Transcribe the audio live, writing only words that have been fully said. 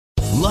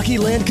Lucky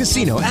Land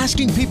Casino,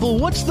 asking people,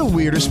 what's the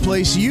weirdest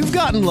place you've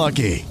gotten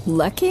lucky?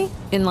 Lucky?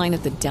 In line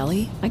at the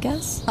deli, I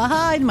guess?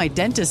 Aha, in my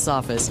dentist's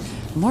office.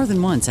 More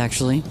than once,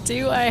 actually.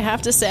 Do I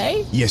have to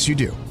say? Yes, you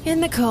do. In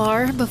the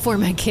car before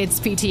my kids'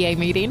 PTA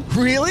meeting.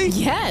 Really?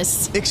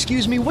 Yes.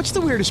 Excuse me, what's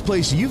the weirdest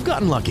place you've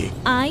gotten lucky?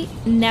 I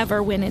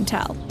never win and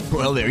tell.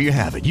 Well, there you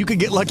have it. You can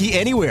get lucky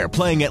anywhere,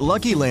 playing at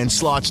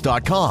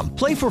LuckyLandSlots.com.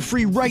 Play for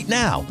free right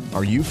now.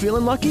 Are you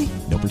feeling lucky?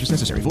 No purchase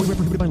necessary. Void where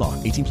prohibited by law.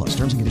 18 plus.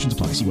 Terms and conditions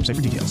apply. See website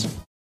for details.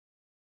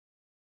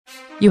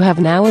 You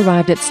have now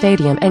arrived at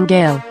Stadium and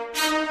Gale.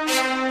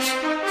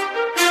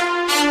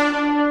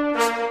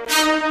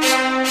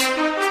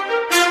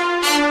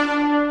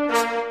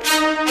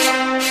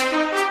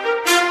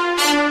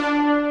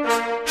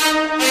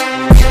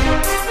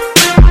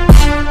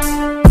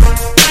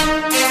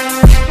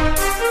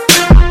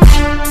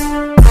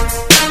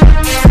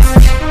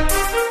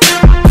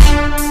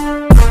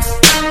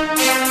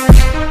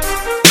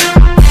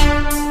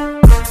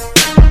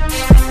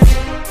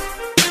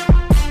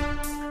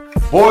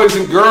 Boys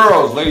and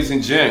girls, ladies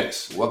and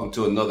gents, welcome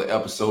to another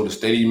episode of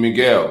Stadium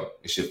Miguel.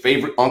 It's your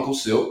favorite Uncle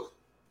Silk.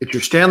 It's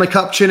your Stanley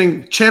Cup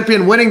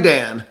champion winning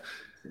Dan.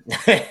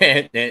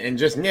 and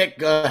just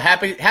Nick,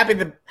 happy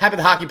the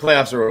hockey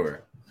playoffs are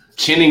over.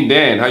 Chinning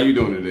Dan, how you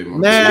doing today,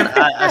 man?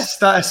 I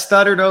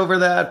stuttered over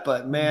that,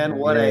 but man,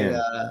 what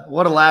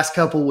a last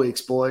couple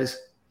weeks, boys.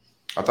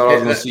 I thought I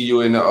was gonna see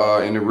you in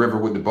the river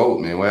with the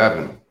boat, man. What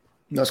happened?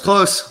 That was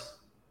close.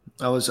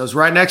 I was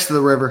right next to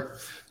the river.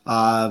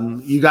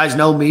 You guys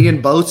know me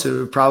in boats.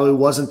 It probably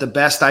wasn't the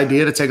best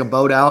idea to take a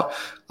boat out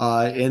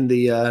in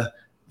the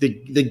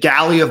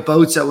galley of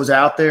boats that was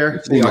out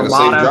there, the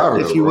Armada,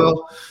 if you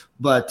will.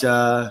 But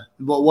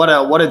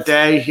what a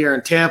day here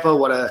in Tampa.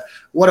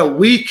 What a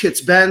week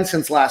it's been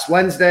since last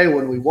Wednesday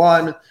when we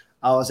won.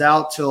 I was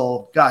out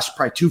till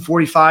probably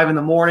 2:45 in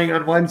the morning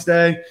on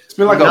Wednesday. It's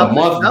been like a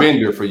month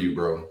bender for you,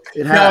 bro.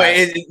 We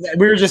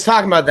were just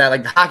talking about that.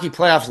 Like the hockey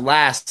playoffs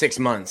last 6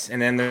 months,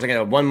 and then there's like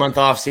a 1 month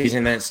off season,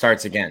 and then it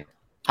starts again.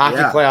 Hockey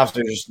playoffs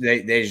are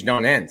they just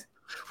don't end.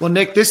 Well,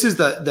 Nick, this is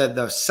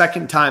the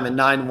second time in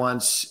 9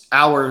 months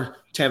our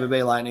Tampa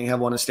Bay Lightning have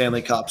won a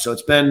Stanley Cup. So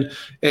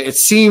it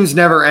seems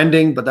never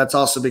ending, but that's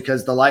also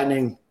because the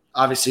Lightning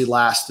obviously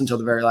last until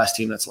the very last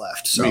team that's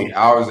left. So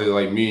ours is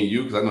like me and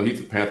you, because I know he's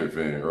a Panther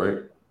fan, right?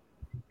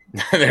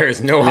 There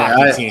is no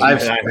hockey team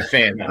that I'm a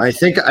fan of. I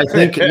think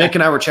Nick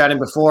and I were chatting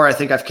before. I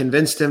think I've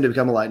convinced him to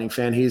become a Lightning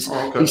fan. He's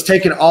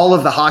taken all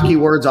of the hockey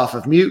words off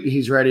of mute.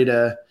 He's ready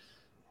to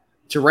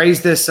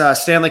raise this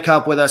Stanley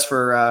Cup with us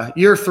for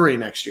year 3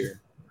 next year.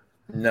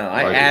 No,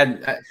 I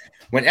add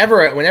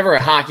whenever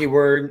a hockey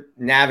word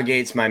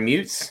navigates my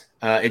mutes,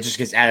 it just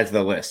gets added to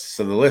the list.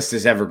 So the list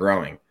is ever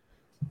growing.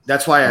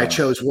 That's why I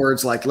chose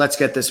words like "let's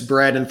get this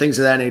bread" and things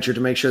of that nature to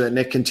make sure that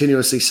Nick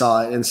continuously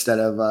saw it instead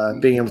of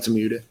being able to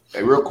mute it.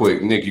 Hey, real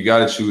quick, Nick, you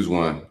got to choose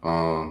one: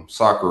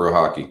 soccer or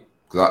hockey?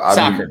 Because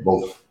I do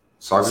both.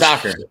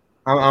 Soccer.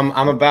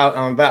 I'm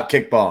about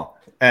kickball.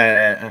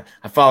 I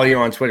follow you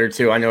on Twitter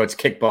too. I know it's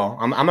kickball.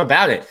 I'm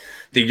about it.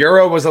 The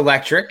Euro was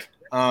electric.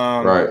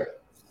 Right.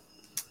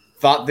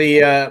 Thought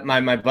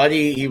my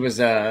buddy was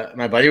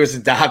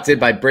adopted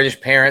by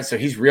British parents, so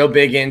he's real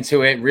big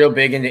into it. Real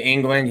big into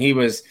England.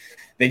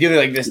 They do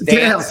like this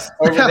dance.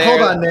 Over there.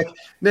 Hold on, Nick.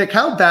 Nick,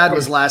 how bad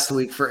was last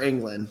week for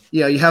England?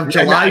 Yeah, you have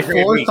July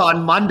 4th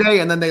on Monday,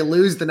 and then they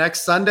lose the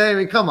next Sunday. I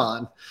mean, come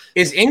on.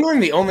 Is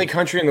England the only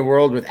country in the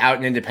world without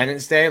an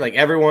Independence Day? Like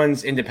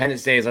everyone's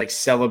Independence Day is like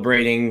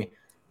celebrating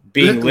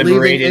being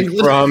liberated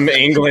from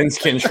England's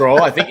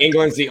control. I think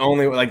England's the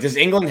only. Like, does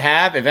England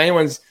have?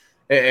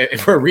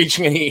 If we're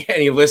reaching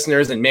any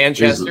listeners in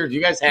Manchester, do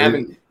you guys have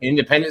an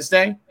Independence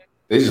Day?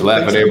 They just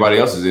laugh at everybody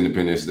else's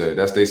Independence Day.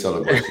 That's their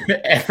celebration.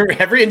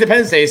 Every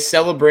Independence Day is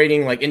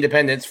celebrating like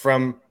independence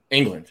from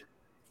England.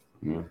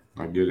 Yeah,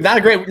 I get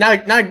it.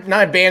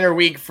 Not a banner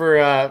week for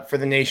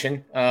the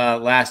nation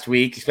last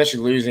week, especially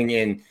losing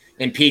in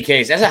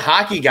PKs. As a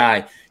hockey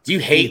guy, do you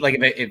hate like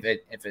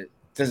if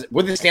it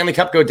would the Stanley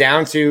Cup go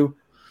down to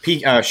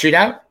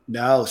shootout?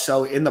 No.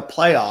 So in the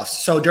playoffs,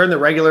 so during the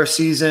regular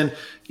season,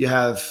 you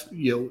have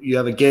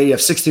a game, you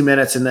have 60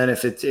 minutes, and then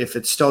if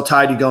it's still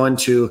tied, you go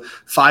into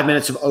 5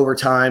 minutes of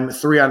overtime,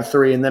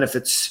 3-on-3, and then if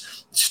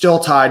it's still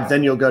tied,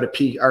 then you'll go to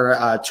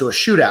to a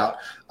shootout.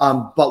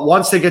 But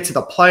once they get to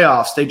the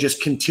playoffs, they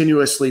just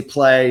continuously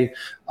play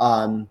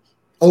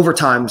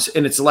overtimes,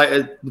 and it's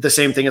like the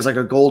same thing as like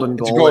a golden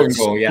goal. It's a golden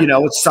goal, yeah.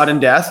 It's sudden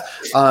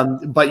death.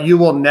 But you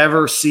will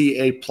never see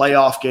a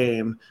playoff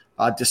game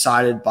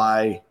decided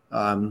by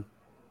a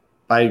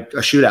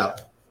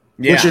shootout.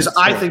 Yeah, which is,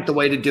 I think, the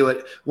way to do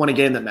it when a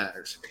game that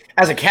matters.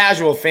 As a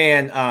casual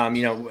fan,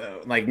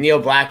 like Neil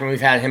Blackman,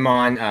 we've had him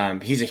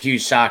on. He's a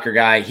huge soccer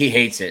guy. He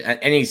hates it.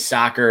 Any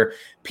soccer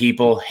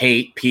people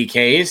hate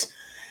PKs.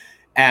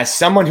 As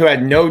someone who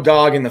had no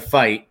dog in the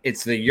fight,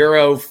 it's the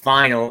Euro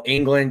final,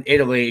 England,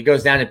 Italy. It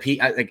goes down to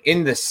like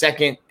in the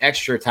second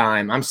extra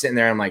time. I'm sitting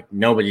there. I'm like,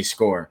 nobody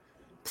score.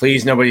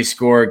 Please, nobody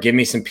score. Give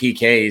me some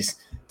PKs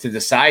to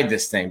decide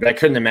this thing. But I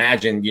couldn't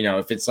imagine,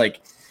 if it's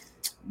like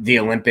the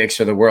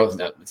Olympics or the world.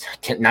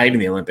 Not even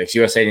the Olympics.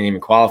 USA didn't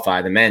even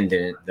qualify. The men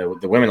didn't.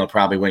 The women will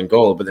probably win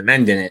gold, but the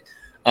men didn't.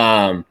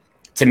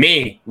 To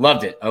me,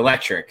 loved it.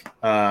 Electric.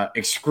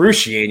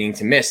 Excruciating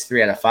to miss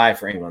 3 out of 5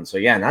 for England. So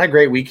yeah, not a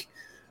great week.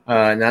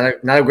 Not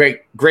a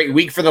great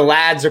week for the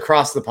lads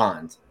across the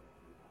pond.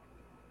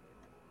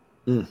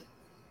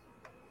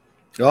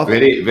 Oh.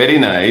 Very, very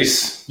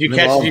nice. You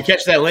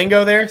catch that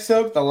lingo there,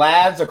 Silk? The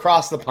lads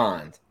across the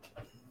pond.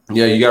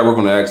 Yeah, you got to work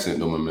on the accent,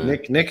 though, my man.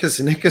 Nick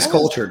is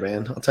cultured,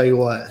 man. I'll tell you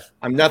what.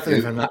 I'm nothing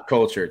if I'm not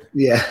cultured.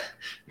 Yeah,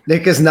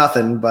 Nick is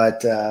nothing,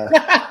 but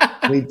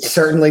he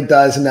certainly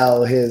does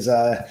know his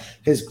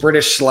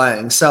British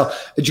slang. So,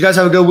 did you guys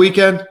have a good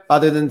weekend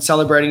other than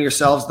celebrating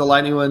yourselves, the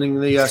Lightning winning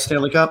the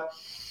Stanley Cup?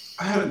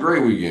 I had a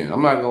great weekend.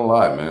 I'm not going to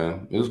lie,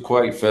 man. It was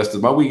quite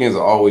festive. My weekends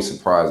are always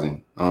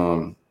surprising.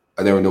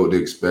 I never know what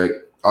to expect.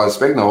 I was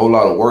expecting a whole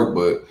lot of work,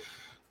 but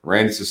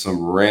ran into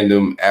some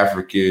random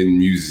African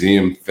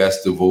museum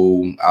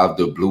festival out of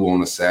the blue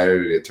on a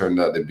Saturday that turned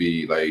out to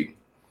be like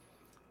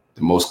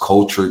the most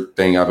cultured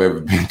thing I've ever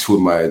been to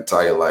in my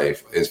entire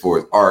life as far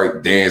as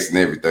art, dance, and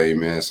everything,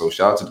 man. So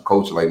shout out to the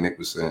culture, like Nick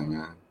was saying,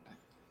 man.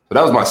 But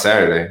that was my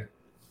Saturday.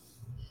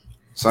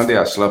 Sunday,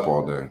 I slept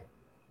all day.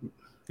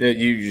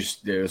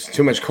 There was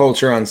too much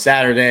culture on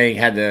Saturday.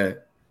 Had to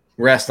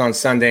rest on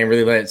Sunday and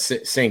really let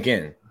it sink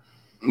in.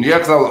 Yeah,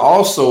 because I was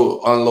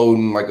also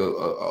unloading like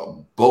a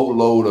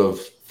boatload of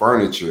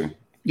furniture.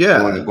 Yeah,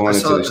 going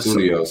into the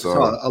studio.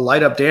 So a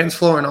light up dance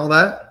floor and all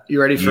that.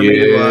 You ready for me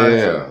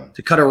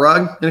to cut a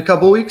rug in a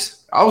couple of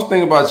weeks? I was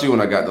thinking about you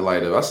when I got the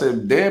light up. I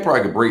said, Dan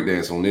probably could break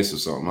dance on this or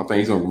something. I think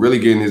he's gonna really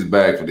get in his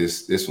bag for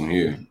this one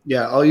here.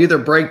 Yeah, I'll either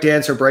break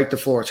dance or break the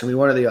floor. It's gonna be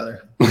one or the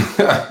other.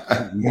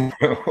 One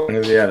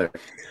or the other.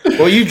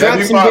 Well, you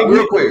dropped some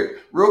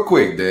real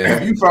quick, Dan.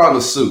 Have you found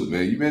a suit,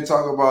 man? You've been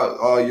talking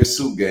about your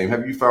suit game.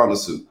 Have you found a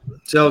suit?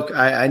 So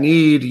I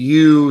need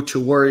you to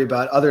worry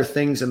about other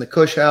things in the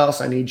Cush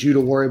house. I need you to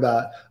worry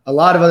about a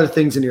lot of other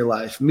things in your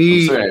life.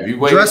 Me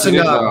dressing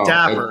up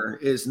dapper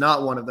is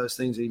not one of those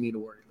things that you need to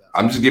worry about.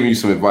 I'm just giving you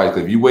some advice.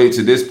 If you waited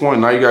to this point,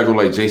 now you got to go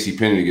like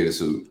JCPenney to get a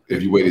suit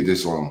if you waited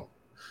this long.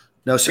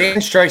 No, sir. Dan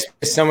strikes me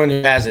as someone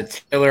who has a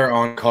tailor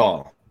on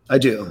call. I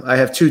do. I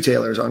have 2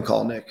 tailors on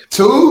call, Nick.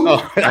 2?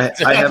 Oh, I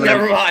have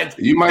never mind.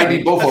 You might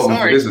be both of them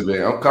for this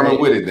event. I'm coming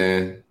with it,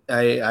 Dan.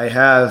 I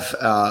have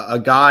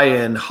a guy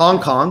in Hong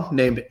Kong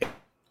named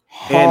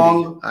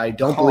Andy. I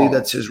don't believe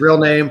that's his real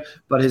name,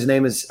 but his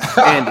name is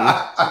Andy.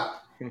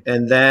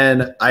 And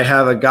then I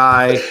have a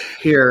guy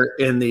here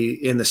in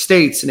the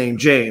States named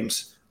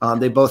James.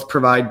 They both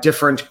provide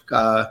different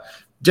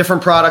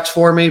products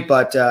for me,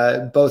 but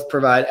both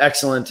provide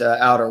excellent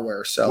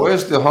outerwear. So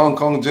where's the Hong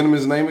Kong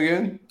gentleman's name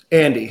again?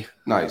 Andy.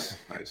 Nice.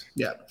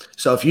 Yeah.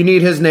 So if you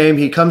need his name,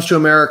 he comes to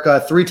America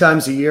 3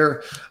 times a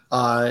year,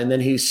 and then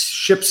he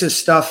ships his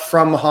stuff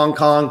from Hong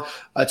Kong.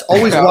 It's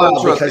always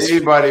wild because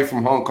anybody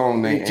from Hong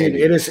Kong named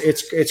Andy.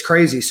 It's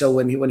crazy. So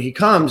when he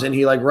comes and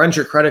he like runs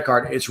your credit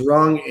card, it's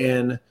rung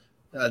in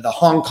the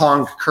Hong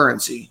Kong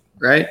currency,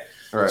 right?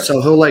 Right.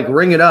 So he'll like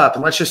ring it up,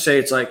 and let's just say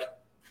it's like,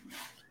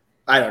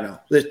 I don't know,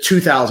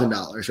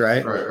 $2,000,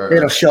 right? Right.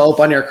 It'll show up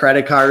on your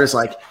credit card as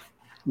like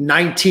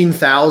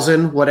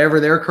 19,000, whatever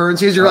their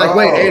currency is. You're like,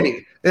 wait,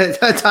 Andy,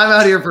 time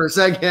out here for a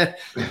second.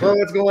 Well,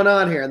 what's going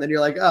on here? And then you're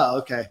like, oh,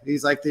 okay.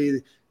 He's like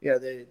the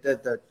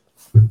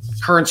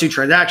currency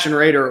transaction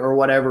rate or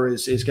whatever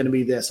is going to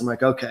be this. I'm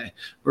like, okay,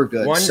 we're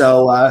good.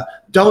 So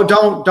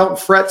don't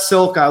fret,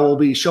 Silk. I will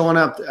be showing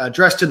up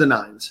dressed to the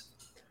nines.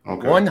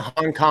 Okay. 1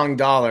 Hong Kong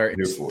dollar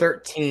is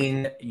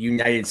 13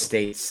 United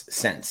States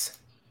cents.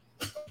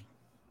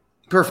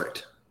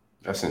 Perfect.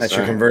 That's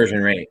your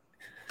conversion rate.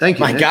 Thank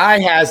you. My guy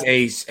has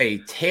a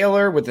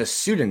tailor with a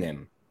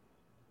pseudonym.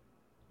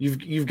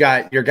 Your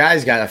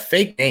guy's got a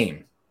fake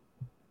name.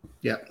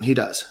 Yeah, he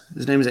does.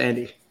 His name is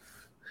Andy.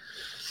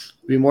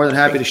 Be more than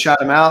happy to shout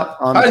him out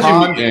on How the did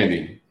pond. you meet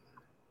Andy?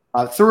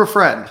 Through a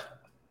friend.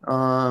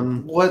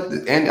 What?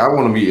 Andy? I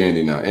want to meet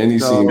Andy now. Andy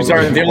seems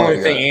the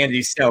only thing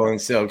Andy's selling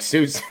silk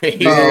suits.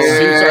 Suits are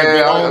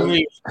the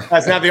only.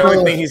 That's not the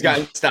only thing he's got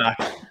in stock.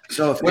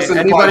 So if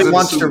anybody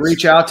wants to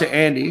reach out to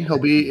Andy, he'll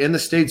be in the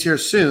States here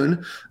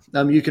soon.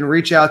 You can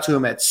reach out to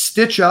him at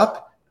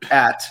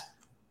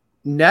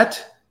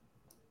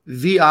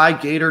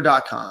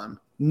stitchup@netvigator.com.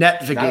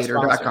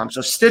 Netvigator.com.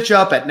 So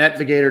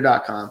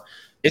stitchup@netvigator.com.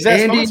 Is that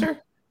Andy a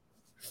sponsor?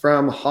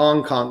 From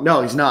Hong Kong.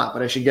 No, he's not,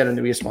 but I should get him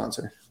to be a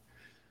sponsor.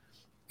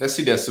 Let's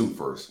see that suit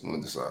first.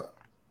 We'll decide.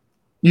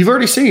 You've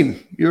already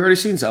seen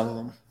some of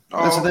them.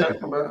 That's the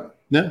thing.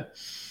 Yeah.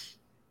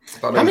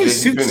 How many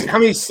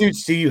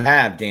suits do you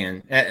have,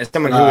 Dan? As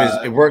someone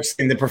who works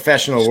in the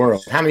professional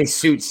world, how many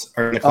suits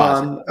are in the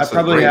closet? I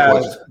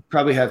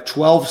probably have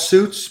 12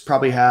 suits.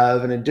 Probably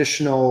have an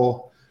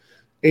additional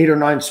 8 or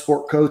 9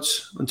 sport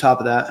coats on top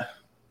of that.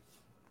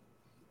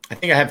 I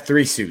think I have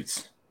 3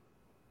 suits.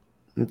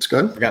 That's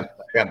good. I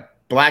got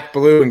black,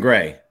 blue, and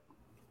gray.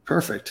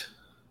 Perfect.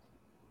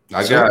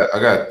 I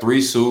got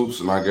 3 suits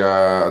and I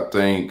got, I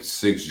think,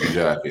 6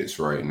 jackets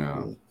right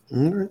now.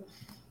 All right.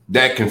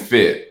 That can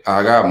fit.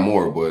 I got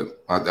more,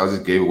 but I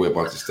just gave away a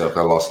bunch of stuff.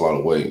 I lost a lot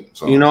of weight.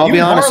 So I'll be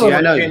honest.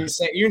 I know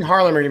you and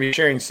Harlem are going to be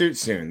sharing suits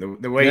soon.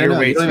 The way your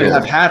weight. You don't even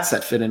have hats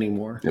that fit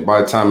anymore. Yeah,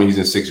 by the time he's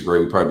in 6th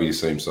grade, we'll probably be the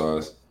same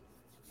size.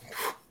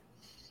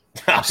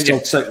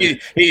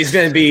 He's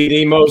going to be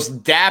the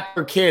most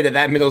dapper kid at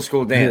that middle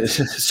school dance.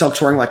 Suck's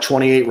wearing like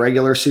 28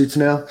 regular suits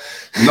now.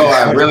 No,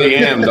 I really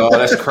am, dog.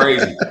 That's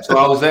crazy. So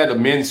I was at the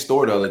men's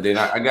store the other day, and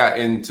I got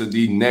into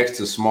the next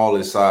to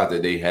smallest size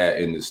that they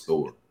had in the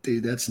store.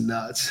 Dude, that's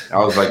nuts. I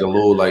was like a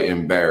little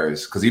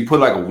embarrassed because he put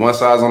like a 1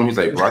 size on me. He's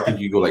like, bro, I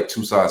think you go like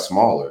 2 sizes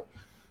smaller.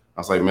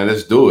 I was like, man,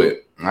 let's do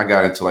it. And I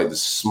got into like the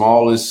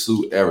smallest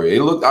suit ever.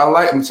 I'm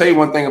gonna tell you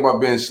one thing about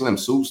being slim.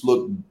 Suits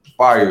look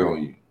fire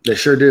on you. They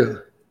sure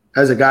do.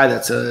 As a guy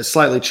that's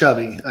slightly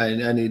chubby,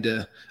 I need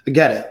to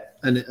get it.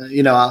 And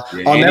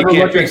I'll never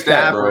look at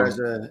dapper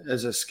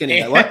as a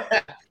skinny guy.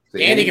 What?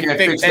 Andy can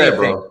fix that,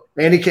 bro.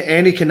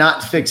 Andy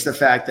cannot fix the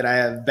fact that I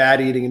have bad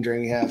eating and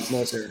drinking habits.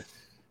 No, sir.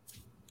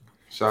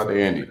 Shout out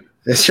to Andy.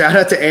 Shout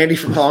out to Andy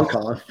from Hong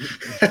Kong.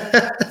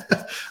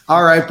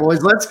 All right,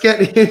 boys, let's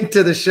get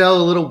into the show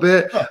a little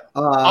bit.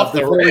 Off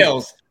the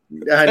rails.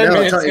 I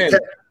know.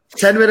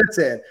 10 minutes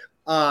in.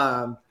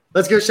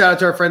 Let's give a shout out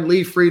to our friend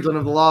Lee Friedland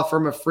of the law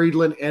firm of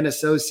Friedland and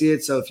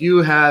Associates. So if you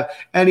have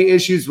any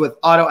issues with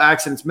auto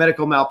accidents,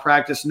 medical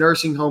malpractice,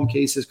 nursing home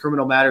cases,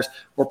 criminal matters,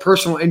 or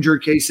personal injury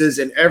cases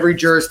in every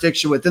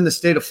jurisdiction within the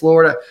state of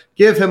Florida,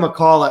 give him a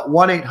call at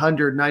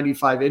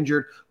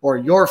 1-800-95-INJURED or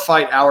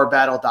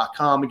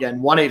yourfightourbattle.com. Again,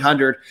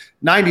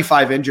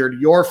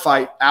 1-800-95-INJURED,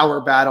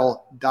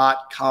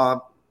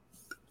 yourfightourbattle.com.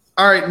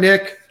 All right,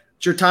 Nick,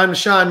 it's your time to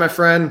shine, my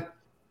friend.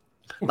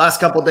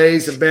 Last couple of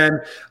days have been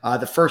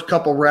the first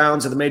couple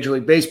rounds of the Major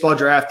League Baseball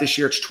draft. This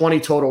year, it's 20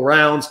 total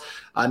rounds.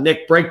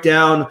 Nick, break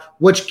down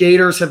which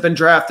Gators have been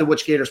drafted,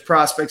 which Gators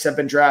prospects have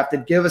been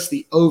drafted. Give us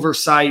the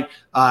oversight,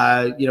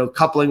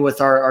 coupling with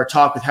our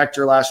talk with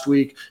Hector last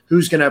week,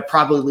 who's going to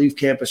probably leave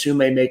campus, who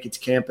may make it to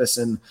campus,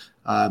 and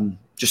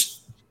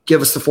just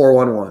give us the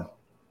 411.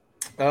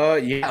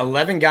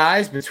 11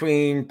 guys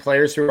between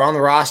players who are on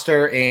the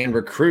roster and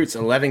recruits,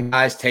 11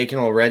 guys taken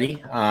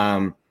already.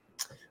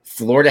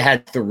 Florida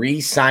had 3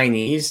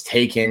 signees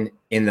taken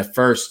in the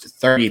first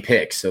 30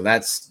 picks. So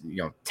that's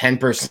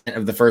 10%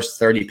 of the first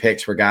 30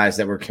 picks were guys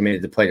that were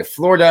committed to play to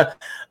Florida.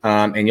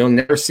 And you'll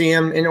never see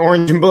them in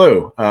orange and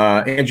blue.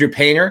 Andrew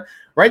Painter,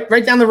 right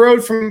down the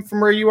road from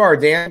where you are,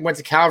 Dan, went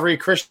to Calvary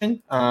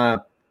Christian,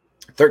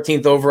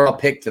 13th overall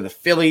pick to the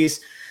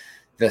Phillies.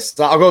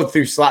 I'll go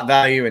through slot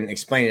value and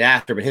explain it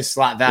after, but his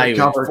slot value.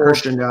 Calvary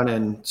Christian down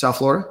in South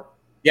Florida?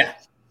 Yeah.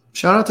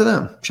 Shout out to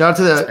them. Shout out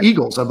to the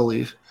Eagles, I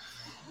believe.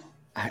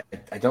 I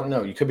don't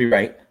know. You could be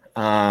right.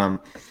 The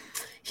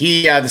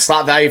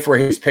slot value for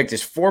his picked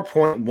is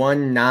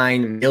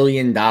 $4.19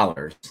 million.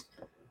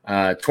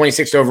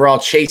 26th overall,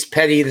 Chase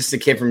Petty. This is a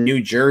kid from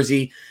New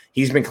Jersey.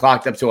 He's been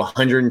clocked up to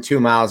 102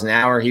 miles an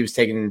hour. He was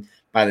taken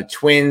by the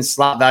Twins.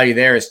 Slot value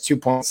there is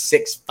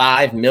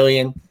 $2.65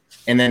 million.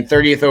 And then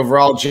 30th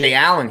overall, Jay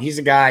Allen. He's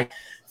a guy,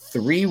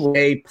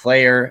 3-way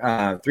player,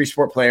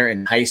 3-sport player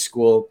in high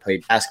school,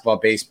 played basketball,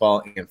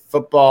 baseball, and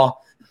football.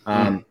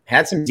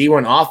 Had some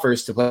D1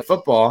 offers to play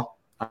football,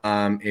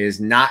 is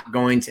not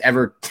going to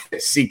ever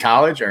see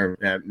college or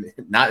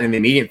not in the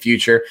immediate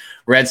future.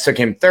 Reds took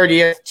him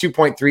 30th,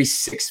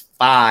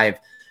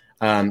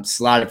 2.365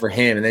 slotted for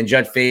him. And then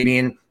Judd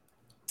Fabian,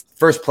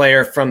 first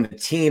player from the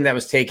team that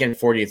was taken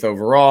 40th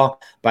overall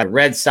by the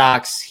Red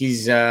Sox.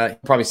 He's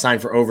probably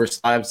signed for over,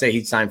 I would say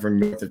he'd signed for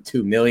north of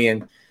 $2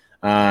 million.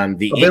 A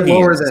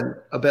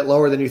bit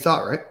lower than you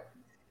thought, right?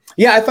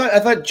 Yeah, I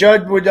thought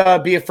Judd would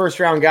be a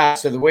first-round guy.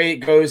 So the way it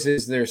goes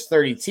is there's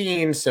 30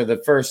 teams, so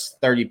the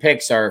first 30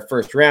 picks are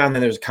first round,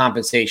 then there's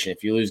compensation.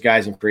 If you lose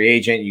guys in free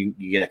agent, you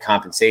get a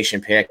compensation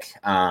pick.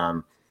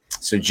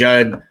 So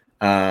Judd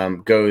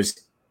goes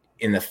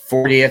in the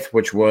 40th,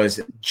 which was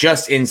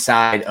just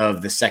inside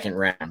of the second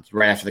round,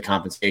 right after the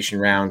compensation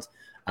round.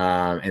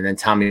 And then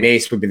Tommy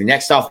Mace would be the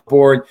next off the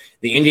board.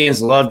 The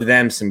Indians loved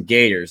them some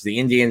Gators. The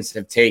Indians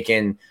have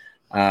taken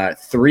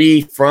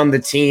 3 from the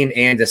team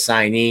and a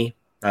signee.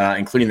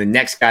 Including the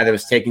next guy that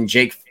was taken,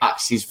 Jake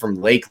Fox. He's from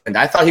Lakeland.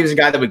 I thought he was a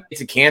guy that would get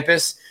to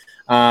campus,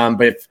 but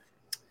if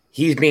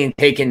he's being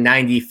taken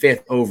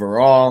 95th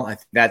overall, I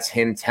think that's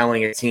him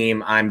telling a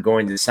team, I'm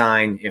going to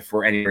sign if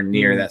we're anywhere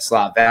near that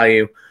slot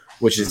value,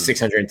 which is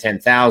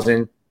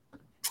 $610,000.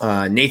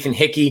 Nathan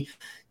Hickey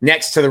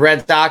next to the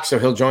Red Sox, so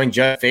he'll join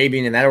Judd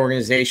Fabian in that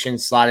organization,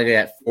 slotted it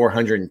at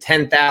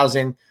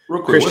 $410,000.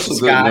 Real quick, what's a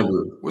good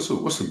number?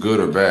 What's a good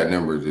or bad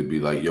number to be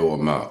like, yo,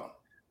 I'm out?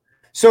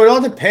 So it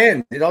all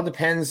depends.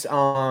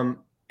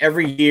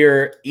 Every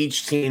year,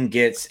 each team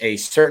gets a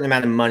certain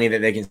amount of money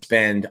that they can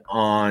spend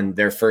on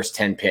their first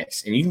 10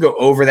 picks. And you can go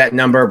over that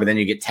number, but then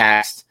you get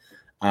taxed.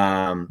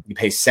 You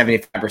pay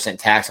 75%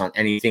 tax on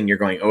anything you're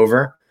going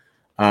over.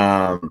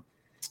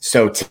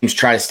 So teams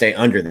try to stay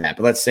under that.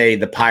 But let's say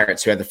the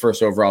Pirates, who had the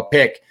first overall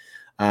pick,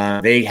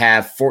 they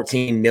have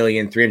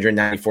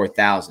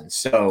 $14,394,000.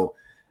 So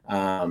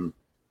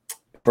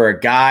for a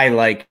guy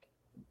like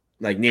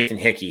like Nathan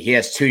Hickey, he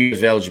has 2 years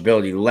of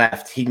eligibility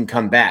left. He can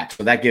come back.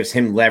 So that gives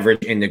him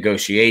leverage in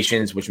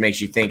negotiations, which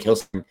makes you think he'll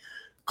be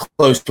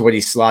close to what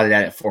he's slotted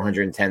at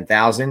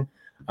 410,000.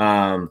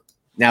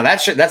 Now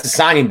that's a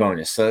signing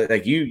bonus. So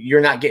like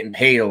you're not getting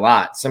paid a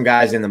lot. Some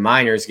guys in the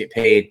minors get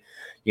paid,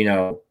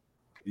 you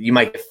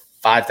might get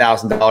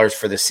 $5,000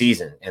 for the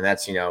season. And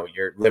that's,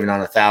 you're living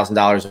on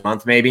 $1,000 a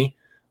month maybe.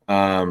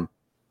 And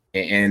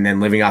then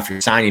living off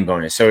your signing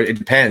bonus. So it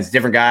depends.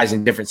 Different guys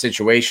in different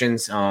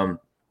situations.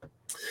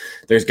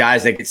 There's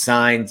guys that get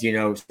signed,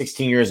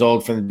 16 years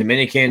old from the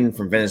Dominican,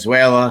 from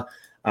Venezuela,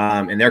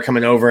 and they're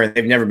coming over and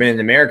they've never been in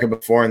America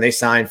before, and they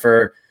sign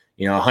for,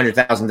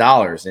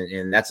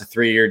 $100,000, and that's a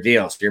 3-year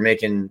deal. So you're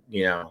making,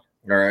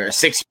 or a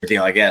 6-year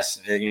deal, I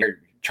guess. You're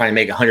trying to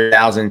make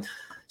 100,000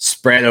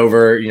 spread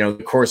over,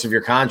 the course of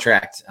your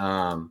contract.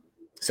 So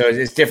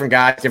it's different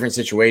guys, different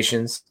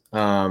situations.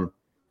 But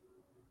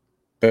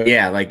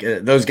yeah, like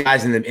those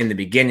guys in the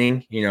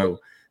beginning,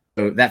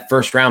 that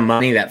first round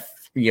money, that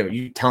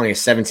you telling a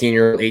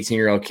 17-year-old,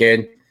 18-year-old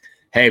kid,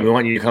 hey, we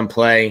want you to come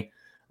play.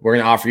 We're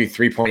going to offer you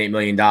 $3.8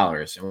 million.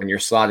 And when you're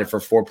slotted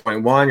for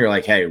 4.1, you're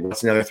like, hey,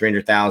 what's another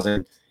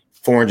 300,000,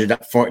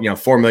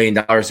 $4 million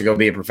to go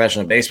be a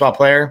professional baseball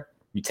player?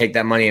 You take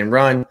that money and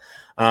run.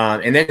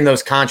 And then in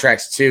those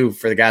contracts too,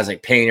 for the guys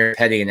like Painter,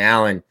 Petty, and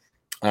Allen,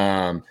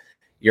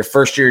 your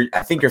first year,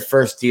 I think your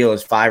first deal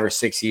is 5 or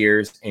 6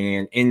 years.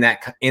 And in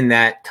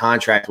that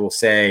contract will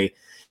say,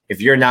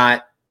 if you're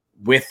not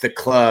with the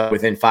club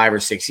within 5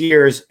 or 6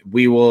 years,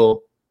 we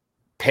will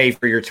pay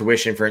for your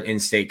tuition for an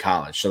in-state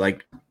college. So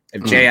like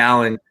if Jay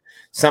Allen,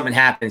 something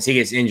happens, he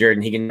gets injured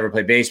and he can never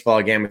play baseball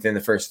again within the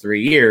first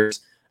 3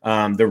 years,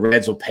 the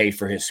Reds will pay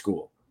for his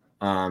school.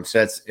 So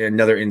that's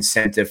another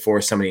incentive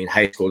for somebody in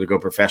high school to go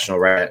professional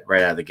right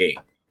out of the gate.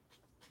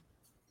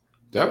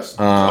 That's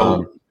yeah.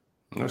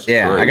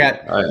 great. I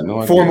got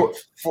no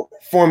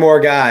four more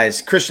guys.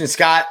 Christian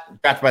Scott,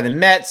 drafted by the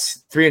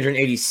Mets,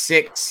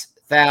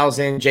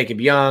 386,000.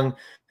 Jacob Young,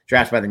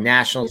 drafted by the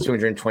Nationals,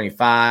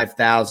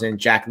 225,000.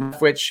 Jack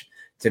Leftwich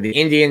to the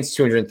Indians,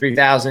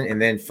 203,000, and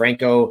then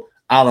Franco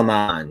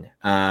Aleman,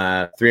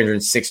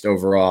 306th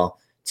overall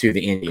to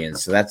the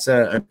Indians. So that's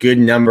a good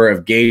number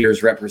of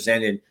Gators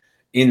represented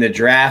in the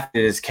draft.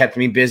 It has kept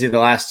me busy the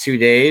last 2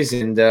 days,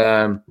 and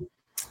I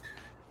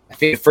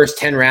think the first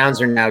 10 rounds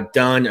are now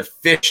done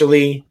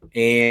officially,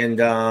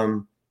 and I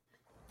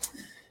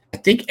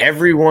think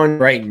everyone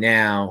right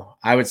now,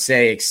 I would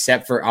say,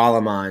 except for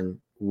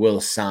Aleman,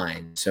 will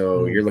sign.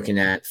 So you're looking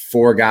at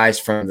 4 guys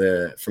from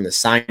the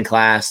signing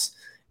class.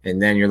 And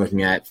then you're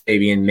looking at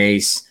Fabian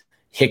Mace,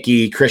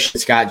 Hickey,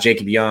 Christian Scott,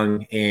 Jacob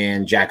Young,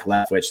 and Jack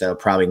Leftwich. That'll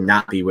probably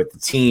not be with the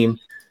team.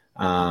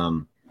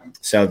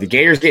 So the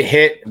Gators get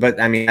hit, but,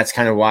 I mean, that's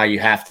kind of why you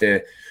have to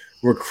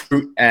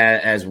recruit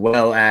as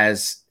well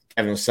as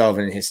Kevin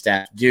O'Sullivan and his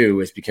staff do,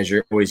 is because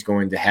you're always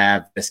going to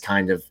have this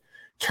kind of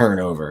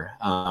turnover.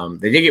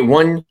 They did get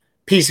one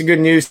piece of good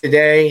news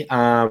today.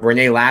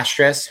 Renee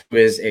Lastres, who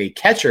is a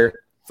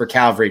catcher for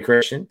Calvary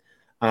Christian,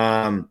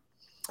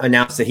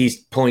 announced that he's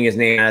pulling his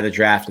name out of the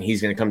draft and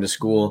he's going to come to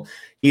school.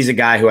 He's a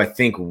guy who I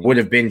think would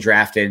have been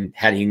drafted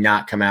had he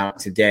not come out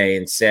today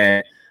and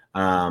said,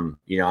 I'm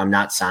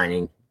not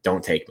signing.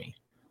 Don't take me.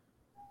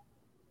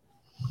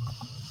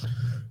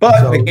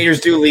 But the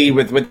Gators do lead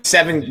with the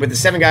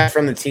 7 guys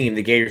from the team.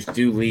 The Gators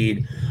do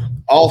lead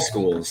all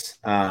schools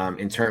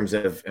in terms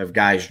of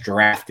guys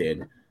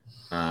drafted.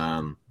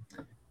 Can't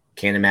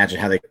imagine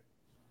how they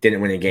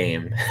didn't win a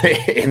game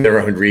in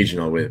their own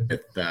regional with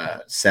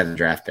 7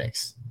 draft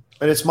picks.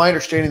 And it's my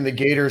understanding the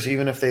Gators,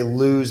 even if they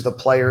lose the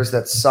players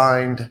that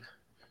signed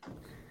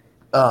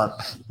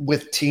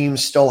with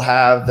teams, still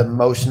have the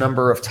most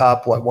number of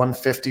top,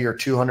 150 or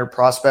 200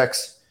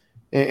 prospects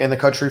in the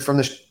country from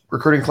this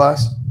recruiting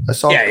class? I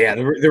saw. Yeah.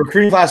 The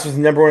recruiting class was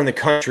number 1 in the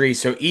country.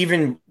 So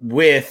even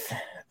with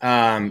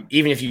even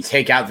if you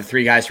take out the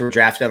 3 guys who were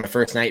drafted on the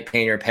first night,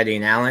 Painter, Petty,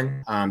 and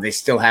Allen, they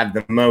still have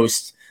the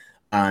most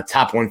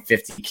top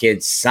 150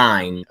 kids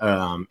signed,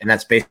 and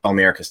that's Baseball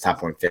America's top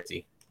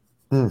 150.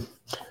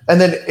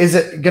 And then is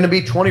it going to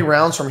be 20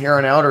 rounds from here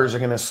on out, or is it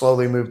going to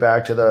slowly move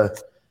back to the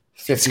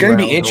 50 It's going to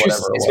be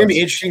interesting. It's going to be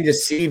interesting to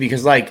see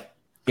because, I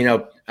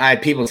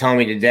had people telling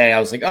me today, I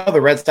was like, oh,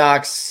 the Red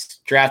Sox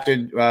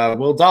drafted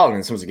Will Dalton.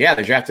 And someone's like, yeah,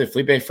 they drafted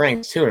Felipe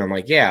Franks too. And I'm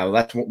like, yeah, well,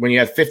 that's when you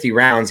have 50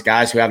 rounds,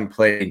 guys who haven't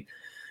played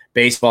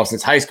baseball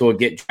since high school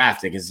get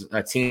drafted because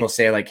a team will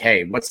say, like,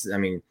 hey,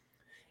 if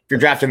you're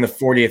drafted in the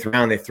 40th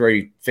round, they throw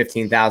you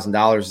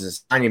 $15,000 as a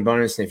signing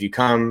bonus. And if you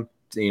come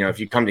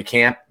to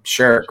camp,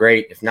 sure,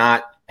 great. If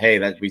not, hey,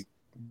 we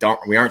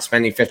aren't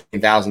spending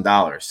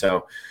 $15,000.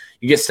 So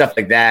you get stuff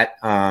like that.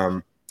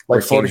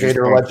 Like Florida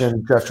Gator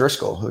legend Jeff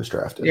Driscoll, who was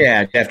drafted.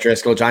 Yeah, Jeff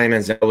Driscoll, Johnny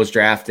Manziel was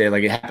drafted.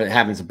 Like it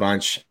happens a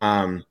bunch.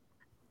 It'll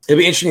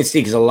be interesting to see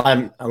because a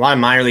lot of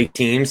minor league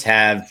teams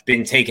have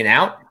been taken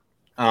out.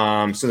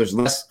 So there's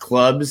less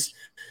clubs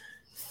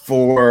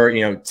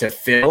to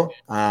fill.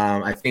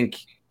 I think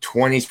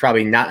 20 is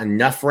probably not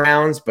enough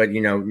rounds, but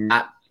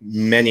not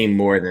many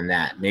more than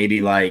that.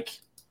 Maybe like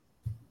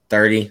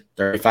 30,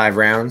 35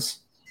 rounds.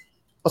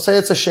 I'll say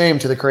it's a shame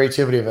to the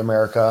creativity of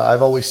America.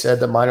 I've always said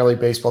that minor league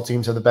baseball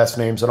teams have the best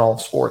names in all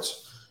of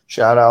sports.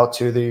 Shout out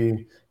to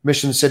the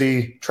Mission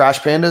City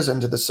Trash Pandas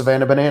and to the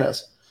Savannah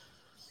Bananas.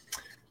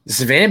 The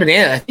Savannah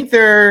Bananas,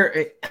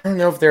 I don't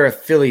know if they're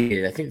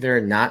affiliated. I think they're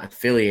not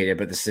affiliated,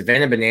 but the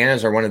Savannah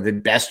Bananas are one of the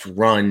best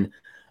run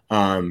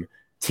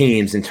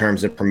teams in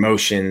terms of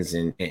promotions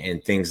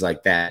and things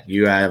like that.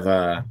 You have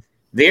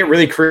they get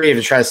really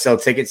creative to try to sell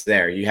tickets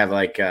there. You have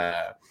like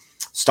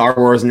Star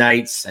Wars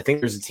nights. I think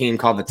there's a team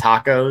called the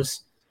Tacos.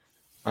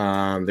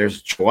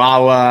 There's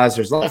Chihuahuas.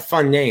 There's a lot of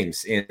fun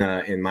names in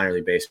minor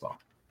league baseball.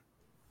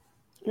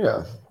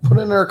 Yeah, put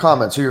in our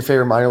comments who your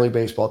favorite minor league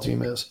baseball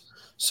team is.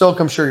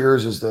 Silk, I'm sure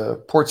yours is the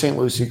Port St.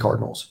 Lucie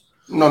Cardinals.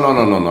 No.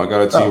 I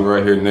got a team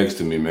right here next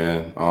to me,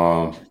 man.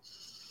 I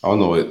don't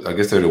know it. I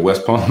guess they're the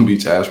West Palm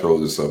Beach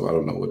Astros or something. I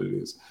don't know what it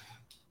is.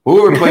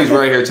 Whoever plays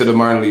right here to the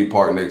minor league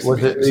park next to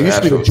me. It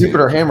used to be the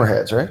Jupiter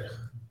Hammerheads, right?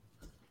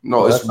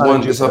 No, it's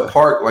one. It's a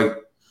park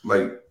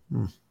like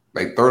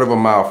third of a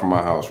mile from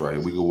my house, right?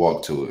 We could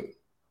walk to it.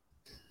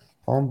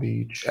 Palm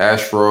Beach.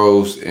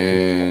 Astros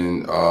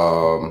and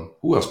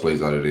who else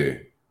plays out of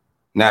there?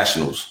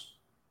 Nationals.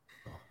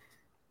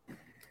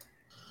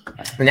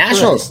 The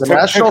Nationals. The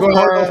Nationals,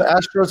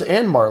 Astros,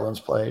 and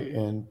Marlins play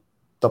in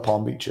the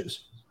Palm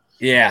Beaches.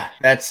 Yeah,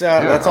 that's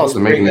all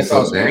spring. That's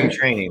all spring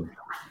training.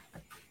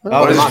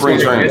 What is spring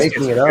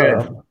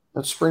training?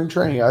 That's spring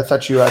training. I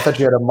thought you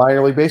had a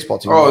minor league baseball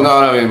team. Oh, no,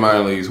 I mean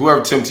minor leagues.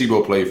 Whoever Tim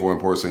Tebow played for in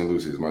Port St.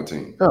 Lucie is my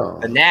team. Oh,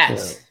 the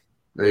Nats. Yeah.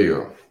 There you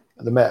go.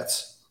 The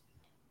Mets.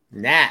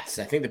 Nats.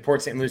 I think the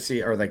Port St.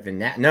 Lucie are like the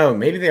Nat. No,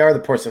 maybe they are the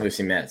Port St.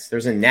 Lucie Mets.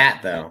 There's a Nat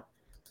though.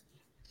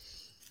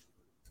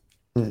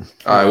 All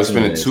right, we're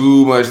spending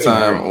too much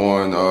time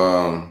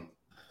on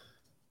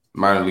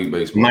minor league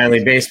baseball. Minor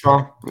league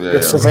baseball? Yeah.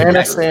 The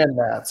Savannah Sand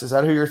Gnats. Is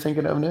that who you're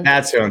thinking of, Nick?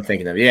 That's who I'm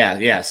thinking of.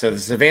 Yeah. So the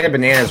Savannah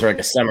Bananas are like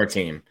a summer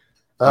team.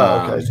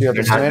 Oh, okay. So you have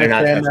the Savannah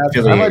Sand Gnats.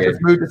 I might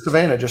just move to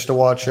Savannah just to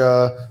watch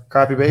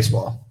crappy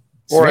baseball.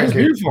 It's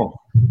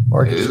beautiful.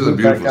 Or it just is a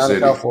beautiful down city.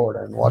 to South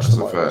Florida and watch the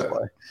Marlins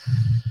play.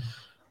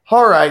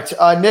 All right.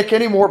 Nick,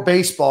 any more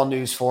baseball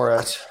news for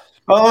us?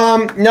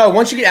 No,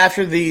 once you get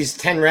after these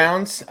 10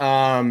 rounds,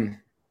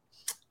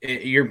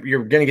 you're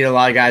going to get a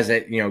lot of guys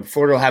that,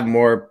 Florida will have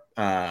more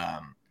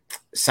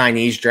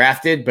signees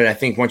drafted, but I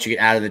think once you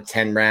get out of the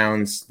 10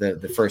 rounds,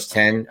 the first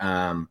 10,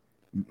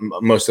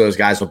 most of those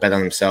guys will bet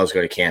on themselves,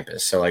 go to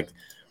campus. So like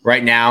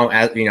right now,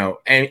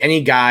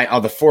 any guy,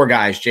 the four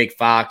guys, Jake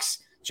Fox,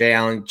 Jay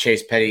Allen,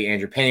 Chase Petty,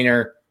 Andrew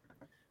Painter,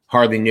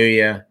 hardly knew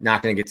you,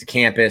 not going to get to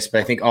campus,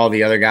 but I think all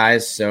the other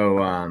guys.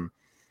 So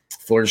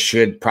Florida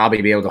should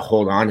probably be able to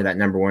hold on to that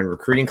number one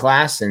recruiting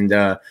class, and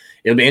it'll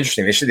be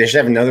interesting. They should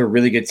have another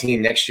really good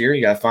team next year.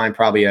 You got to find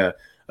probably a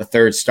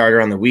third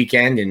starter on the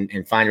weekend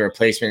and find a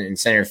replacement in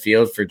center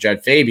field for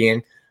Judd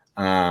Fabian.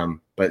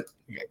 But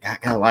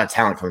got a lot of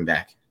talent coming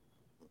back.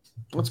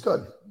 That's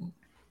good.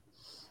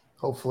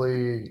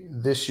 Hopefully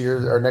this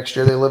year or next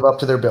year they live up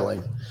to their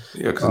billing.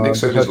 Yeah,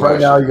 because right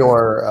now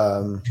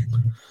your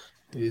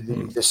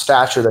the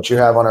stature that you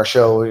have on our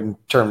show in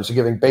terms of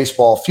giving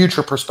baseball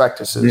future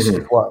prospectuses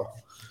is low.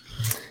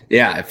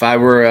 Yeah, if I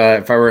were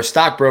a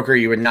stockbroker,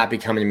 you would not be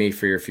coming to me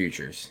for your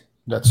futures.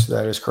 That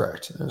is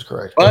correct. That is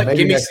correct. But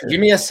give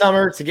me a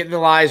summer to get the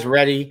lies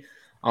ready.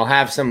 I'll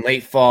have some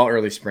late fall,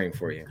 early spring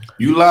for you.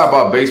 You lie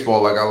about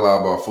baseball like I lie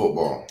about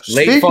football.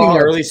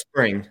 Early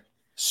spring.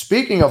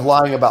 Speaking of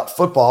lying about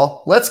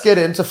football, let's get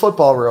into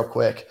football real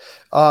quick.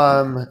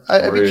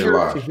 I'd be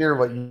curious to hear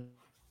what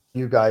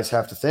you guys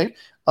have to think.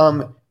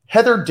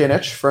 Heather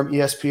Dinich from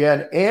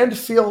ESPN and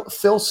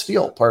Phil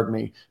Steele,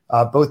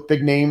 both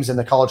big names in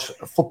the college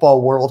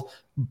football world,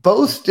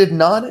 both did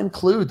not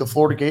include the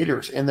Florida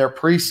Gators in their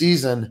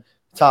preseason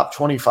top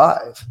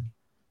 25.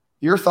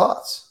 Your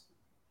thoughts?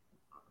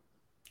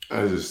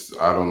 I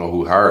don't know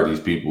who hired these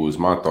people is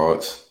my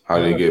thoughts. How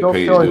did they get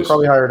paid? Phil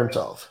probably hired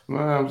himself.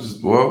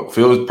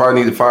 Phil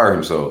probably need to fire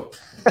himself.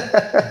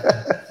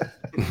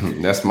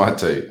 That's my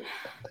take.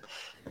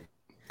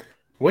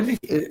 What did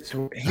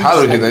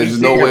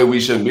there's no way we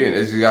shouldn't be in it.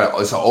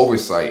 It's an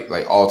oversight,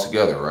 like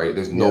altogether, right?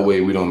 There's no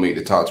way we don't make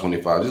the top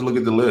 25. Just look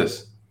at the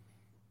list.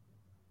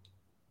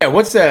 Yeah,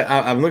 what's that?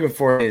 I'm looking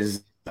for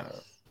his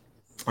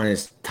on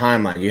his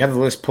timeline. You have the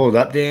list pulled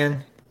up,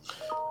 Dan?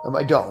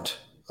 I don't.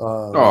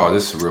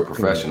 This is a real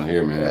professional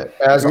here, man.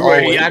 As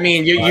always, I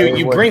mean,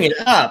 you bring it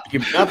up.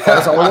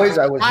 As always,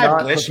 I was not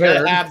prepared. You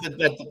gotta have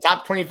the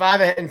top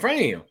 25 in front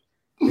of you.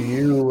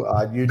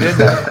 You did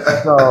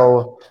that.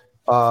 So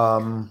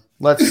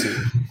let's see.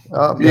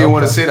 He didn't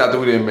want to sit after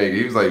we didn't make it.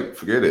 He was like,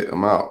 "Forget it,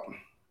 I'm out."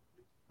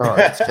 All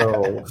right.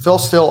 So Phil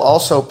Steele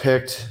also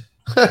picked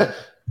the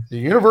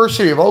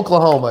University of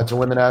Oklahoma to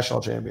win the national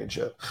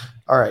championship.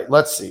 All right.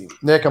 Let's see,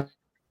 Nick. I'm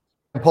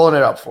pulling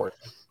it up for you.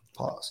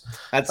 Pause.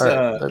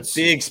 That's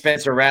big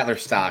Spencer Rattler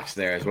stocks.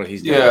 There is what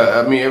he's doing.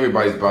 Yeah, I mean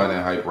everybody's buying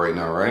that hype right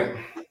now, right?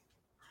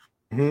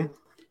 Mm-hmm.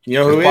 You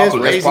know who is?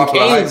 Raising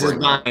Cane's is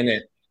buying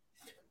it.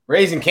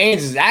 Raising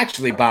Cane's is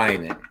actually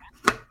buying it.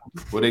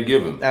 What they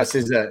give him? That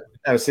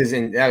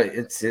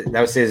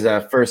was his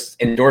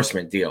first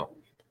endorsement deal.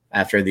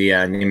 after the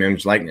name,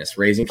 image, likeness.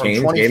 Raising From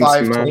Cane's gave him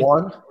 25 some to money.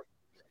 1.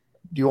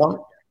 Do you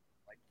want?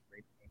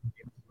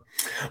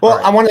 Well,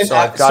 Right, I want to. So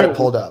I've got it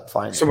pulled up.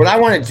 Fine. So what I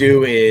want to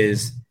do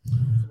is,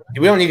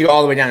 we don't need to go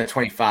all the way down to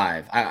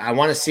 25. I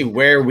want to see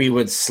where we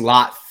would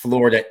slot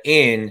Florida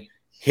in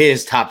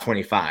his top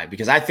 25,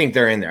 because I think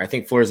they're in there. I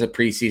think Florida's a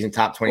preseason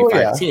top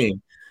 25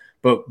 team.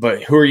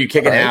 But who are you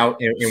kicking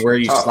out, and where are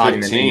you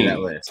slotting them into that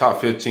list?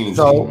 Top 15.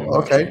 So,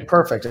 okay,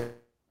 perfect.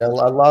 I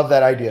love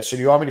that idea. So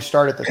do you want me to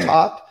start at the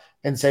top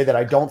and say that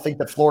I don't think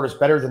that Florida's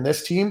better than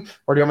this team,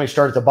 or do you want me to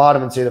start at the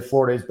bottom and say that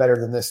Florida is better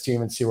than this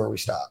team and see where we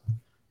stop?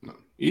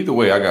 Either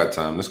way, I got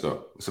time. Let's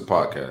go. It's a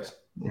podcast.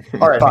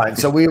 All right, fine.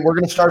 So we're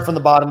going to start from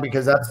the bottom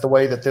because that's the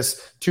way that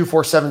this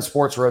 247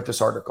 Sports wrote this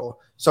article.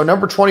 So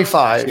number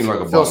 25,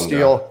 Phil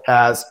Steele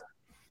has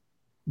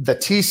the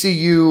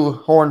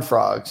TCU Horned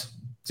Frogs.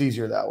 It's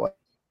easier that way.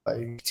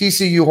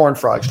 TCU Horned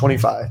Frogs,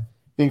 25.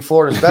 Think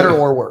Florida's better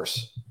or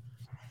worse?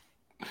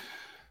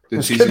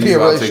 This could be a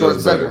really short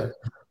segment.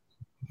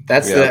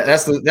 That's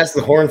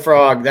the Horned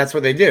Frog. That's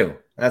what they do.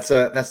 That's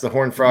the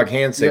Horned Frog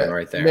hand signal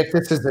right there. Nick,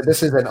 this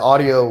is an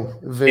audio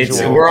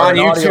visual. We're on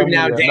YouTube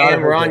now,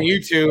 Dan. We're on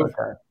YouTube.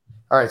 Okay.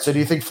 All right. So do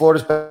you think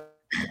Florida's better?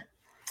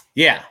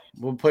 Yeah,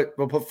 we'll put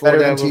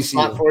Florida. We'll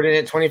slot Florida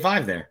in at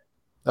 25 there.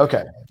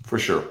 Okay, for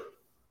sure.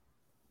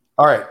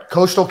 All right,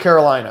 Coastal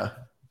Carolina.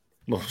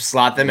 We'll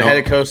slot them ahead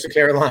of Coastal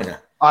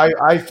Carolina.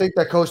 I think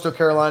that Coastal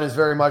Carolina is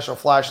very much a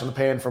flash in the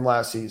pan from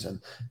last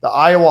season. The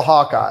Iowa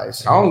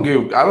Hawkeyes.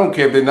 I don't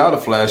care if they're not a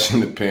flash in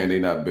the pan. They're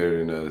not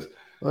better than us.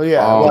 Well,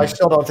 yeah. I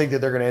still don't think that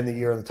they're going to end the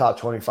year in the top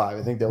 25.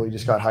 I think that we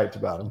just got hyped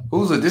about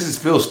them. This is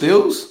Phil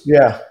Steele's?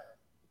 Yeah.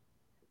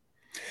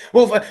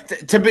 Well,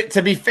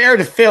 to be fair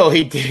to Phil,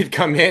 he did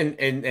come in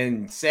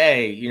and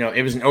say,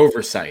 it was an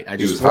oversight. I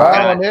just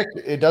Nick,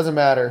 it doesn't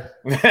matter.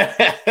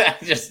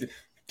 Just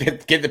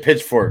get the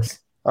pitchforks.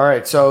 All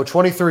right, so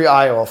 23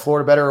 Iowa,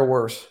 Florida better or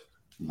worse?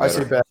 Better. I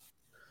say better.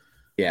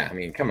 Yeah, I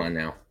mean, come on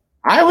now.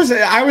 I was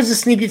a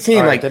sneaky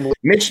team. Right, like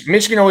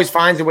Michigan always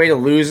finds a way to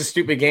lose a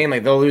stupid game.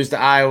 Like they'll lose to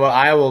Iowa.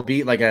 Iowa will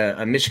beat like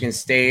a Michigan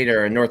State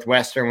or a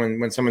Northwestern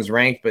when someone's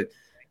ranked, but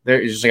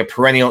they're just like a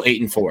perennial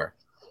 8-4.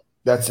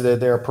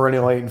 They're a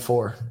perennial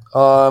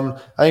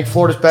 8-4. I think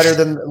Florida's better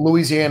than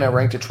Louisiana,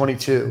 ranked at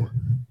 22.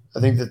 I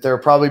think that they're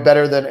probably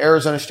better than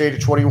Arizona State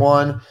at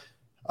 21.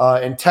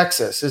 And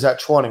Texas is at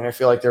 20. I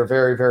feel like they're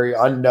very, very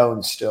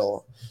unknown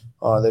still.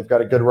 They've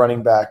got a good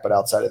running back, but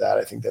outside of that,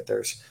 I think that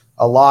there's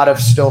a lot of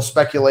still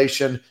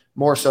speculation,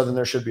 more so than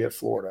there should be at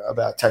Florida,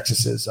 about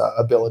Texas's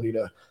ability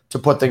to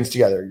put things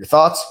together. Your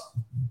thoughts?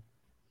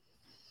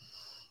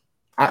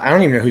 I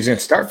don't even know who's going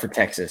to start for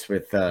Texas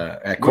with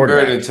at quarterback. We're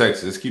better than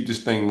Texas. Let's keep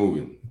this thing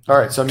moving. All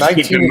right, so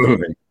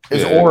 19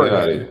 is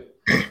Oregon.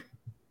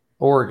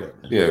 Oregon.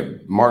 Yeah,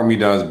 mark me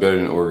down as better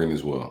than Oregon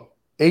as well.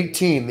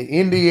 18, the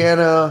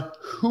Indiana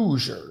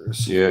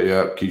Hoosiers.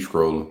 Yeah, keep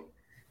scrolling.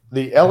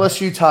 The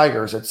LSU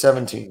Tigers at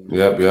 17.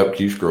 Yep,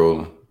 keep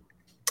scrolling.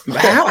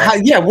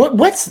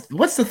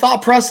 What's the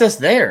thought process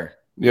there?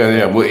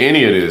 Yeah. Well,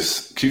 any of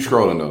this, keep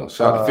scrolling though.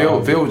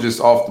 Phil was just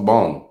off the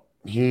bone.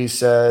 He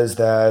says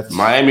that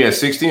Miami at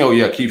 16. Oh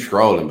yeah, keep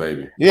scrolling,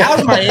 baby. Yeah.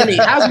 How's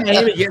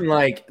Miami getting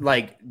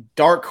like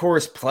dark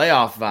horse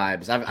playoff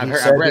vibes?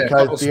 I've read a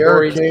couple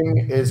stories.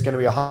 King is going to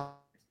be a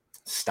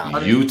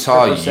stop.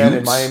 Utah Utes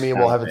and Miami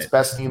will have its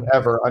best team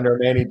ever under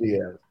Manny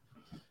Diaz.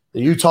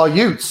 The Utah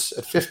Utes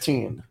at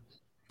 15.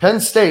 Penn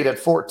State at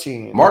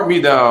 14. Mark me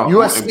down.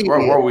 USC.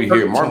 While we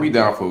here, mark me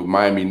down for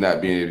Miami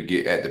not being able to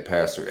get at the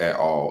passer at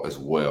all as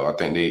well. I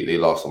think they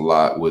lost a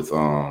lot with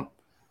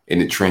in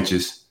the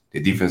trenches.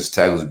 The defensive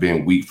tackles have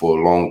been weak for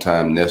a long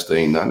time. Nesta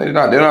ain't nothing. They're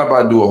not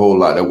about to do a whole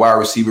lot. The wide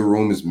receiver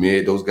room is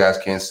mid. Those guys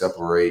can't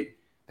separate.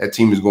 That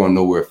team is going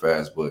nowhere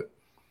fast. But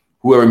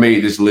whoever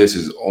made this list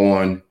is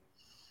on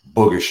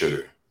booger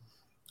sugar.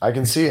 I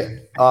can see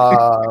it.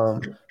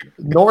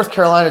 North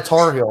Carolina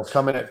Tar Heels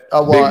coming at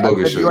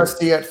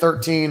USC at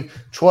 13,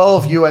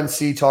 12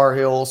 UNC Tar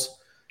Heels,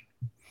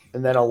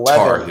 and then 11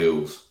 Tar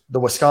Heels. The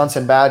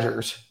Wisconsin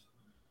Badgers.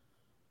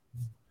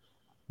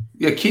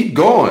 Yeah, keep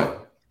going.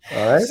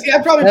 All right. See,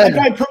 I'd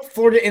probably put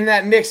Florida in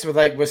that mix with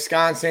like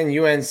Wisconsin,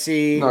 UNC.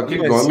 No,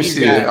 keep going. Let me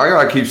see it. I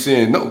gotta keep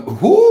seeing. No,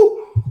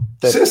 who?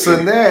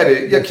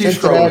 Cincinnati. Yeah, keep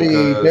Cincinnati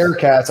scrolling.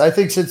 Bearcats. I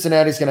think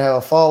Cincinnati's going to have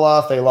a fall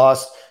off. They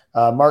lost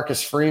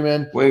Marcus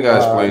Freeman. We ain't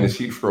gotta explain this.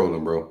 Keep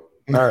scrolling, bro.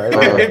 All right.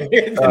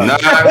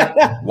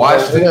 9.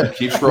 Washington.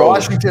 Keep scrolling.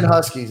 Washington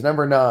Huskies,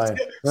 number 9.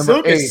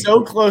 Silk is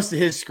so close to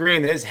his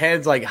screen that his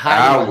head's like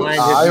hiding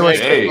behind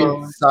his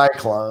Iowa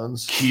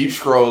Cyclones. Keep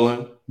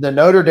scrolling. The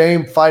Notre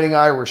Dame Fighting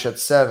Irish at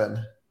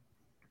 7.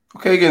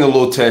 Okay, getting a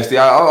little testy.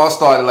 I'll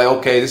start like,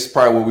 okay, this is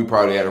probably what we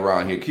probably had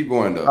around here. Keep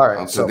going though. All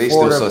right, so they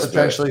Florida still suspect.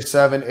 Potentially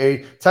 7,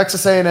 8.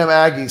 Texas A&M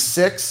Aggies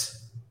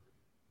 6.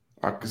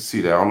 I can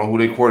see that. I don't know who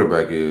their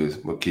quarterback is,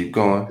 but keep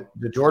going.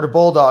 The Georgia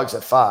Bulldogs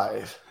at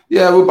 5.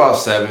 Yeah, we're about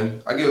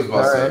 7. I give us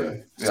about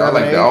 7. Yeah, 7, I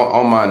like 8. that. I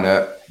don't mind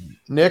that.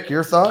 Nick,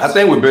 your thoughts? I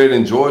think we're better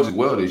than Georgia as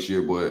well this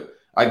year, but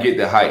I get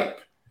the hype.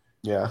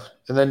 Yeah.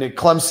 And then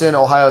Clemson,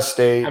 Ohio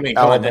State, I mean,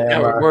 come on,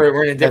 Alabama.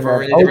 we're in a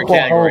different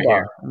category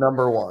here.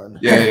 Number 1.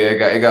 Yeah,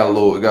 it got a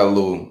little,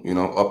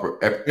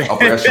 upper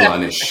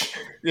echelon-ish.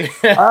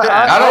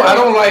 I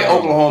don't like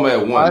Oklahoma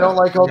at 1. I don't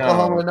like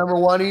Oklahoma at number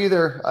 1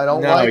 either. I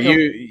don't like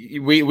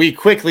them. We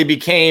quickly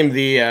became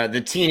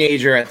the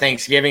teenager at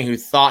Thanksgiving who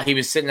thought he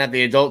was sitting at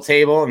the adult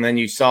table, and then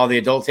you saw the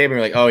adult table, and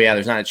you're like, oh yeah,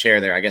 there's not a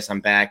chair there. I guess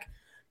I'm back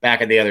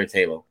at the other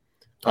table.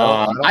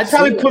 I'd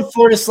probably put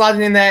Florida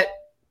sliding in that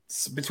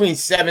between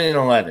 7 and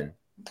 11.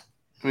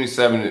 I mean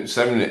 7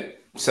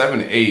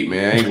 to 8,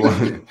 man. I ain't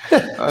going.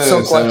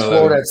 So clutch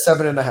Florida at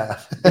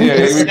 7.5.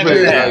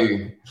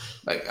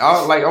 Yeah,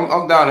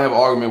 I'm down to have an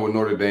argument with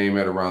Notre Dame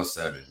at around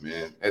 7,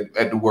 man.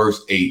 At the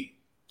worst 8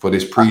 for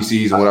this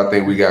preseason. What I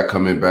think we got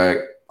coming back.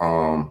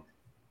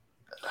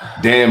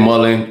 Dan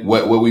Mullen,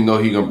 what we know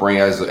he gonna bring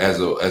as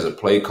a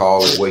play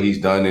caller, what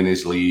he's done in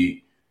this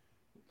league.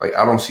 Like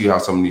I don't see how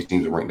some of these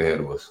teams are ranked ahead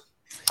of us.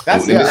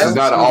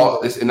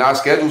 And our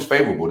schedule's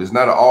favorable. It's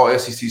not an all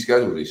SEC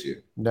schedule this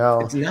year.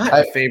 No, it's not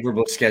a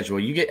favorable schedule.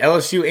 You get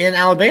LSU and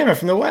Alabama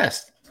from the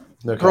West.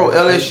 Okay. Bro,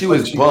 LSU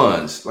is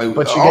buns.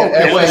 But you get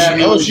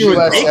LSU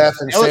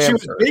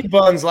was big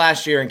buns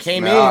last year and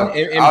came and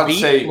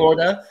beat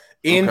Florida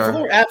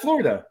at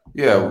Florida.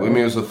 Yeah, I mean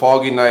it was a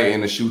foggy night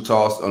and a shoe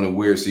toss on a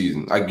weird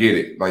season. I get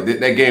it. Like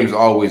that game is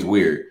always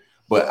weird.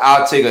 But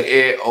I'll take an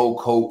Ed O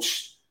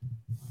coach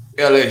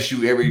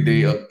LSU every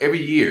day of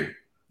every year.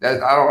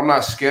 I'm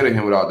not scared of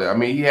him without that. I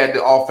mean, he had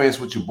the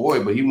offense with your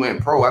boy, but he went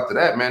pro after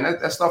that, man.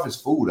 That stuff is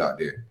food out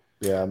there.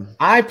 Yeah.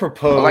 I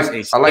propose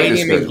a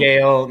Stadium and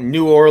Gale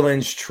New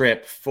Orleans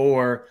trip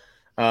for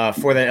that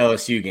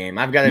LSU game.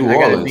 I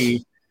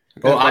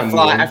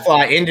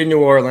fly into New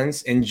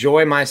Orleans,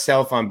 enjoy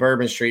myself on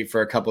Bourbon Street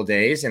for a couple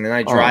days, and then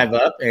I drive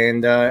up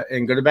and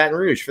go to Baton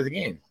Rouge for the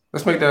game.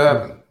 Let's make that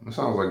happen. That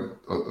sounds like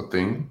a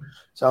thing.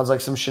 Sounds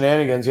like some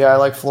shenanigans. Yeah, I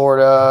like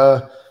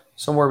Florida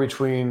somewhere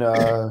between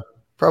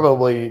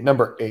probably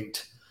number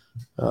 8.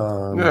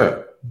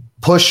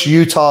 Push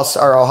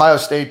Iowa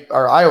State,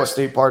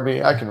 pardon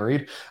me. I can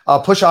read.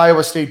 Push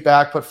Iowa State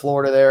back, put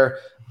Florida there.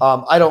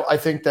 I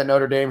think that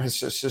Notre Dame has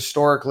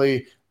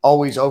historically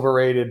always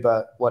overrated,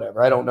 but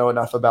whatever. I don't know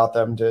enough about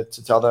them to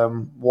tell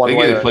them one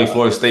way. They get to play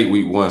Florida State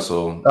week 1,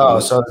 so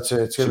so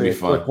it's gonna be a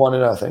quick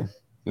 1-0.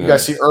 Yeah. You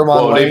guys see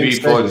Ermon Lane?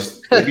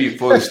 They beat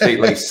Florida State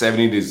like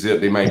 70-0.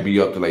 They might be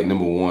up to like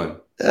number 1.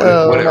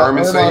 What did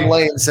Ermon say? Ermon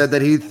Lane said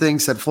that he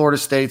thinks that Florida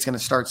State's going to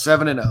start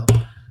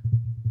 7-0,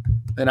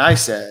 and I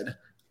said,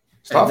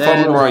 "Stop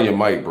fumbling around your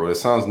mic, bro. It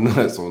sounds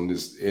nuts on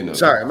this."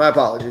 Sorry, my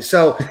apologies.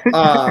 So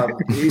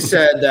he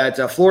said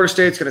that Florida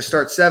State's going to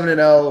start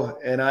 7-0,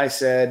 and I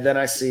said, then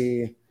I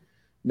see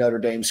Notre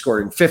Dame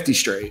scoring 50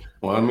 straight.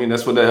 Well, I mean,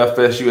 that's what the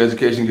FSU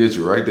education gets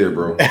you right there,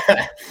 bro.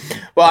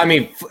 Well, I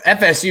mean,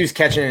 FSU's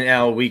catching an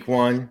L week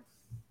 1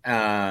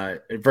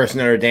 versus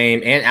Notre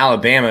Dame, and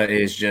Alabama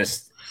is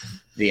just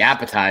the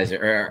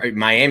appetizer, or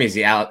Miami's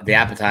the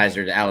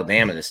appetizer to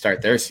Alabama to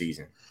start their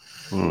season.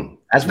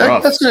 That's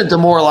rough. That's going to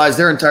demoralize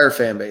their entire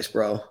fan base,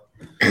 bro.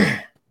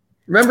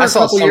 Remember I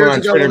saw someone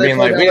on Twitter being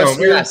like,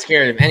 we're not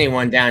scared of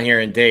anyone down here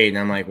in Dade. And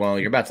I'm like, well,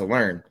 you're about to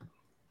learn.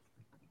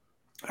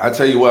 I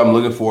tell you what, I'm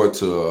looking forward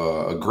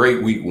to a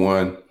great week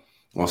 1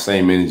 on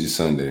Same Energy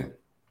Sunday.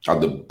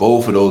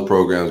 Both of those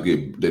programs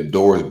get the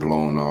doors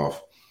blown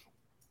off.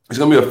 It's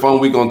going to be a fun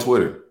week on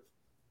Twitter.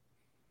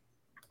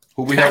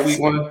 Who we have week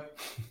 1?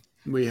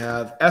 We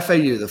have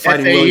FAU, the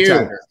Fighting Willie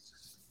Taggart.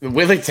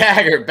 Willie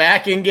Taggart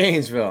back in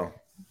Gainesville.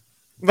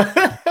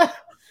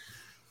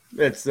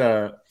 That's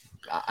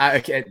I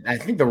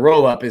think the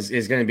roll up is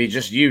going to be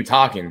just you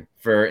talking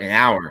for an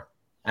hour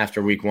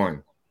after week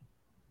 1.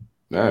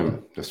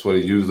 Man, that's what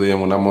it usually is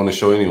when I'm on the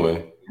show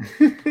anyway.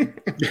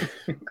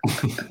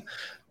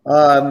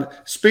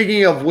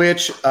 Speaking of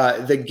which,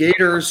 the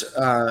Gators,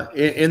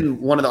 in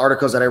one of the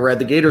articles that I read,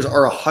 the Gators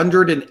are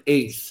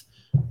 108th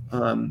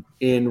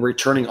in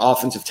returning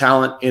offensive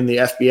talent in the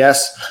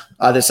FBS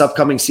this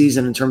upcoming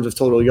season in terms of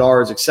total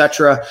yards,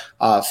 etc.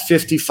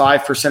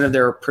 55% of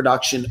their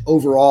production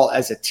overall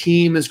as a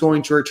team is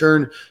going to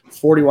return,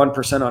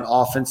 41% on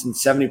offense and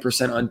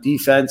 70% on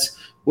defense.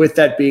 With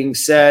that being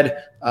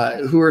said,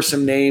 who are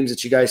some names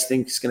that you guys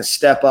think is going to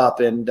step up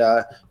and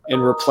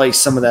replace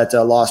some of that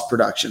lost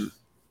production?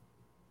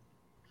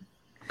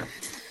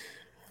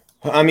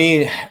 I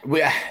mean,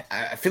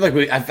 I feel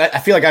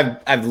like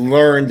I've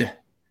learned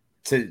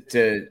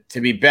to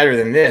be better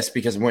than this,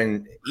 because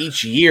when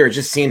each year it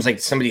just seems like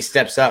somebody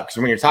steps up. Because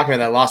when you're talking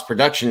about that lost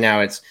production now,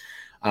 it's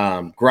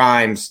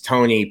Grimes,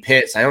 Tony,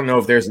 Pitts. I don't know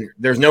if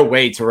there's no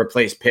way to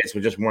replace Pitts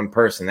with just one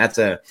person. That's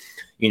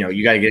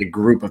you got to get a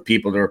group of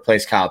people to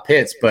replace Kyle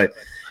Pitts. But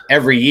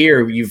every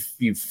year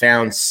you've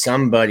found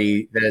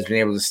somebody that has been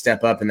able to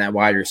step up in that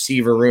wide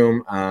receiver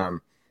room.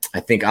 I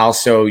think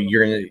also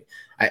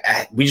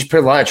we just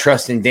put a lot of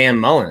trust in Dan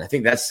Mullen. I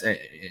think that's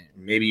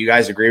maybe you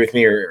guys agree with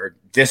me or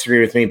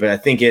disagree with me, but I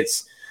think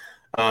it's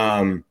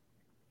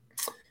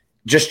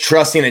just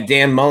trusting that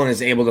Dan Mullen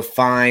is able to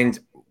find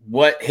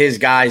what his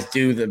guys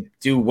do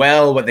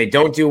well, what they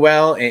don't do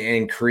well,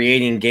 and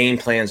creating game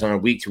plans on a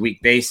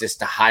week-to-week basis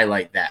to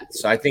highlight that.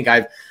 So I think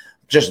I've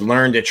just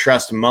learned to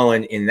trust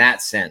Mullen in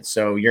that sense.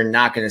 So you're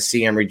not going to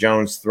see Emory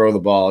Jones throw the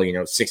ball,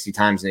 60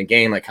 times in a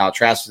game like Kyle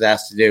Trask was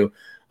asked to do.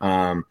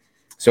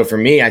 So for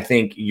me, I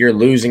think you're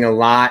losing a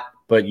lot,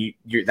 but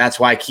that's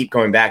why I keep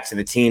going back to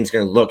the team's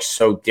going to look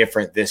so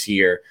different this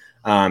year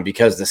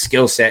because the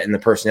skill set and the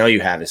personnel you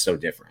have is so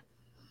different.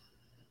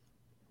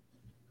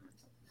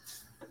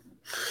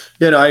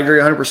 Yeah, no, I agree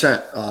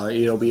 100%.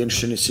 It'll be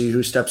interesting to see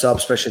who steps up,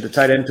 especially at the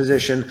tight end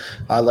position.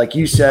 Like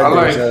you said,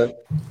 there's a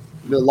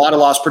lot of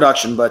lost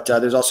production, but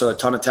there's also a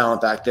ton of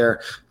talent back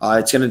there.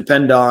 It's going to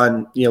depend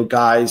on,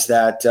 guys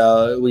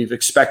that we've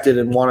expected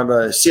and wanted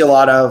to see a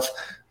lot of.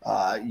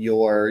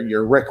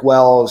 Your Rick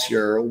Wells,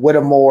 your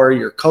Whittemore,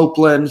 your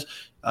Copeland.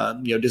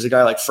 Does a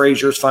guy like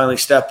Frazier's finally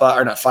step up,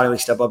 or not finally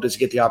step up? Does he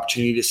get the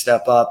opportunity to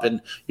step up?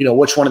 And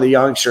which one of the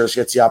youngsters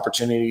gets the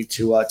opportunity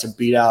to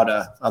beat out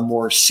a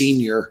more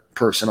senior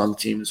person on the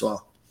team as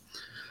well?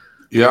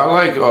 Yeah,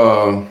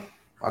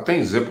 I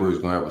think Zipper is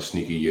going to have a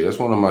sneaky year. That's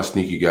one of my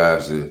sneaky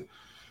guys to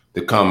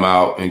come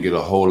out and get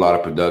a whole lot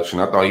of production.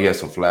 I thought he had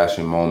some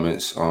flashing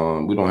moments.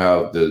 We don't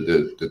have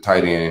the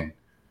tight end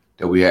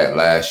that we had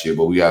last year,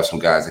 but we have some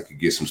guys that could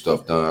get some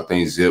stuff done. I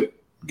think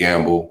Zip,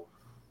 Gamble,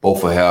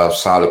 both will have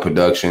solid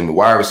production. The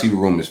wide receiver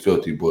room is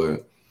filthy,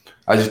 but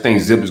I just think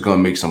Zip is going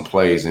to make some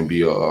plays and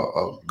be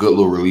a good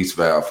little release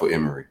valve for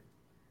Emory.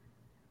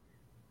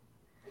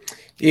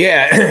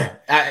 Yeah,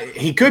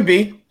 he could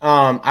be.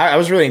 I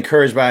was really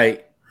encouraged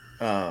by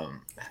because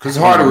it's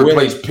hard to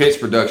replace Pitt's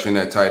production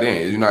at tight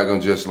end. You're not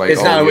going to just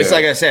It's not. It's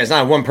like I said. It's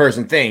not a one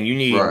person thing. You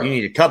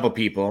need a couple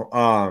people.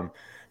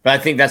 But I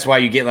think that's why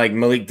you get like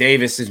Malik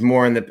Davis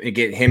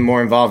get him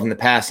more involved in the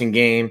passing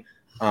game.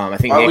 I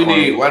think why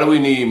do we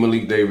need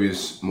Malik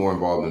Davis more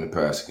involved in the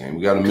passing game?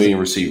 We got a million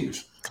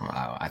receivers.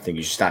 I think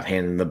you should stop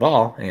handing the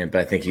ball, but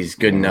I think he's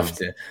good enough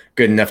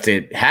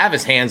to have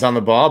his hands on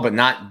the ball, but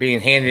not being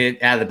handed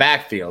it out of the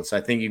backfield. So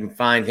I think you can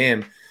find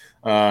him.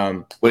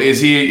 But is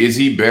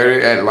he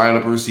better at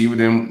lineup receiver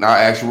than not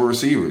actual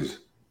receivers?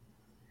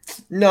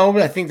 No,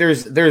 but I think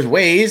there's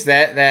ways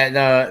that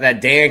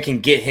Dan can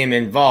get him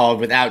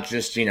involved without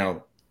just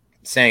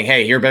saying,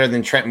 "Hey, you're better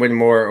than Trent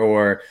Whittemore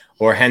or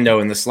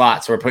Hendo in the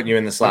slot, so we're putting you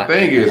in the slot." The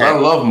thing is, I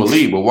love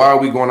Malik, but why are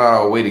we going out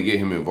of our way to get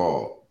him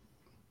involved?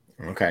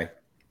 Okay,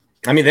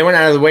 I mean they went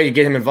out of the way to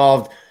get him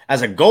involved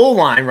as a goal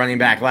line running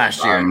back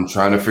last year. I'm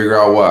trying to figure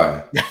out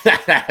why.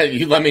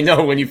 You let me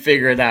know when you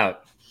figure it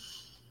out.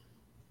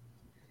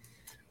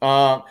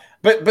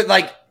 But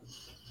like,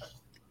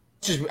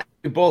 just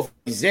both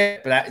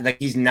Zip, but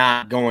he's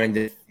not going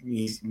to.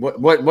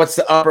 What's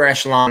the upper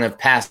echelon of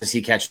passes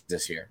he catches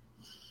this year?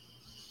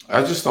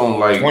 I just don't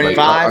like 25.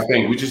 I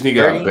think we just need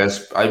to get our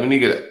best. We need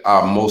to get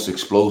our most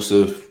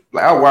explosive.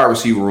 Like our wide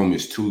receiver room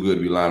is too good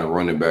to be lining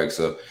running backs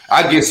up.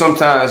 I get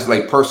sometimes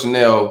like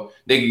personnel,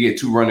 they can get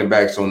two running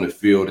backs on the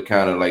field to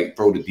kind of like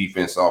throw the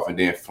defense off and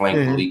then flank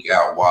the leak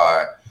out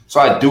wide. So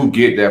I do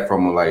get that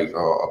from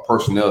a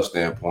personnel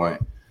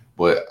standpoint.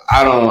 But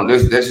I don't.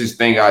 That's just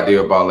thing out there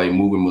about like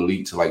moving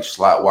Malik to like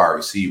slot wide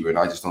receiver, and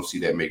I just don't see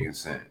that making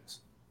sense.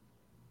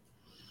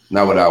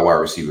 Not with our wide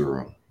receiver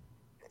room.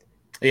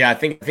 Yeah, I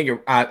think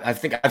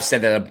I've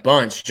said that a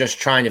bunch. Just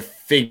trying to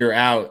figure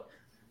out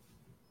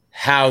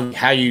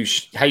how you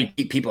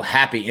keep people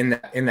happy in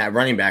that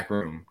running back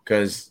room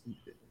because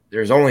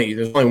there's only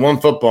one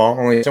football,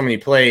 only so many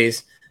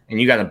plays, and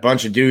you got a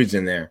bunch of dudes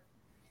in there.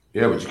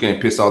 Yeah, but you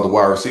can't piss off the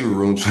wide receiver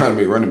room trying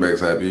to make running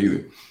backs happy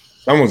either.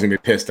 Someone's gonna be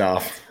pissed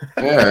off.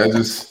 Yeah,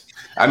 when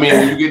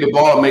you get the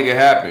ball, make it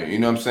happen. You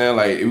know what I'm saying?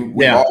 Like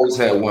we always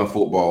had one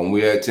football. When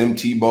we had Tim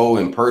Tebow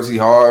and Percy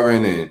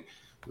Harvin and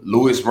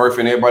Louis Murphy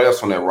and everybody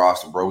else on that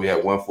roster, bro, we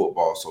had one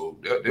football, so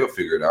they'll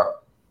figure it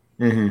out.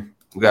 Mm-hmm.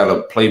 We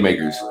got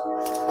playmakers.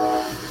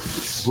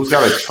 Who's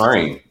got a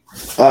train?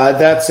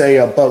 That's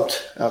a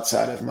boat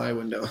outside of my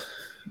window.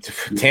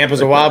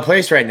 Tampa's a wild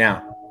place right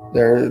now.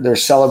 They're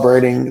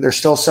celebrating. They're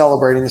still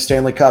celebrating the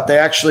Stanley Cup. They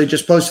actually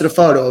just posted a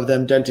photo of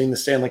them denting the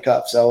Stanley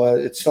Cup. So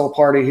it's still a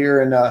party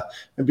here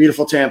in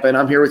beautiful Tampa, and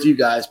I'm here with you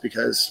guys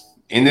because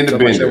ending the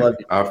bender.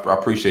 I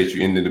appreciate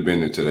you ending the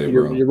bender today,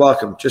 bro. You're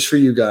welcome. Just for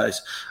you guys.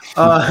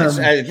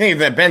 I think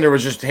that bender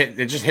was just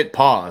hit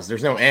pause.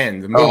 There's no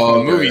end. The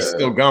movie's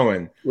still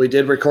going. We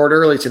did record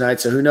early tonight,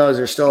 so who knows?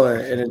 There's still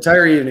an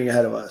entire evening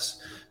ahead of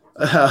us.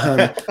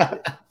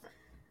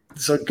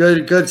 So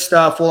good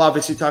stuff. We'll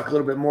obviously talk a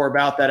little bit more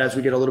about that as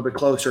we get a little bit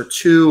closer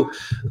to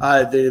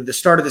the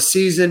start of the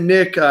season.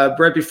 Nick,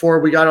 right before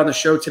we got on the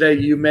show today,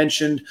 you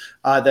mentioned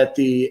that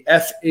the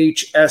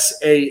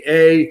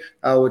FHSAA,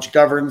 which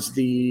governs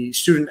the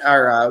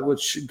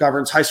which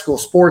governs high school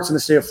sports in the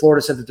state of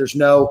Florida, said that there's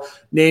no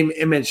name,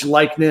 image,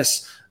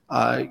 likeness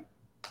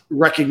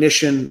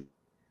recognition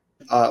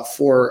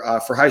for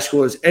high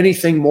schoolers.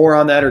 Anything more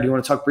on that, or do you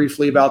want to talk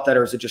briefly about that,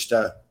 or is it just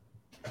a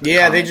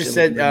Yeah, they just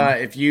said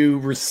if you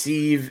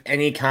receive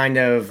any kind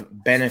of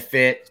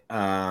benefit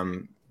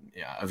of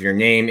your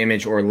name,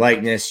 image, or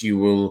likeness, you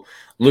will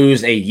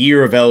lose a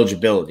year of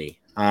eligibility.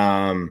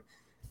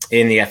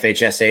 in the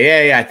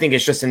FHSAA. I think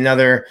it's just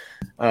another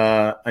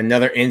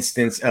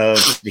instance of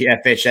the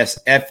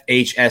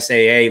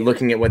FHSAA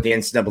looking at what the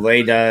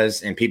NCAA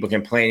does and people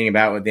complaining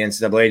about what the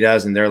NCAA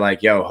does, and they're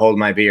like, "Yo, hold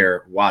my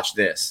beer, watch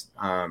this."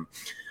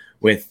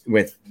 With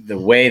the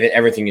way that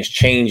everything is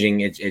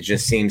changing, it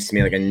just seems to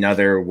me like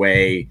another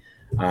way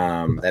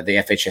that the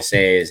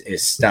FHSAA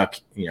is stuck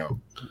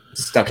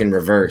in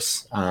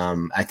reverse.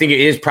 I think it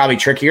is probably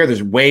trickier.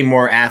 There's way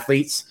more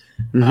athletes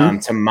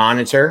to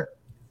monitor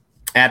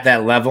at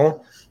that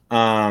level.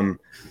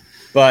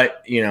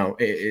 But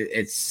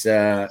it's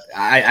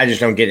I just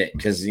don't get it,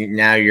 because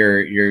now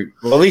you're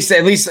well,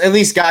 at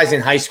least guys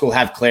in high school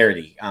have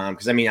clarity.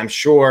 Because I mean, I'm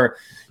sure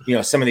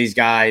some of these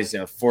guys,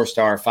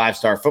 4-star,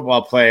 5-star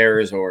football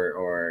players,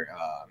 or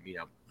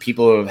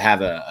people who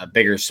have a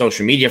bigger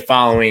social media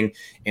following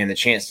and the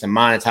chance to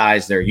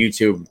monetize their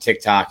YouTube,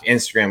 TikTok,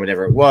 Instagram,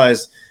 whatever it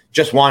was,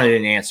 just wanted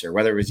an answer,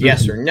 whether it was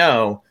yes or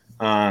no.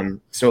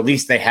 So at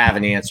least they have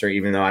an answer,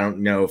 even though I don't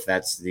know if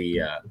that's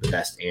the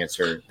best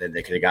answer that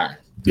they could have gotten.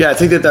 Yeah, I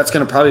think that's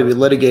going to probably be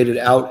litigated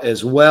out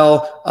as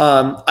well.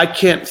 I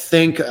can't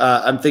think.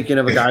 I'm thinking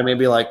of a guy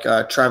maybe like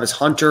Travis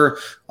Hunter,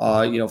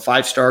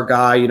 5-star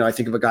guy. I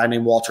think of a guy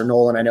named Walter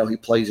Nolan. I know he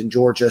plays in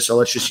Georgia, so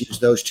let's just use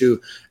those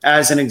two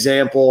as an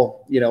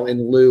example.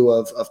 In lieu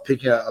of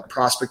picking a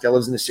prospect that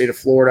lives in the state of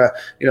Florida.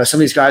 Some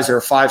of these guys that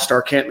are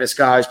 5-star, can't miss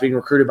guys being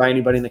recruited by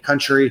anybody in the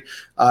country.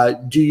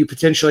 Do you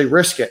potentially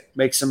risk it,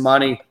 make some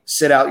money,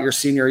 sit out your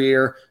senior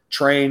year,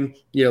 train,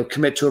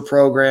 commit to a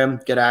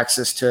program, get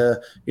access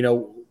to,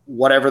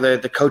 whatever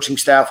the coaching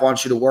staff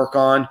wants you to work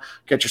on,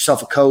 get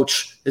yourself a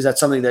coach? Is that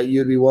something that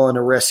you'd be willing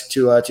to risk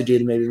to do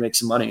to maybe make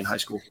some money in high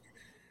school?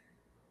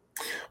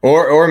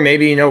 Or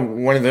maybe,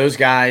 one of those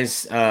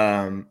guys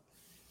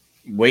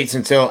waits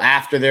until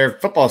after their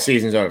football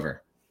season's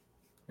over.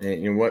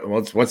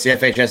 What's the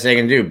FHSA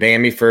going to do?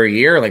 Ban me for a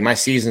year? Like, my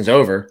season's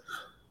over.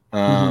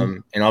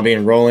 And I'll be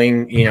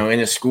enrolling,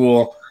 into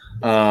school,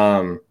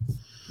 in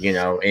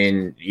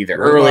either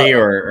early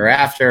or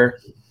after.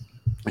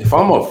 If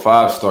I'm a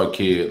 5-star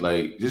kid,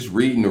 like, just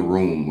reading the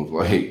room of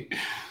like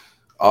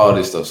all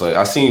this stuff. So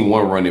I seen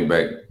one running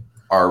back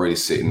already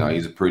sitting out.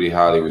 He's a pretty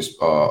highly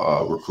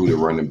recruited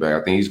running back.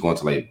 I think he's going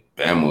to like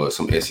Bama or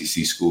some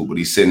SEC school, but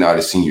he's sitting out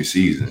his senior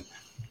season.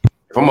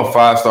 If I'm a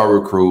 5-star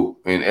recruit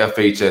and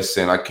FHS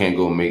saying I can't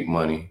go make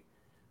money,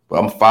 but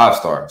I'm a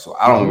 5-star, so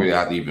I don't really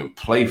have to even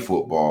play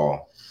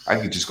football. I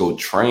could just go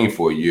train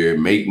for a year,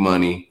 make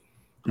money,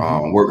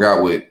 work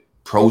out with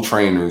pro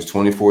trainers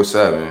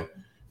 24/7.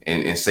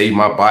 And save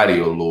my body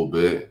a little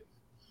bit.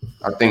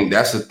 I think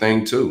that's the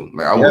thing too.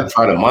 Like, I would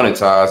try to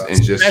monetize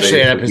and just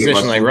especially at a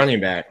position like running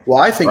back. Well,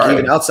 I think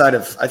even outside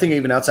of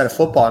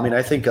football, I mean,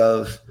 I think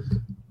of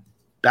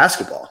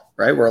basketball,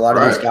 right? Where a lot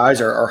of these guys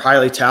are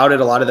highly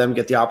touted. A lot of them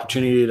get the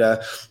opportunity to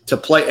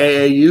play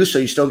AAU, so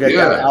you still get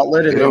that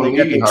outlet, and then they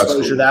get the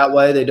exposure that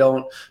way. They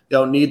don't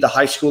need the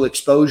high school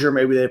exposure.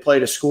 Maybe they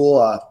played a school,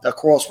 a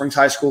Coral Springs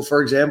High School,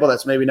 for example,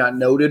 that's maybe not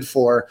noted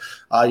for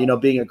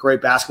being a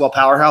great basketball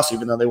powerhouse,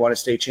 even though they won a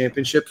state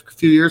championship a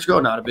few years ago.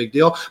 Not a big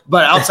deal.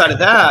 But outside of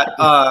that,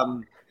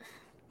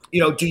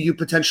 do you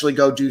potentially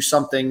go do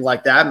something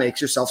like that, makes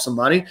yourself some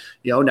money?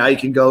 Now you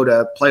can go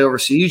to play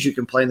overseas. You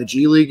can play in the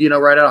G League,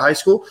 right out of high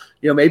school.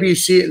 Maybe you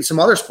see it in some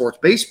other sports,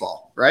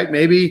 baseball, right?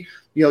 Maybe,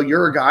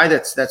 you're a guy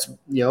that's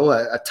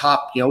a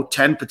top,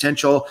 10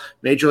 potential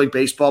Major League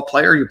Baseball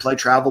player. You play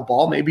travel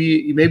ball. Maybe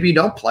you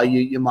don't play.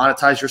 You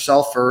monetize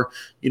yourself for,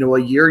 a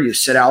year. You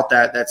sit out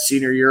that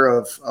senior year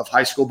of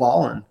high school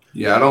ball. And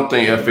I don't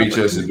think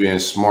FHS is being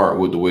smart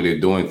with the way they're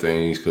doing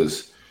things,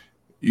 because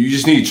you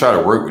just need to try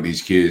to work with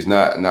these kids,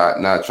 not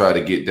try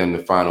to get them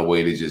to find a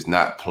way to just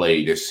not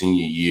play their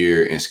senior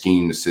year and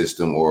scheme the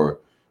system or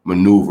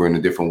maneuver in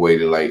a different way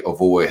to like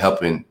avoid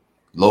helping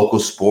local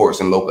sports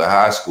and local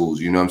high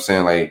schools. You know what I'm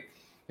saying? Like,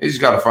 they just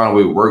got to find a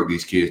way to work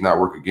these kids, not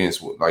work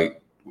against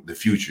like the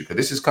future, because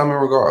this is coming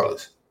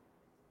regardless.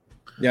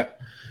 Yeah.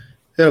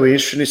 It'll be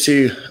interesting to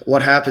see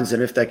what happens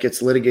and if that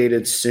gets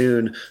litigated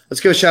soon.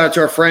 Let's give a shout out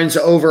to our friends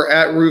over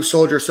at Roof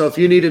Soldier. So if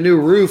you need a new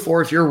roof,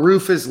 or if your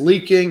roof is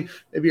leaking,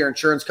 maybe your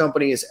insurance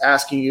company is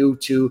asking you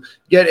to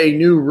get a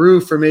new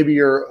roof, or maybe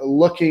you're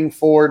looking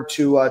forward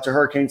to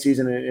hurricane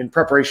season in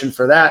preparation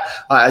for that,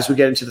 as we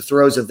get into the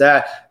throes of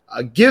that,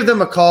 give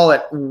them a call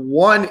at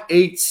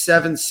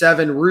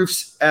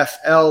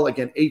 1-877-ROOFS-FL.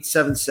 Again,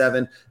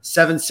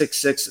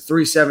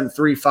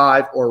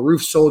 877-766-3735 or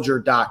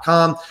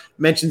roofsoldier.com.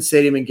 Mention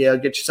Stadium and Gale.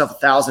 Get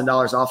yourself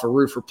 $1,000 off a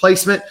roof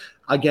replacement.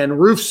 Again,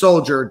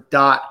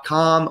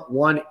 roofsoldier.com,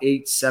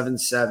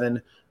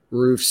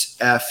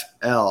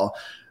 1-877-ROOFS-FL.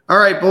 All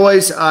right,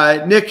 boys.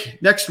 Nick,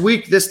 next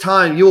week, this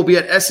time, you will be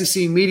at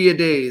SEC Media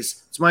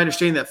Days. It's my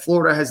understanding that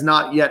Florida has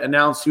not yet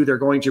announced who they're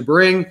going to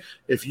bring.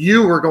 If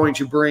you were going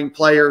to bring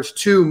players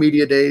to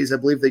Media Days, I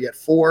believe they get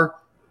 4.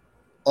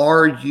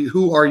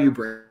 Who are you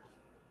bringing?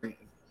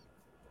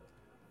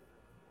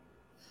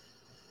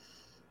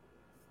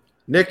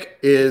 Nick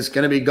is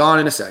going to be gone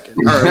in a second.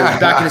 All right,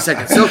 back in a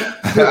second. So,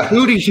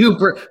 who do you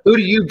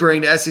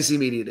bring to SEC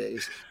Media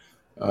Days?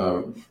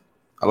 I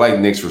like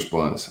Nick's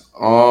response.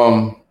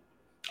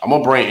 I'm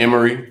gonna bring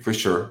Emory for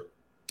sure.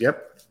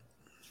 Yep.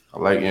 I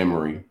like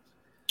Emory.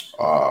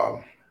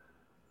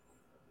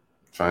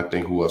 Trying to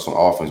think who else on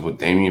offense with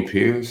Damian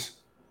Pierce.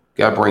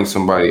 Got to bring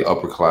somebody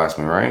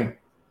upperclassman, right?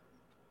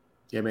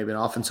 Yeah, maybe an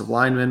offensive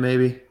lineman,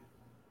 maybe.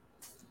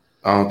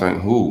 I don't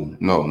think who.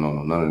 No,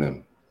 none of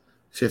them.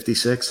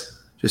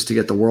 56, just to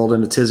get the world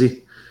in a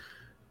tizzy.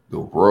 The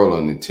world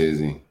in the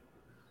tizzy.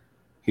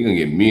 He gonna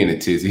get me in a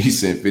tizzy. He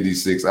sent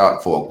 56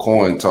 out for a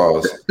coin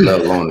toss,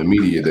 let alone the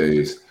media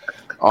days.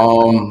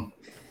 I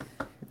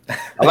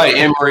like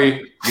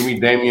Emory. Give me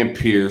Damian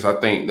Pierce. I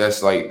think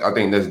that's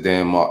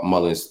Dan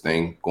Mullen's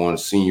thing. Going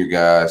to senior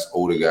guys,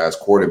 older guys,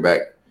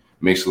 quarterback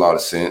makes a lot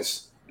of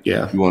sense.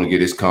 Yeah. You want to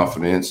get his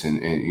confidence and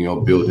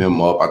build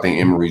him up. I think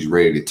Emory's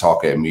ready to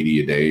talk at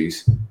media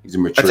days. He's a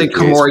mature. I think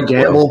Kamari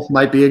Gamble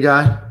might be a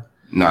guy.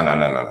 No.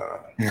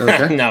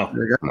 Okay. No.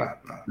 All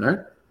right.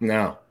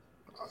 No.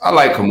 I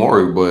like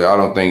Kamari, but I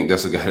don't think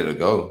that's a guy to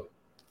go.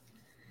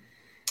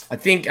 I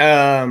think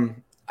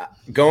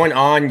going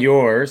on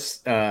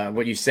yours,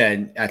 what you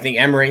said, I think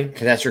Emory,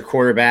 because that's your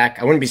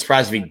quarterback. I wouldn't be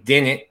surprised if he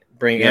didn't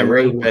bring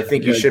Emory, but I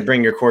think you should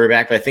bring your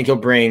quarterback. But I think he'll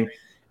bring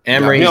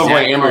Emory. If he don't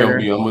bring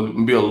Emory, I'm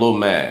gonna be a little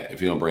mad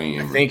if he don't bring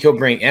Emory. I think he'll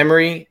bring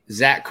Emory,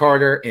 Zach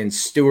Carter, and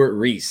Stuart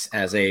Reese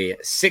as a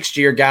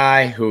 6th-year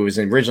guy who was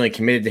originally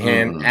committed to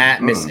him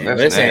at Mississippi.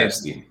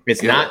 Listen,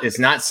 it's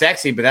not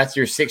sexy, but that's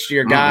your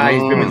 6th-year guy.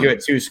 He's been with you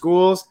at 2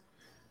 schools.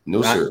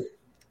 No, sir.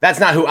 That's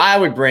not who I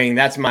would bring.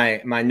 That's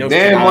my no.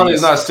 Dan Mullen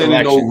is not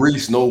sending no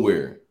Reese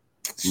nowhere.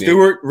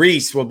 Stuart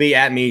Reese will be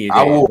at media day.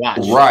 I will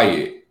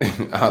riot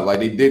like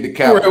they did the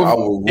Capitol. I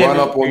will run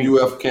up on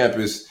UF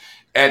campus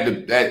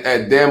at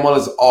Dan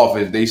Mullen's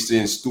office. They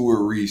send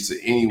Stuart Reese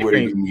to anywhere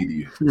to do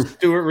media.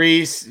 Stuart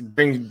Reese,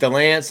 bring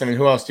DeLance. I mean,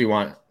 who else do you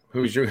want?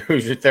 Who's your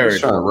third? You're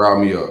trying to rile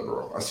me up,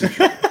 bro. I see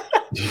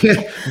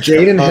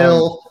Jaden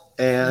Hill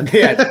and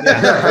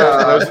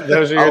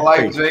those are your I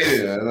like three.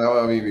 Jaden. I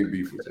don't even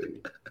beef with Jaden.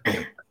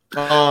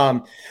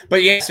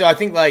 But yeah, so I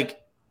think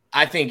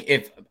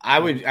if I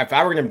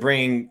were going to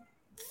bring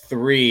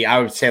 3, I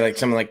would say like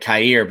someone like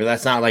Khair, but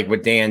that's not like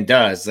what Dan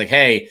does. It's like,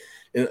 hey,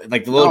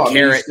 like the little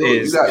carrot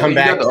is come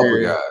back to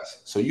upper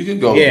guys. So you can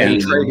go Trey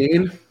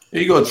Dean.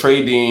 You go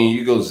Trey Dean,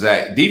 you go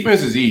Zach.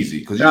 Defense is easy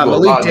because you go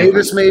Malik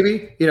Davis,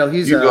 maybe.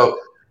 He's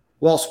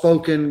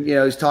well-spoken.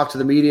 He's talked to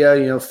the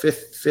media.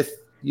 Fifth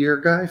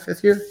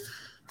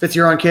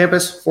year on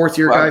campus, 4th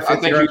year guy. I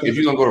think if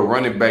you're gonna go to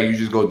running back, you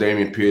just go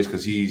Damian Pierce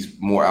because he's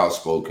more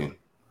outspoken.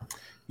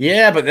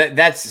 Yeah, but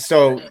that's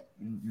so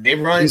they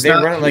run it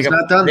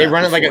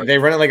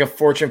like a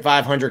Fortune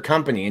 500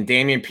 company, and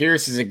Damian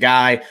Pierce is a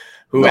guy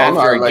who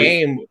after a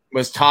game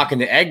was talking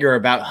to Edgar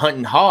about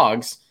hunting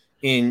hogs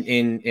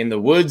in the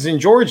woods in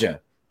Georgia.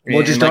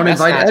 Well, just don't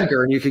invite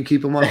Edgar, and you can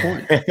keep him on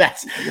point.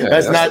 that's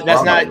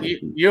not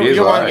you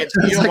don't want to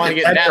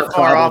get that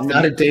far off.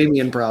 Not a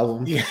Damian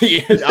problem.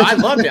 I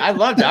loved it. I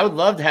would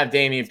love to have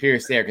Damian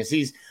Pierce there because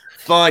he's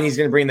fun. He's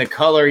going to bring the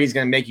color. He's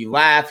going to make you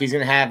laugh. He's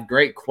going to have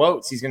great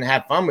quotes. He's going to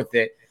have fun with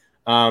it.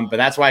 But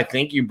that's why I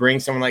think you bring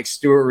someone like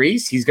Stuart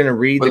Reese. He's going to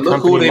read the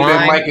company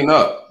line.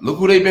 Look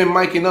who they've been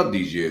miking up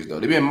these years, though.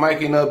 They've been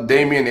miking up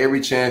Damian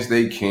every chance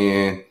they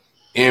can.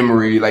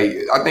 Emory,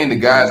 I think the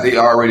guys they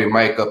already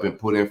mic up and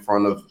put in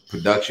front of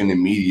production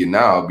and media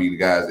now be the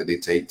guys that they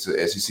take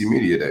to SEC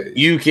media days.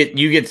 You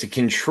get to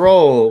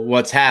control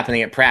what's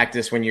happening at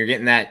practice when you're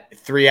getting that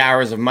 3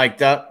 hours of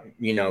mic'd up.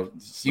 You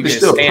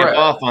get to stand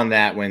off on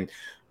that when.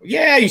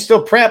 Yeah, you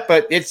still prep,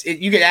 but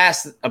you get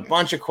asked a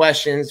bunch of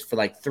questions for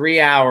like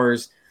 3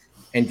 hours,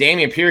 and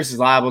Damian Pierce is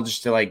liable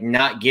just to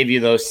not give you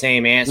those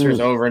same answers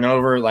over and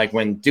over. Like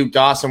when Duke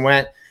Dawson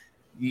went,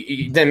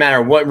 it didn't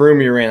matter what room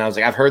you're in. I was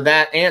like, I've heard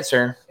that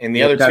answer in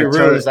the other 2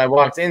 rooms I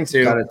walked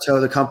into. Got to toe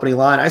the company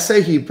line. I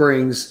say he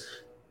brings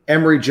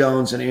Emory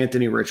Jones and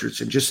Anthony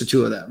Richardson, just the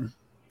 2 of them.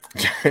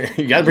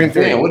 You got to bring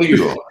 3. What are you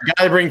doing? You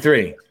got to bring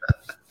 3.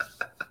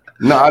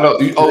 No, I don't.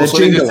 So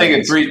they're just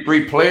taking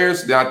three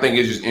players? Then I think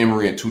it's just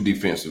Emory and 2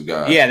 defensive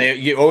guys. Yeah,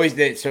 you always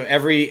did. So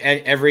every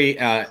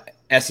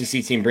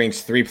SEC team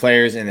brings 3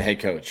 players and the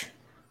head coach.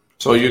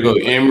 So you go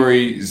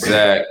Emory,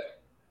 Zach,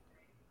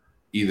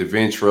 either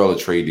Ventrell or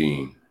Trey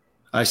Dean.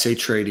 I say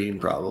Trey Dean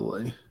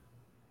probably.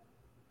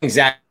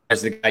 Exactly,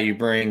 as the guy you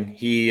bring.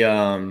 He's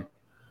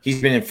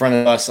been in front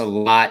of us a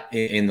lot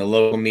in the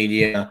local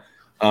media.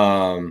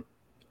 A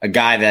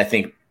guy that I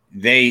think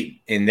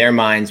they, in their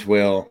minds,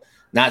 will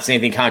not say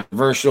anything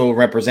controversial,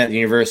 represent the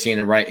university in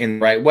the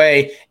right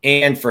way.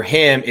 And for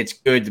him, it's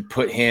good to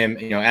put him,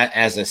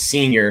 as a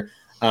senior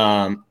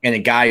and a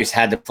guy who's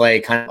had to play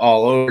kind of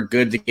all over.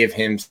 Good to give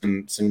him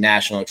some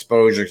national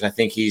exposure because I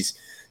think he's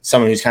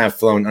someone who's kind of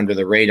flown under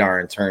the radar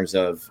in terms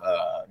of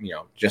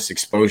just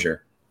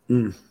exposure.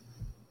 When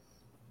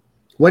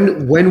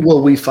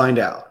will we find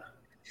out?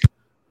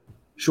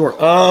 Sure.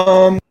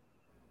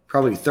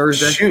 Probably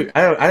Thursday. Shoot,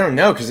 I don't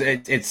know because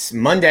it's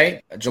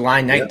Monday,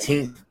 July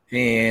 19th.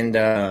 And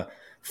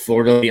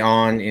Florida will be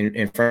on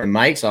in front of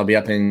Mike, so I'll be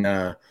up in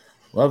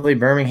lovely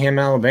Birmingham,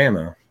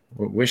 Alabama.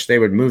 Wish they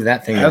would move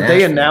that thing. Have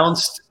they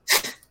announced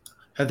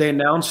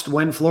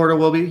when Florida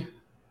will be?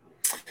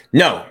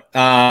 No.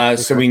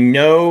 So we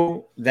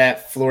know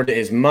that Florida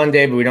is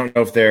Monday, but we don't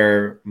know if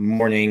they're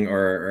morning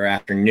or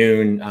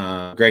afternoon.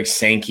 Greg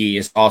Sankey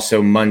is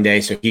also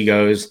Monday, so he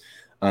goes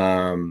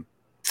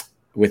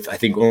with, I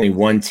think, only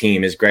one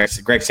team is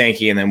Greg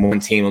Sankey, and then one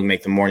team will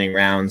make the morning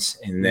rounds,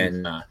 and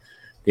then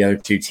the other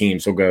two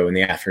teams will go in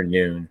the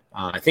afternoon.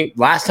 I think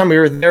last time we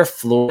were there,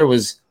 Florida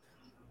was,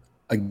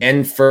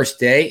 again, first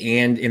day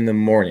and in the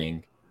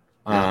morning.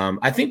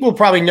 I think we'll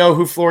probably know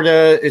who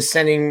Florida is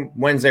sending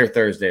Wednesday or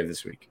Thursday of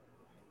this week.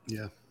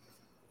 Yeah.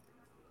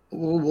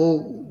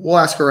 We'll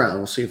ask around.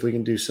 We'll see if we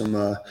can do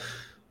some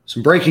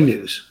breaking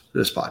news for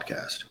this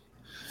podcast.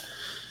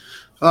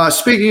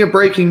 Speaking of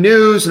breaking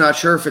news, not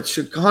sure if it's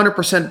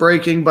 100%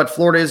 breaking, but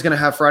Florida is going to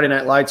have Friday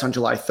Night Lights on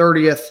July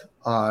 30th.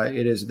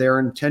 It is their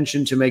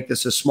intention to make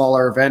this a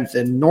smaller event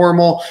than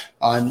normal.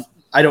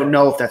 I don't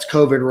know if that's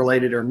COVID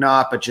related or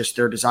not, but just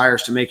their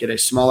desires to make it a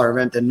smaller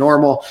event than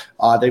normal.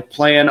 They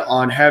plan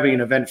on having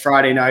an event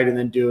Friday night and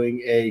then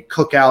doing a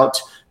cookout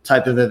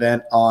type of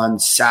event on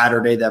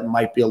Saturday that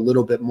might be a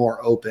little bit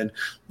more open.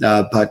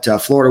 But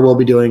Florida will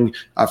be doing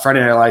Friday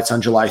Night Lights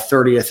on July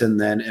 30th and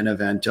then an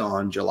event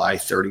on July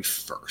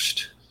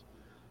 31st.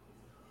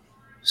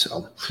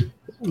 So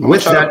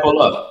with that,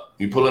 pull up.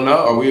 You pulling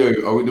up? Are we?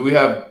 Do we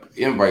have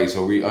invites?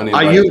 Are we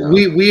uninvited?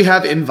 We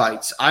have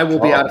invites. I will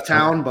be out of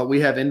town, but we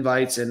have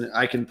invites, and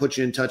I can put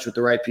you in touch with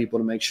the right people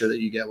to make sure that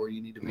you get where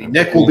you need to be.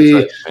 Nick will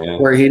be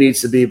where he needs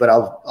to be, but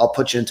I'll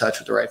put you in touch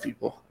with the right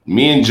people.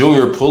 Me and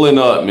Junior pulling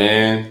up,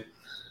 man.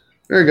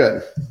 Very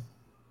good.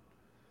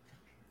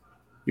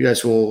 You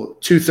guys will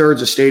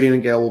 2/3 of Stadium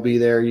and Gale will be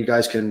there. You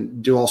guys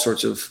can do all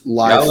sorts of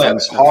live fun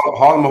stuff.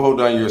 Harlem will hold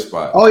down your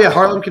spot. Oh, yeah.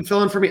 Harlem can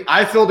fill in for me.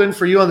 I filled in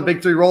for you on the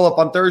Big 3 roll-up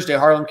on Thursday.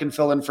 Harlem can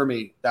fill in for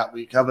me that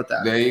week. How about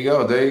that? There you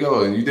go.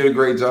 And you did a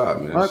great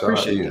job, man. I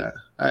appreciate that.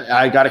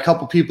 I got a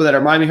couple people that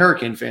are Miami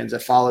Hurricane fans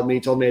that followed me,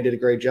 told me I did a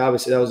great job. I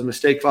said that was a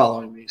mistake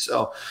following me.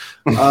 So,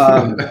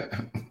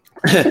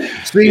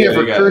 speaking of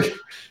recruiting.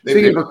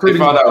 They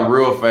found out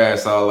real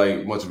fast how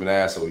much of an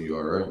asshole you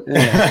are,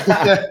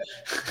 right?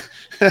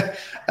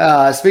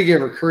 Yeah. Speaking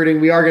of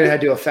recruiting, we are going to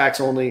do a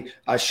facts-only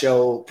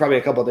show probably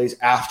a couple of days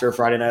after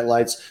Friday Night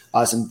Lights.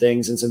 Some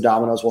things and some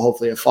dominoes will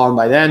hopefully have fallen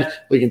by then.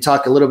 We can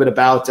talk a little bit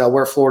about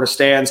where Florida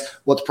stands,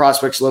 what the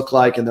prospects look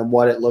like, and then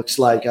what it looks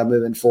like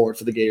moving forward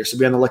for the Gators. So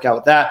be on the lookout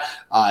with that.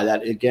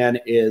 That, again,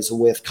 is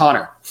with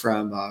Conner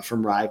from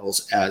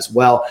Rivals as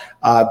well.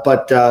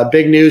 But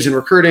big news in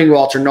recruiting,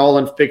 Walter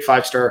Nolan, big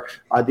 5-star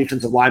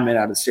defensive lineman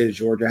out of the state of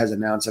Georgia, has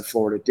announced that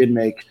Florida did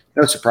make,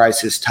 no surprise,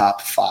 his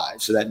top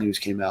 5. So that news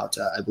came out,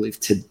 I believe,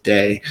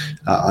 today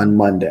on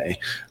Monday.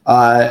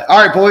 All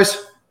right,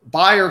 boys,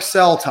 buy or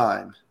sell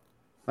time.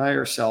 Buy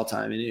or sell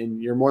time.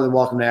 And you're more than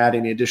welcome to add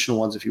any additional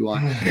ones if you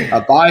want.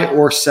 Buy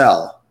or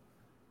sell.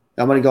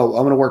 I'm going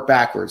to work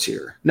backwards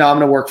here. No, I'm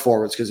going to work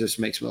forwards because this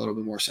makes a little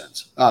bit more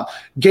sense.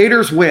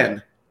 Gators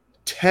win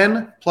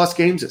 10-plus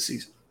games this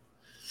season.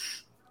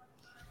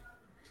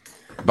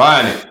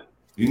 Buying it.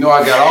 You know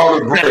I got all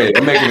the bread.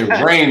 I'm making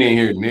it rain in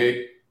here,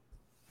 Nick.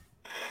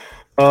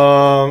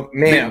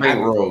 Man, big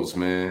rolls,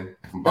 man.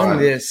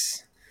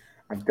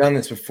 I've done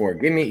this before.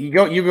 You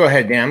go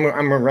ahead, Dan.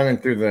 I'm running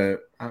through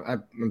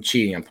I'm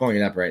cheating. I'm pulling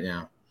it up right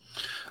now.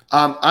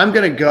 I'm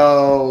going to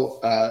go.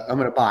 I'm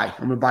going to buy.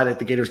 I'm going to buy that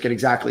the Gators get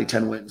exactly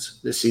 10 wins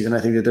this season. I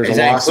think that there's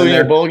a loss in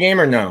there. A bowl game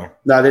or no?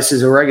 No, this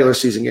is a regular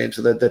season game.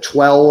 So the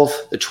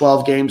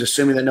 12 games,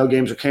 assuming that no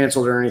games are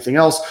canceled or anything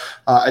else,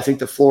 I think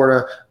that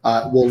Florida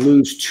will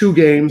lose 2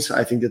 games.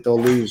 I think that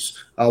they'll lose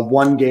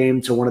one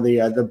game to one of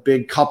the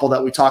big couple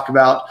that we talk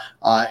about,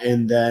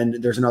 and then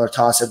there's another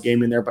toss-up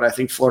game in there. But I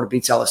think Florida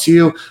beats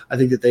LSU. I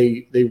think that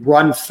they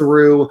run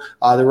through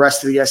the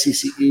rest of the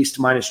SEC East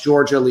minus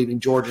Georgia, leaving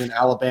Georgia and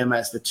Alabama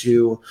as the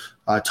 2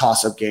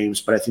 toss-up games.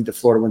 But I think that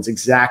Florida wins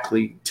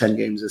exactly 10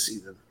 games this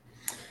season.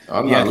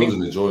 I'm not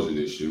losing to Georgia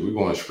this year. We're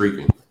going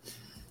streaking.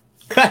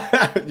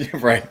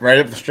 right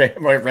up the straight,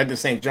 right to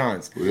St.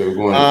 John's. We're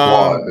going to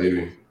quad,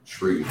 baby.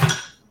 Streaking.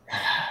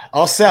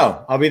 I'll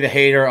sell. I'll be the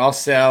hater. I'll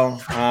sell.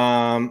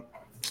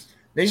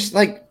 They just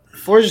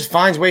Florida just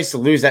finds ways to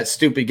lose that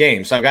stupid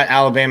game. So I've got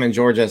Alabama and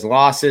Georgia as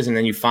losses, and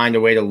then you find a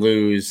way to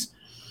lose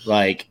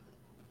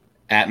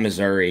at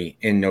Missouri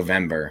in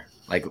November,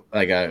 like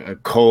a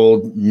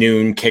cold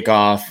noon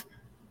kickoff,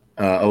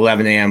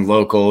 11 a.m.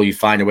 local. You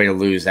find a way to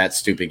lose that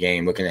stupid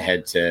game. Looking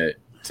ahead to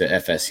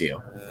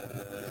FSU.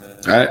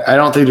 I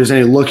don't think there's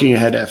any looking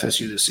ahead to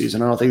FSU this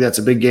season. I don't think that's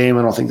a big game.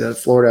 I don't think that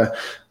Florida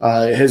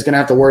is going to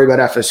have to worry about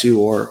FSU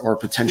or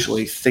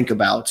potentially think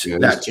about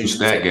that. 2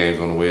 stat games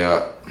on the way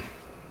out.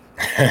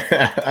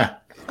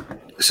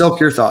 Silk,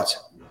 your thoughts?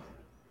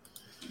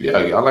 Yeah,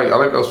 I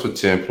like us for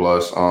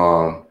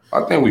 10+.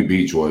 I think we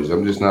beat Georgia.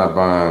 I'm just not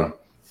buying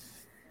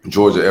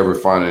Georgia ever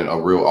finding a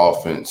real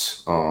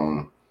offense.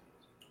 Then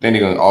they're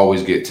going to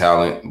always get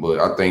talent, but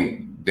I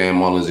think Dan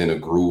Mullen's in a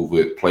groove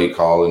with play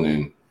calling,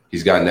 and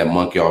he's gotten that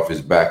monkey off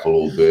his back a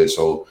little bit.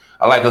 So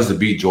I like us to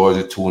beat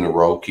Georgia 2 in a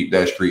row, keep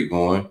that streak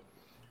going.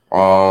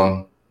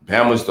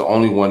 Bama's the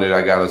only one that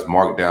I got us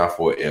marked down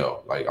for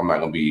L. I'm not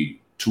going to be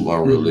too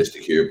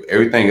unrealistic here. But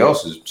everything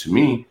else is, to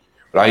me,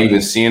 But I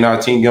even seeing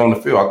our team get on the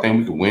field, I think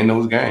we could win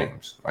those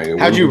games.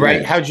 How'd you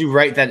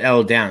write that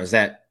L down? Is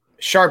that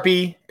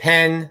Sharpie,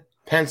 pen,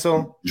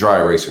 pencil? Dry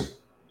eraser.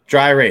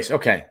 Dry erase.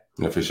 Okay.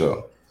 Yeah, for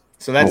sure.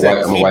 So that's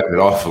I'm gonna wipe it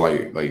off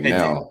like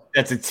now.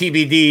 That's a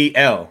TBD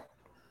L.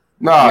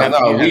 No.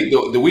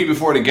 The week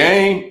before the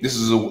game, this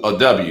is a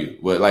W.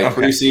 But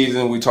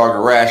preseason, we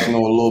talking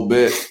rational a little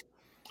bit.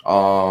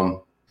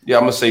 Yeah,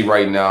 I'm gonna say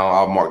right now,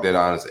 I'll mark that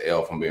on as an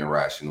L from being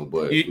rational.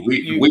 But the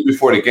week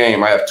before the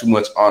game, I have too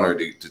much honor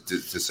to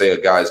say a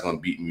guy's gonna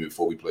beat me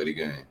before we play the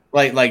game.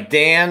 Like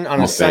Dan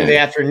on a Sunday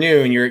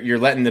afternoon, you're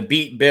letting the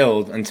beat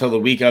build until the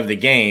week of the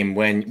game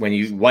when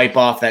you wipe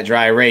off that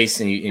dry erase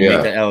and you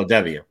make that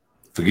LW.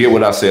 Forget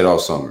what I said all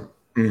summer.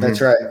 Mm-hmm.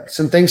 That's right.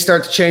 Some things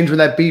start to change when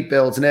that beat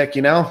builds, Nick.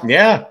 You know.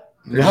 Yeah.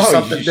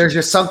 There's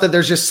just something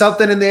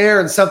in the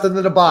air and something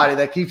in the body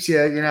that keeps you,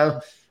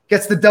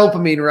 gets the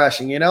dopamine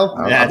rushing. You know.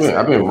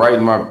 I've been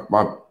writing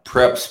my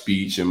prep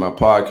speech and my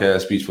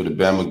podcast speech for the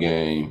Bama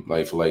game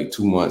for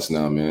 2 months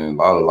now, man.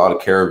 A lot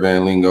of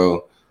caravan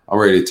lingo. I'm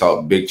ready to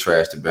talk big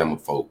trash to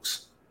Bama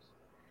folks.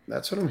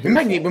 That's what I'm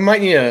hearing. We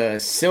might need a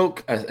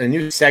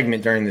new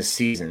segment during this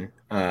season.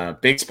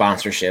 Big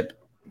sponsorship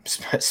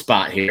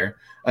spot here.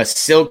 A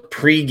Silk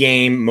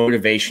pregame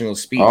motivational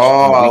speech. Oh,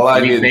 I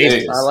like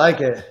it. I like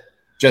it.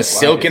 Just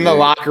Silk in the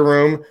locker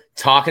room,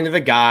 talking to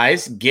the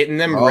guys, getting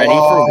them ready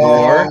for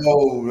war.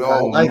 I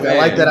like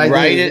that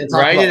idea.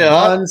 Write it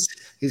up. Buns.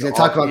 He's going to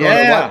talk about going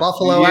to White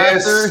Buffalo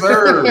after.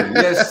 Sir.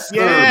 Yes, sir.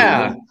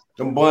 Yeah.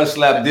 Them buns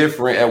slap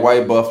different at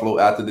White Buffalo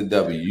after the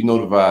W. You know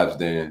the vibes,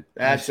 Dan.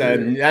 That's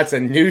a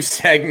new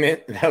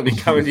segment that'll be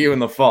coming to you in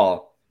the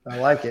fall. I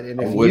like it.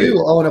 And if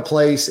you own a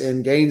place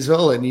in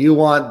Gainesville and you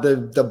want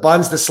the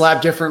buns to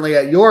slap differently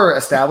at your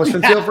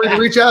establishment, feel free to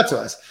reach out to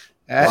us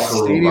at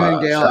Stadium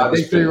and Gale at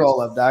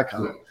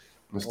big3rollup.com.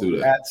 Let's do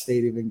that. At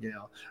Stadium and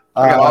Gale.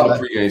 I got all the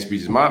pregame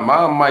speeches. Mine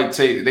might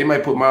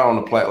put mine on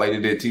the plaque like they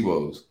did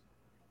Tebow's.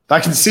 I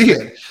can see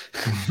it.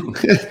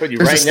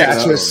 There's a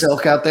statue of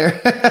Silk out there.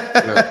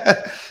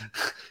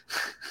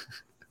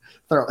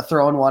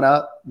 Throwing one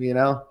up,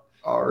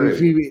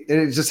 Already.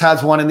 It just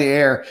has one in the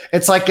air.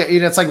 It's like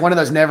one of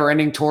those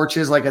never-ending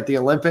torches, like at the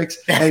Olympics.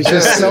 And it's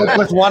just Silk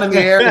with one in the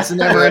air. It's a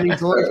never-ending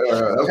torch.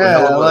 That's a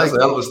hell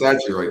of a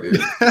statue right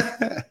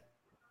there.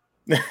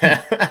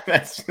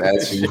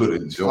 That's you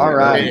would enjoy. All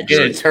right,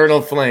 an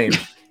eternal flame.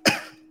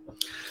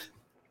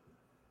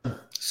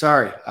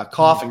 Sorry, a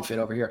coughing fit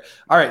over here.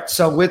 All right.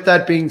 So with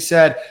that being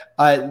said,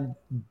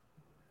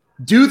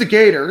 do the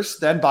Gators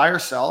then buy or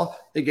sell?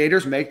 The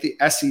Gators make the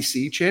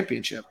SEC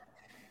championship.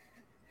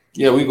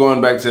 Yeah, we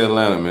going back to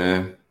Atlanta,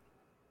 man.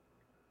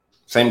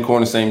 Same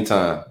corner, same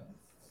time.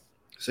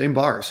 Same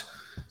bars.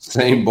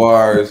 Same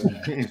bars.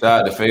 Shout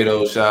out to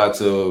Fado. Shout out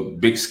to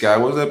Big Sky.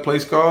 What was that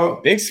place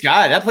called? Big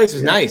Sky. That place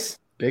was nice.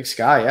 Big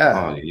Sky,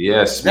 yeah. Oh,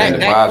 yes, man. The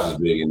vibes was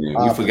big in there.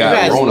 We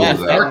forgot Rona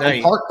was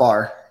out. Park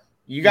Bar.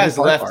 You guys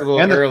left a little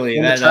early.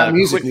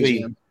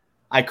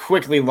 I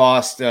quickly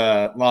lost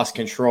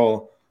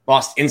control.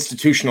 Lost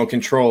institutional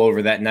control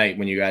over that night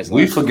when you guys left.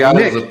 We forgot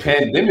there was a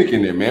pandemic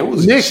in there, man. It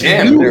was Nick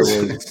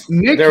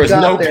there was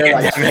got no there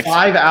pandemic.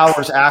 5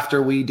 hours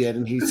after we did,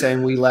 and he's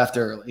saying we left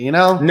early.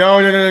 No. I'm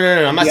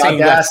not saying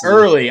you left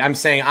early. I'm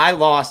saying I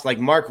lost, like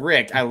Mark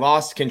Richt. I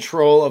lost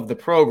control of the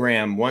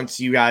program once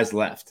you guys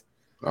left.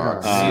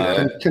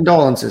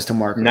 Condolences to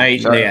Mark.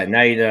 Night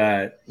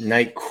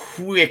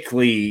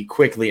quickly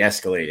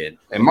escalated.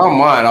 In my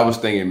mind, I was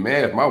thinking,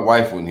 man, if my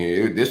wife wasn't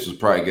here, this would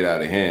probably get out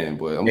of hand.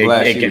 But I'm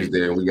glad she was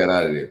there and we got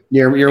out of there.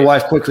 Your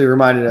wife quickly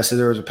reminded us that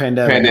there was a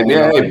pandemic.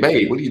 Yeah, hey,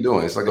 babe, what are you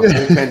doing? It's like a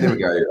whole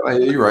pandemic out here.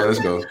 Like, you're right. Let's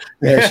go.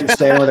 Yeah, she's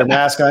staying with her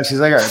mask on. She's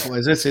like, all right,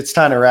 boys, it's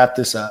time to wrap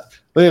this up.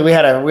 We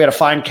had a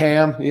fine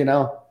cam,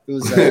 It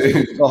was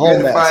a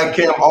whole mess. Fine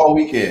cam all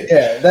weekend.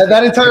 Yeah,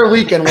 that entire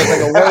weekend was like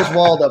a Where's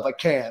Waldo of a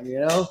cam,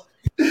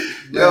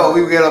 Yo,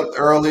 we get up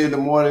early in the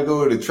morning,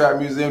 go to the trap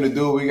museum to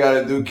do what we got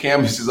to do.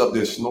 Camus is up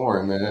there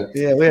snoring, man.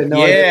 Yeah, we had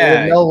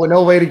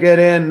no way to get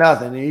in,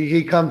 nothing.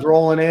 He comes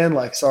rolling in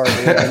like, sorry,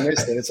 man, I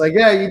missed it. It's like,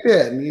 yeah, you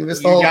did. You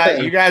missed the whole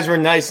thing. You guys were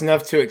nice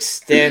enough to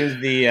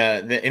extend the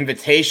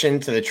invitation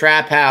to the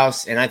trap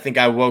house, and I think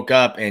I woke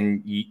up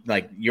and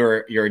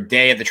your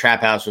day at the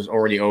trap house was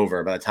already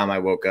over by the time I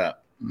woke up.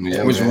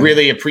 Yeah, I was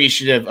really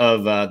appreciative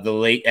of the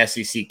late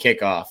SEC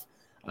kickoff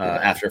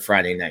after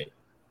Friday night.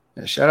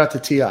 Yeah, shout out to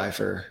T.I.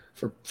 for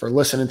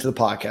listening to the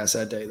podcast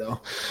that day, though.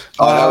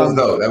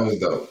 That was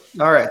dope.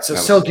 All right, so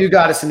Silk, you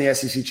got us in the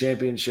SEC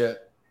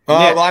championship.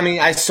 Well, I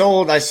mean, I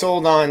sold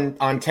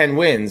on 10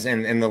 wins,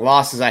 and the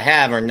losses I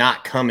have are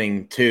not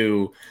coming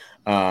to,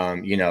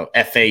 FAU,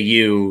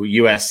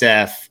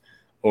 USF,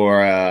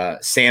 or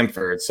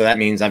Samford. So that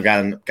means I've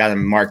got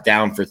them marked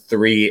down for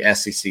 3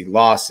 SEC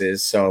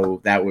losses.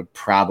 So that would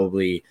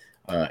probably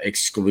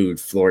exclude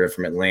Florida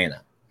from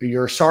Atlanta.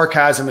 Your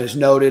sarcasm is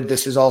noted.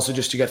 This is also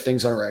just to get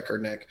things on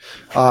record, Nick.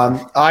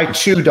 I,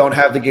 too, don't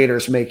have the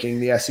Gators making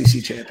the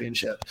SEC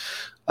championship.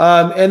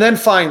 And then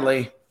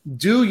finally,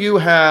 Do you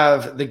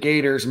have the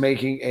Gators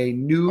making a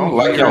New I don't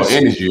like y'all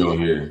energy on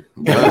here.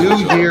 New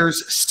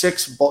Year's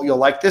Six bowl? You'll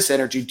like this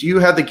energy. Do you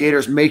have the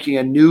Gators making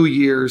a New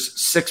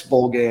Year's Six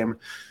bowl game?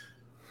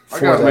 I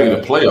got making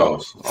the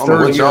playoffs. I don't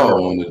know what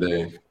y'all on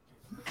today.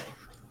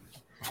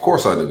 Of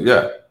course I do.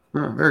 Yeah.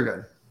 Very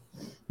good.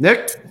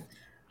 Nick?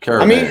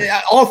 Caravan. I mean,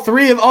 all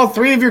three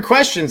of your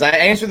questions. I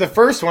answered the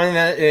first one,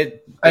 and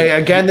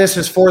again, this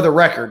is for the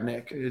record,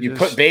 Nick. You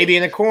put baby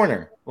in a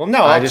corner. Well,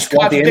 no, I'll just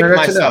contradict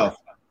myself.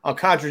 I'll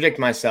contradict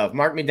myself.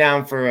 Mark me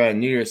down for a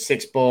New Year's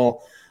Six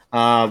bowl.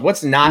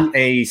 What's not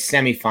a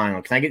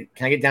semifinal? Can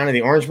I get down to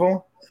the Orange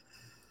Bowl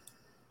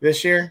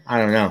this year? I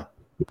don't know.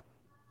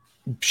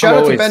 Shout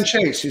out to Ben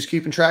Chase, who's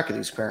keeping track of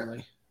these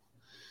apparently.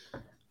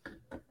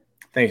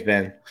 Thanks,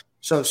 Ben.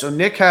 So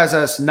Nick has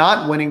us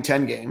not winning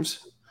 10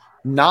 games,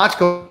 not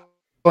going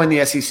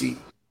the SEC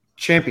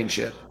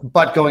championship,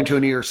 but going to a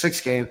New Year's Six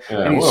game.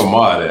 Yeah, and where am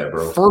I at,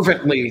 bro?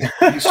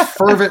 He's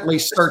fervently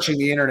searching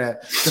the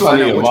internet to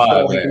find out which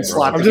bowl he can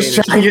slot. I'm just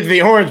trying to get to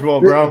the Orange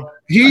Bowl, bro.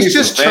 He's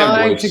just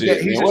trying to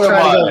get. He's just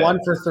trying to go 1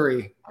 for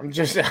 3. I'm Nick,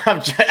 hedging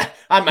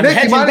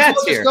hedging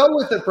bets here. Just go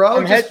with it,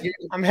 bro.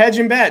 I'm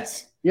hedging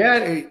bets. Yeah,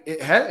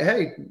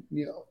 hey,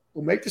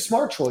 we'll make the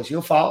smart choice.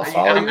 You'll follow.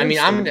 I'm going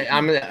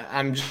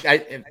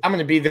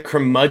to be the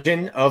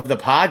curmudgeon of the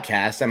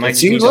podcast. I might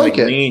just need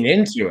to lean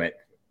into it.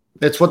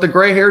 It's what the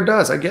gray hair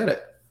does. I get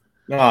it.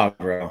 Oh,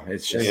 bro,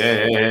 it's just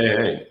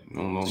hey.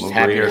 Just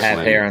happy to have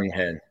hair on the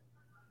head.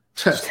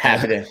 Just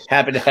happy to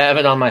have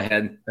it on my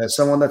head. As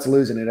someone that's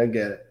losing it, I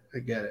get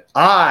it.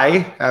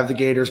 I have the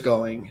Gators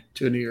going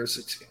to a New Year's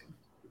Six game.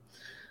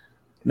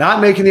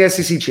 Not making the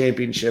SEC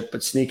championship,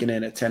 but sneaking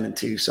in at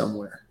 10-2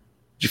 somewhere.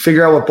 Did you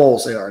figure out what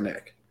bowls they are,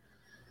 Nick?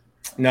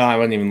 No, I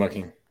wasn't even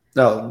looking.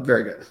 No,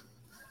 very good.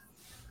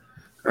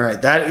 All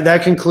right,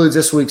 that concludes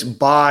this week's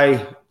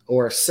buy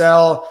or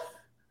sell.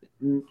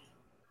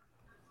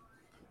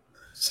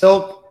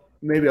 Silk,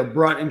 maybe a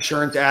Brunt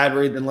Insurance ad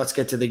read, then let's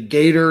get to the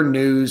Gator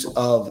news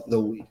of the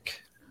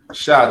week.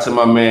 Shout out to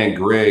my man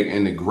Greg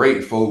and the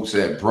great folks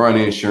at Brunt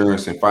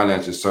Insurance and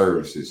Financial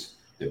Services.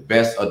 The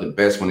best of the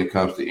best when it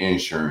comes to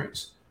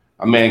insurance.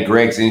 My man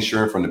Greg's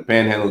insurance from the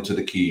Panhandle to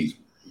the Keys.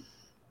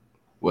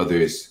 Whether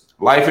it's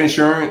life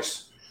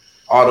insurance,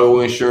 auto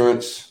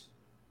insurance,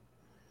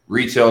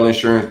 retail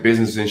insurance,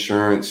 business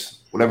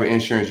insurance, whatever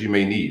insurance you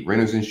may need.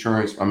 Renter's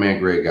insurance, my man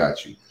Greg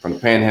got you. From the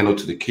Panhandle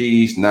to the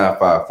Keys,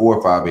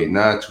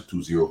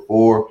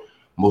 954-589-2204.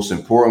 Most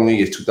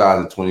importantly, it's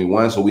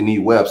 2021, so we need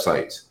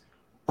websites.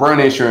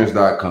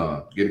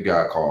 BruntInsurance.com. Get a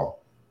guy a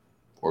call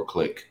or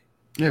click.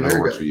 Yeah, that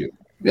works for you.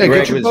 Yeah,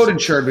 get your boat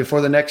insured before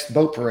the next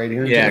boat parade.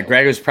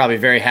 Greg was probably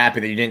very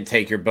happy that you didn't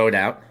take your boat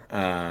out.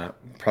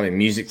 Probably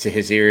music to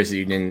his ears that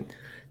you didn't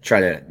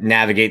try to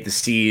navigate the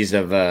seas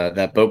of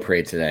that boat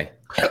parade today.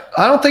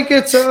 I don't think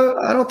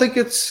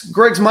it's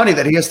Greg's money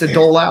that he has to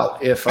dole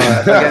out if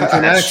I get into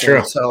an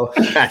accident. So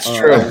that's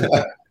true.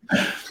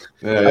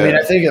 I mean,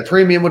 I think a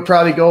premium would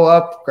probably go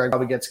up. Greg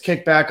probably gets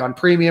kickback on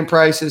premium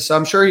prices. So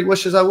I'm sure he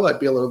wishes I would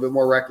be a little bit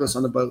more reckless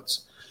on the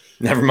boats.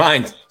 Never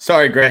mind.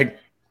 Sorry, Greg.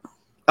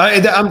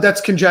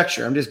 That's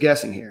conjecture. I'm just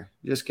guessing here.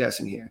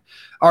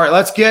 All right,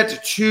 let's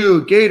get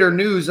to Gator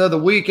news of the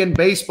week and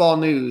baseball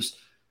news.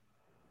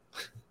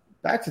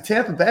 Back to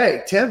Tampa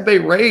Bay. Tampa Bay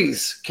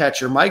Rays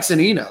catcher Mike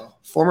Zunino,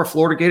 former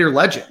Florida Gator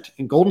legend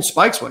and Golden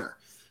Spikes winner,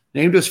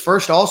 named his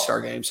first All-Star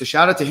game. So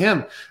shout out to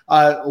him.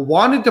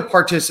 Wanted to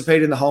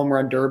participate in the home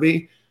run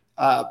derby,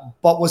 but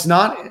was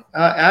not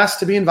asked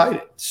to be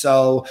invited.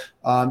 So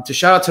to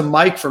shout out to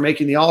Mike for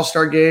making the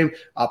All-Star game.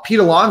 Pete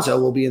Alonso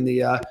will be in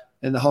the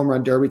home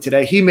run derby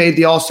today. He made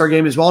the All-Star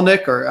game as well,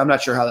 Nick, or I'm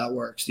not sure how that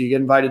works. Do you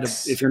get invited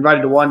if you're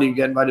invited to one, do you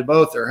get invited to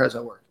both, or how does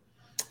that work?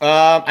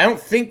 I don't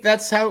think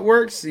that's how it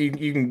works. You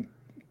can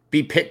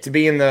be picked to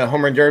be in the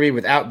home run derby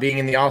without being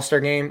in the All-Star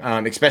game,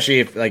 especially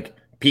if like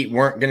Pete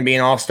weren't going to be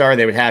an All-Star,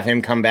 they would have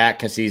him come back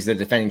because he's the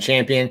defending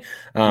champion,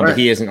 but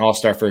he is an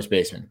All-Star first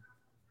baseman.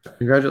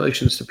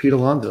 Congratulations to Pete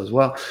Alonso as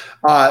well.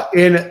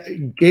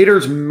 In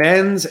Gators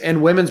men's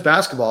and women's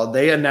basketball,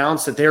 they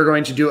announced that they are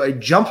going to do a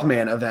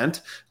Jumpman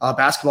event, a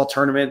basketball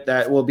tournament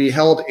that will be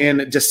held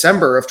in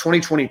December of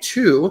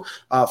 2022.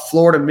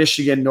 Florida,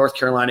 Michigan, North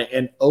Carolina,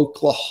 and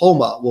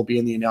Oklahoma will be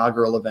in the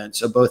inaugural event.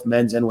 So both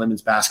men's and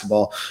women's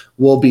basketball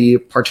will be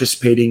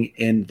participating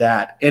in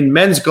that. In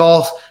men's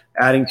golf,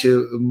 adding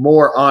to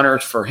more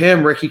honors for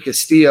him, Ricky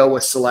Castillo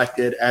was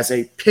selected as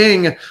a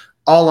Ping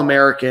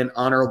All-American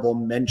honorable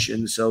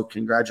mention. So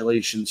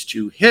congratulations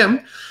to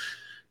him.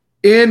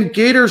 In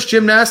Gators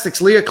gymnastics,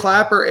 Leah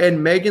Clapper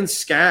and Megan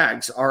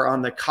Skaggs are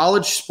on the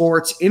College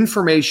Sports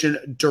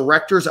Information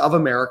Directors of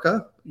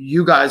America.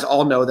 You guys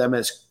all know them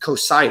as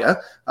COSIDA,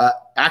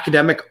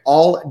 Academic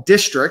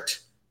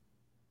All-District,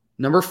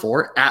 number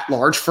 4,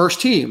 at-large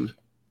first team.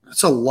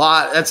 That's a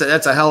lot.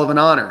 That's a hell of an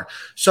honor.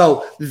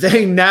 So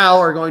they now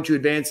are going to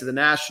advance to the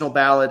national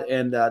ballot,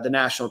 and the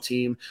national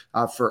team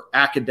for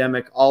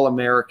academic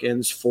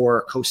All-Americans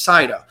for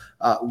COSIDA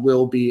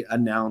will be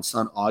announced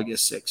on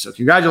August 6th. So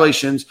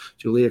congratulations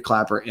to Leah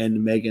Clapper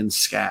and Megan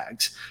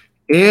Skaggs.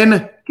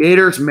 In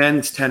Gators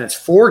men's tennis,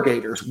 4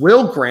 Gators,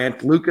 Will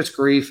Grant, Lucas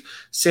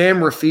Grief, Sam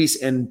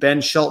Rafis, and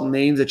Ben Shelton,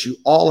 names that you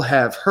all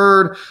have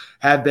heard,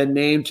 have been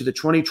named to the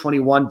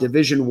 2021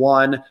 Division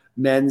I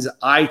men's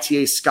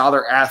ITA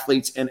Scholar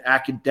Athletes and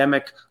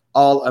Academic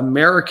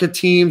All-America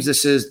teams.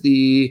 This is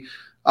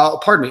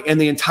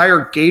and the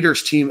entire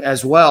Gators team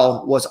as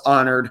well was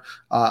honored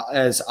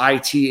as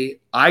ITA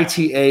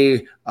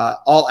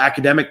all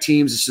academic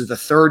teams. This is the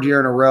 3rd year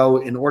in a row.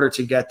 In order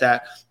to get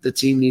that, the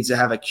team needs to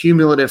have a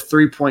cumulative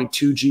 3.2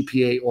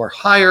 GPA or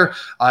higher,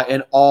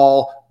 and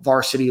all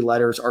varsity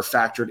letters are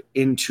factored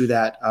into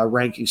that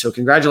ranking. So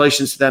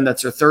congratulations to them.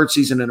 That's their 3rd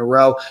season in a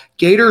row.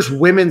 Gators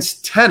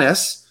women's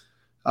tennis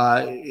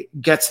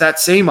gets that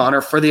same honor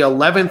for the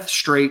 11th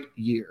straight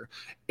year.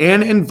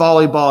 And in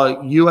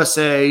volleyball,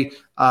 USA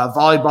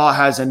Volleyball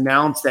has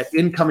announced that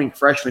incoming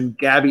freshman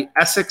Gabby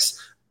Essex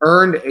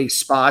earned a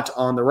spot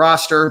on the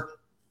roster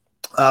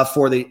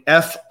for the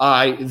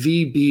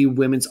FIVB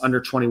Women's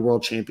Under-20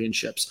 World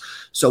Championships.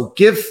 So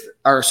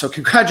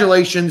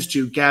congratulations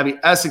to Gabby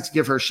Essex.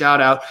 Give her a shout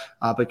out,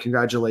 but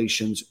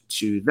congratulations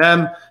to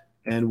them.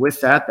 And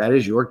with that, that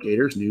is your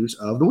Gators news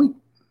of the week.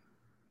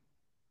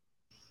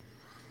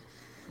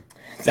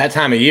 It's that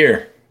time of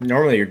year.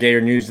 Normally your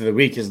Gator news of the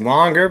week is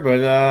longer,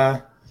 but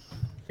I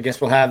guess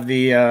we'll have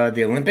the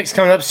Olympics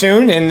coming up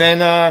soon, and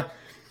then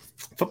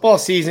football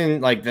season,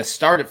 like the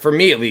start for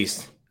me at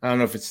least. I don't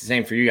know if it's the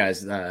same for you guys.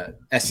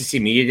 SEC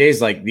Media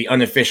Days, like the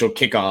unofficial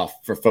kickoff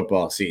for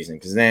football season,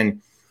 because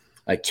then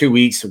like a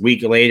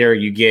week later,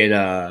 you get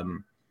a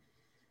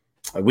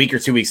week or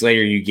 2 weeks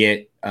later, you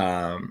get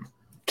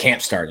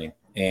camp starting,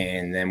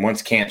 and then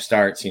once camp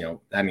starts,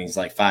 that means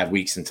like 5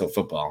 weeks until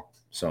football.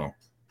 So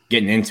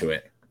getting into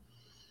it.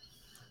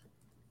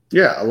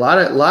 Yeah, a lot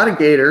of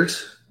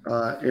Gators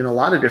in a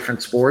lot of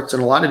different sports,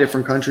 and a lot of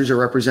different countries are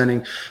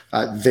representing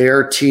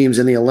their teams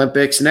in the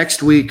Olympics.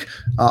 Next week,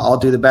 I'll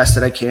do the best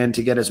that I can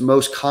to get as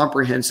most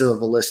comprehensive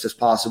of a list as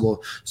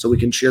possible so we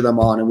can cheer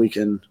them on and we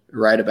can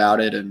write about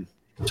it and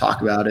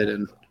talk about it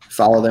and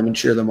follow them and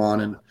cheer them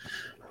on and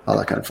all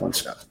that kind of fun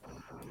stuff.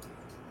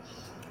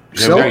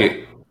 Yeah,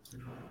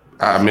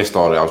 I missed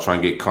all that. I was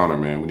trying to get Conner,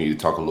 man. We need to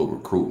talk a little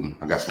recruiting.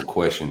 I got some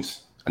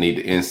questions. I need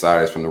the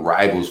insiders from the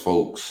Rivals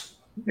folks.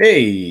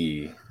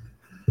 Hey,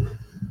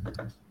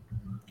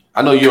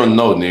 I know you don't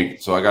know,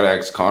 Nick, so I gotta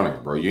ask Conner,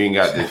 bro. You ain't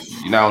got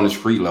this. You're not on the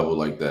street level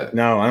like that.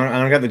 No,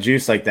 I don't got the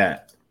juice like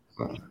that.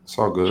 It's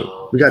all good.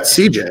 We got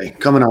CJ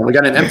coming on. We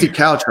got an empty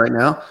couch right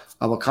now.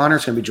 Well,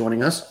 Conner's gonna be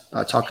joining us.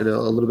 Talking a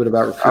little bit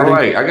about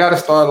recruiting. I gotta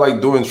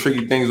start doing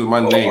tricky things with my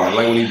name. I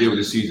like when he did with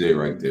the CJ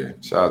right there.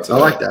 Shout out to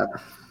like that.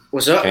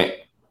 What's up? I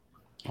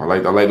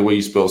like the way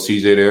you spell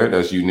CJ there.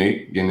 That's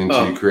unique. Getting into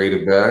your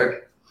creative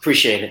bag.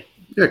 Appreciate it.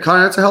 Yeah,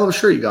 Conner, that's a hell of a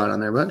shirt you got on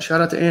there, bud.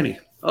 Shout out to Annie.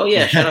 Oh,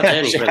 yeah. Shout out to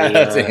Annie for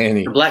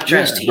the black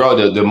dress team.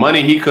 Bro, the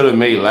money he could have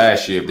made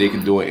last year if they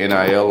could do an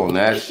NIL on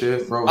that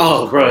shit, bro.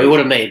 Oh, bro, he would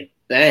have made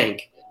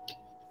bank.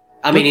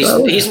 I mean,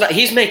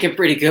 he's making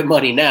pretty good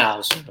money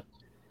now. So.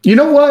 You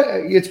know what?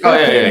 It's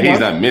been he's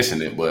not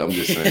missing it, but I'm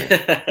just saying.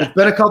 It's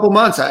been a couple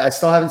months. I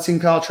still haven't seen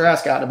Kyle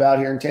Trask out and about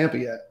here in Tampa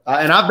yet.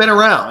 And I've been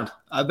around.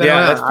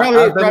 That's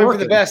probably for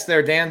the best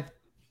there, Dan.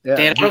 Yeah.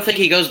 Dan, I don't think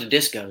he goes to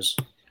discos.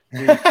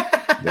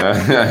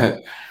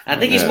 I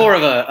think he's more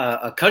of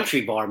a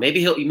country bar. Maybe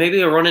he'll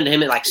run into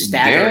him at like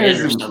Stagger Inn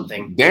or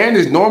something. Dan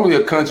is normally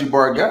a country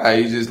bar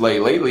guy. He's just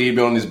lately he's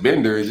been on this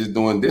bender. He's just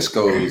doing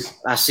discos.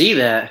 I see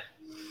that.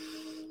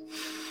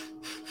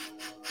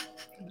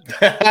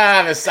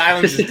 The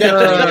silence is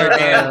deafening there,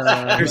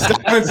 Dan. Your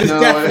silence is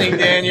deafening,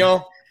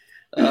 Daniel.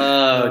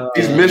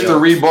 He's Mr.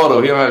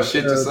 Rebuttal. He don't have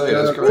shit to say.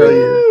 That's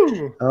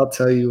crazy. I'll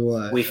tell you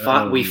what. We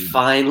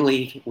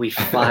finally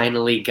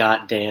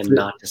got Dan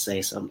not to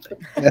say something.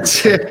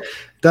 That's it.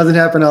 Doesn't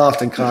happen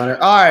often, Conner.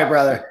 All right,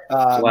 brother.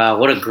 Wow,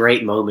 what a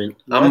great moment.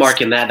 I'm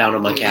marking that down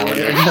on my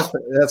calendar.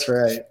 That's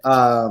right.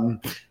 All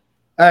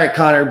right,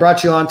 Conner,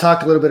 brought you on,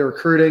 talked a little bit of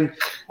recruiting.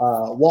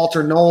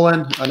 Walter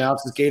Nolan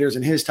announced his Gators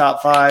in his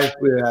top 5.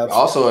 We have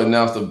also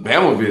announced a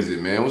Bama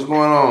visit, man. What's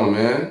going on,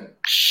 man?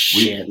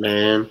 Shit,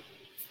 man.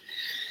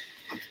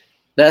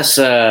 That's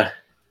I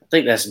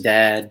think that's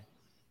Dad.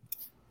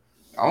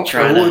 I don't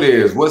care who it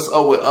is. What's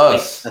up with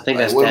us? I think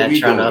that's Dad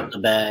trying to up the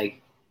bag.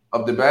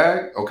 Up the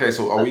bag? Okay,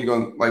 so are we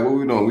gonna what are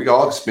we doing? We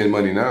all can spend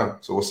money now.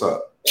 So what's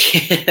up?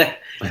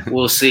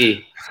 We'll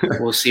see.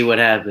 We'll see what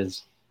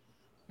happens.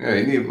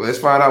 Yeah, let's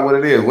find out what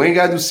it is. We ain't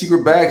gotta do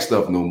secret bag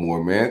stuff no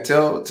more, man.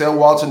 Tell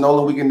Walter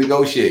Nolan we can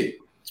negotiate.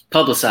 It's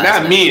publicized.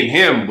 Not me and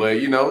him, but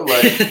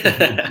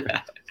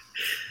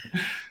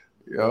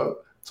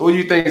So what do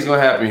you think is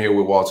gonna happen here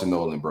with Walter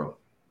Nolan, bro?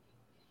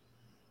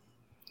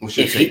 What's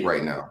your take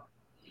right now?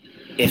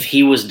 If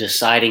he was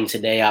deciding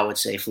today, I would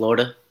say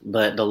Florida.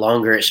 But the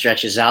longer it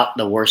stretches out,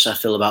 the worse I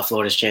feel about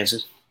Florida's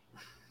chances.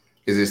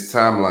 Is his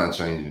timeline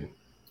changing?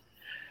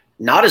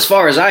 Not as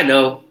far as I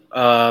know.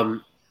 I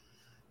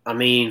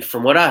mean,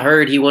 from what I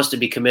heard, he wants to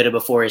be committed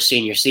before his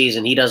senior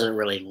season. He doesn't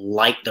really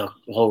like the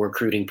whole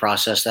recruiting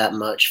process that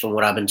much, from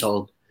what I've been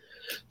told.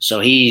 So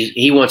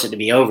he wants it to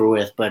be over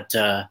with. But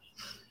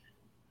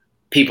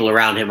people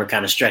around him are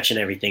kind of stretching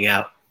everything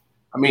out.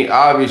 I mean,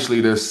 obviously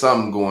there's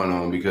something going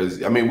on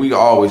because, I mean, we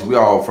all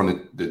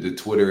from the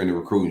Twitter and the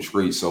recruiting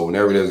street. So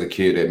whenever there's a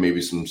kid that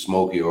maybe some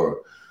smoky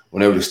or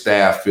whenever the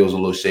staff feels a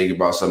little shaky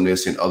about something, they'll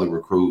send other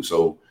recruits.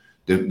 So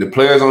the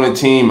players on the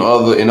team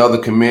and other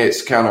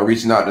commits kind of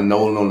reaching out to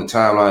Nolan on the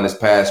timeline this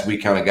past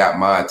week kind of got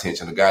my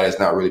attention. A guy that's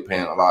not really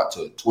paying a lot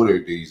to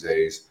Twitter these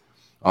days.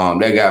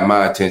 That got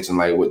my attention,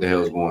 like what the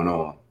hell is going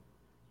on.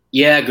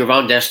 Yeah,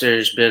 Gravon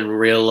Dester's been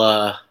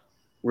real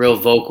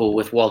vocal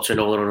with Walter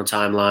Nolan on the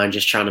timeline,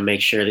 just trying to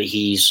make sure that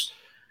he's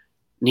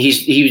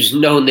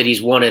known that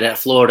he's wanted at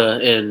Florida.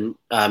 And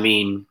I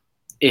mean,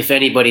 if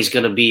anybody's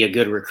going to be a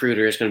good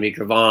recruiter, it's going to be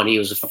Gravon. He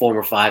was a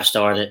former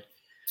 5-star that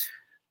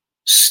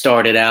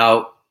started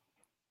out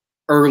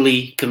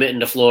early committing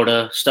to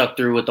Florida, stuck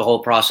through with the whole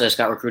process,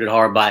 got recruited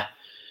hard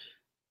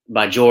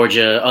by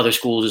Georgia, other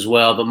schools as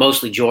well, but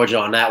mostly Georgia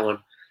on that one.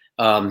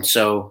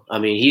 So, I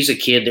mean, he's a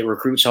kid that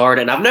recruits hard,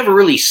 and I've never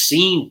really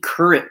seen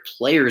current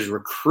players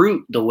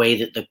recruit the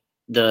way that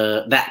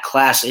that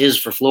class is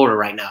for Florida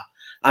right now.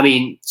 I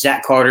mean,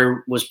 Zach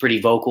Carter was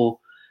pretty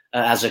vocal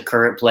as a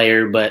current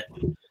player, but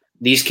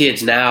these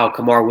kids now,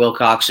 Kamar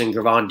Wilcoxon,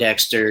 Gravon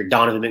Dexter,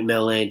 Donovan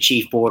McMillan,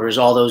 Chief Borders,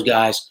 all those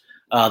guys,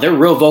 they're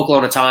real vocal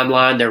on the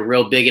timeline. They're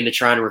real big into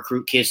trying to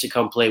recruit kids to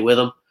come play with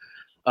them.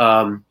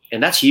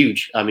 And that's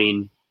huge. I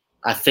mean,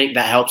 I think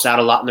that helps out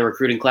a lot in the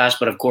recruiting class,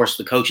 but of course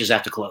the coaches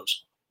have to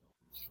close.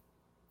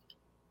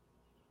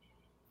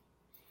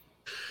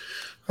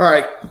 All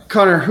right,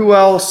 Conner, who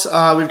else?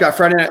 We've got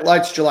Friday Night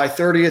Lights, July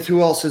 30th.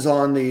 Who else is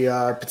on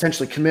the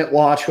potentially commit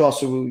watch? Who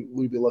else will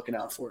we be looking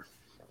out for?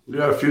 We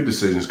got a few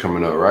decisions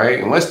coming up, right?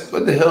 And what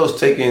the hell is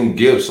taking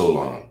Gibbs so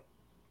long?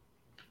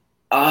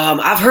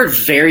 I've heard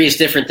various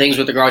different things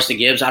with regards to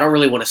Gibbs. I don't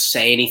really want to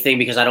say anything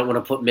because I don't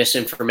want to put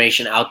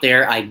misinformation out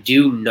there. I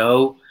do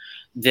know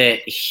that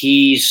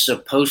he's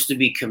supposed to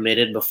be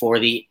committed before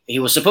the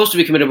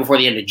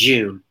end of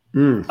June.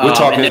 We're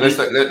talking. Let's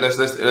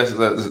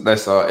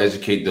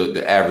educate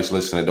the average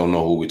listener that don't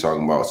know who we're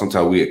talking about.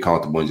 Sometimes we get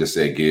comfortable and just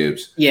say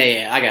Gibbs.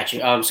 Yeah, I got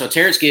you. So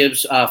Terrence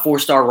Gibbs,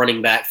 4-star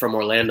running back from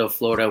Orlando,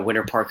 Florida,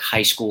 Winter Park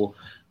High School,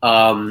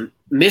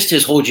 missed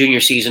his whole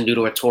junior season due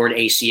to a torn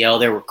ACL.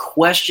 There were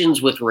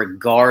questions with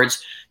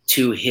regards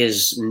to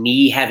his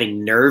knee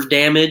having nerve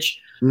damage.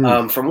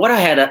 From what I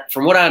had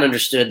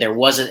understood, there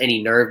wasn't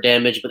any nerve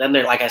damage, but then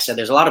like I said,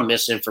 there's a lot of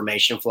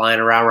misinformation flying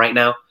around right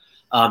now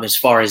as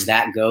far as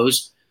that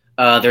goes.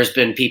 There's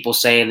been people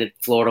saying that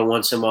Florida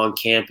wants him on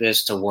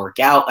campus to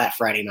work out at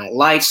Friday Night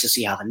Lights to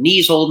see how the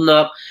knee's holding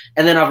up.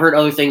 And then I've heard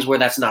other things where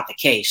that's not the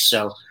case.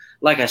 So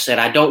like I said,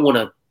 I don't want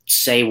to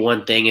say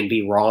one thing and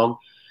be wrong.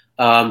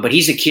 But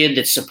he's a kid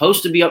that's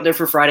supposed to be up there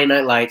for Friday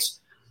Night Lights.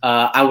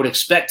 I would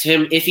expect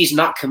him, if he's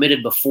not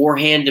committed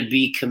beforehand, to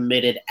be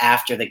committed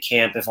after the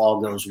camp if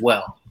all goes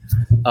well.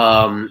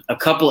 A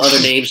couple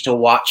other names to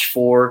watch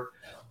for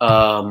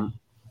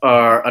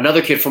are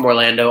another kid from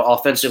Orlando,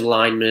 offensive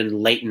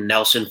lineman Leighton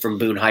Nelson from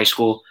Boone High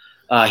School.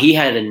 He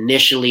had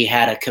initially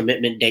had a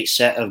commitment date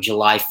set of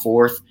July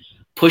 4th.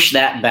 Pushed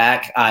that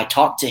back. I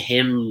talked to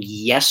him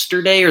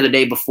yesterday or the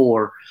day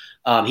before.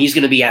 He's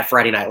going to be at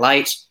Friday Night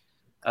Lights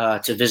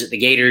to visit the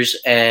Gators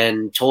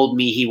and told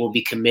me he will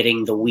be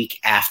committing the week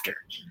after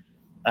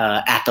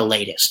at the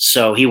latest.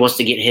 So he wants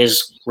to get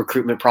his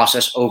recruitment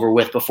process over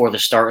with before the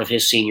start of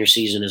his senior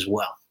season as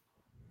well.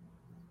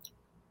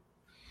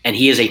 And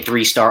he is a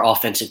 3-star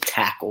offensive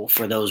tackle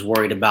for those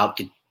worried about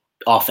the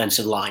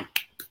offensive line.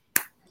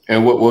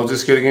 And what was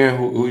this kid again?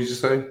 Who did you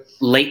say?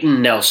 Leighton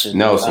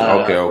Nelson.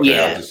 Okay.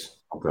 Yeah.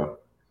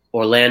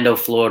 Orlando,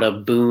 Florida,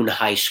 Boone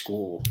High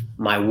School,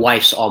 my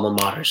wife's alma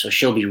mater. So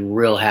she'll be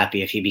real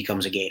happy if he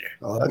becomes a Gator.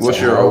 What's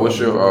your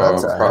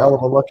that's a hell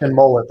of a looking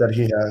mullet that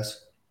he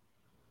has.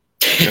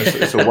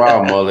 It's a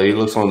wild mullet. He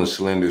looks on the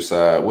slender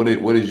side. What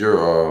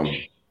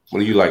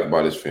do you like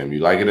about his film? You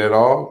like it at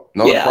all?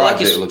 No, yeah,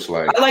 project looks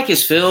like. I like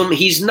his film.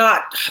 He's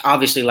not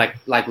obviously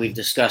like we've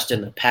discussed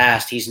in the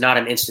past. He's not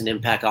an instant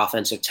impact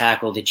offensive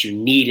tackle that you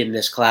need in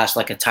this class,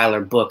 like a Tyler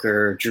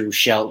Booker, Drew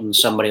Shelton,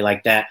 somebody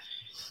like that.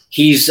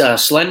 He's a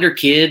slender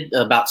kid,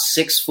 about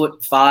 6'5",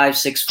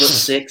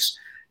 6'6",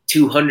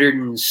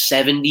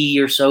 270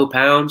 or so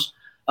pounds.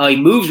 He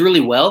moves really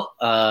well.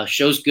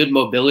 Shows good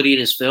mobility in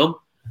his film.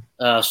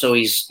 So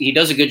he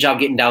does a good job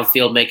getting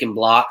downfield, making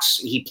blocks.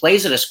 He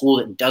plays at a school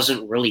that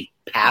doesn't really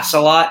pass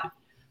a lot,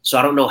 so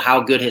I don't know how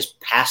good his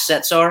pass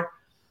sets are.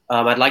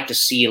 I'd like to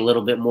see a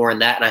little bit more in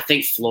that, and I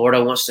think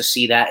Florida wants to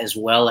see that as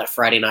well at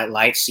Friday Night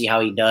Lights, see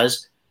how he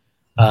does.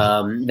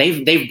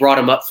 They've brought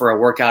him up for a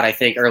workout, I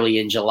think, early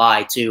in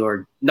July too,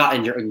 or not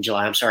in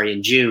July. I'm sorry,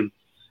 in June.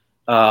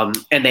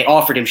 And they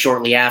offered him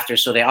shortly after,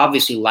 so they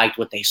obviously liked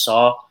what they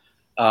saw.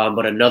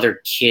 But another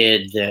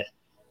kid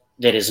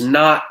that is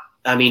not.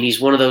 I mean, he's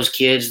one of those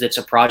kids that's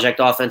a project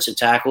offensive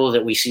tackle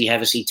that we see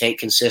Hevesy take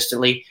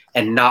consistently,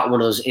 and not one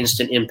of those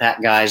instant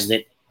impact guys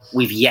that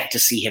we've yet to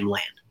see him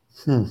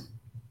land.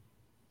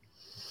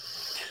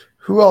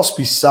 Who else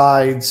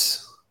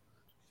besides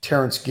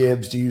Terrence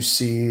Gibbs do you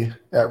see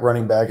at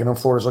running back? I know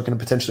Florida's looking to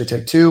potentially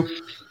take 2.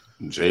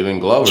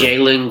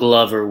 Jalen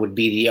Glover would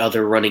be the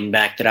other running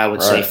back that I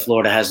would say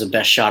Florida has the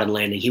best shot in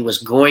landing. He was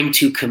going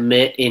to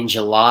commit in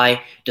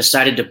July,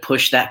 decided to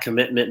push that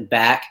commitment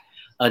back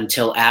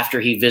until after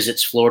he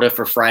visits Florida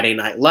for Friday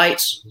Night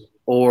Lights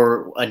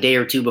or a day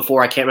or two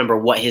before. I can't remember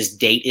what his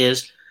date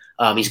is.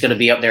 He's going to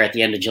be up there at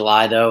the end of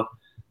July, though.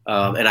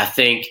 And I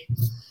think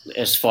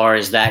as far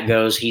as that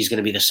goes, he's going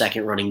to be the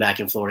second running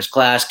back in Florida's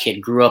class. Kid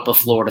grew up a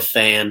Florida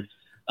fan.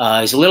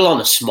 He's a little on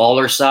the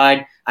smaller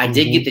side. I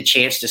did get the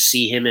chance to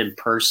see him in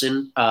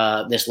person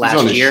this last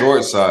year. He's on the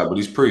short side, but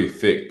he's pretty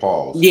thick.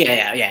 Pause.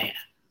 Yeah.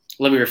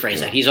 Let me rephrase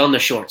that. He's on the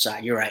short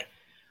side. You're right.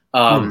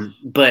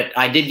 But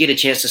I did get a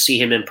chance to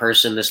see him in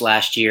person this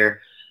last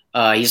year.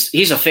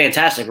 He's a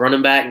fantastic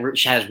running back.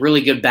 Has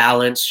really good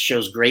balance.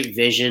 Shows great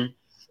vision.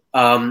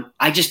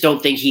 I just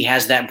don't think he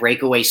has that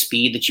breakaway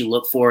speed that you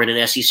look for in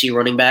an SEC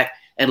running back.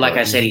 And like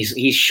I said,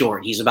 he's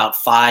short. He's about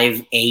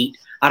 5'8".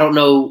 I don't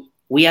know.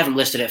 We haven't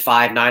listed at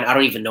 5'9". I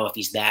don't even know if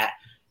he's that.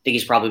 I think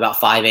he's probably about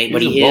 5'8",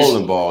 but he is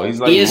bowling ball. He's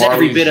like he is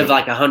every bit of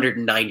like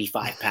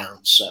 195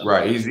 pounds. So.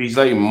 Right, he's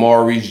like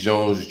Maurice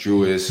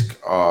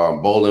Jones-Drew-esque,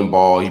 bowling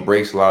ball. He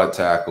breaks a lot of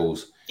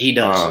tackles. He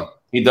does.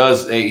 He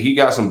does. He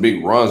got some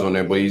big runs on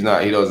there, but he's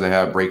not. He doesn't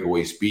have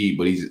breakaway speed,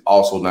 but he's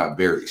also not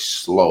very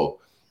slow.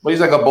 But he's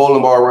like a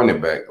bowling ball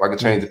running back, like a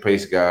change of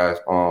pace guy.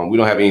 We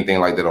don't have anything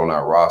like that on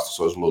our roster,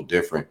 so it's a little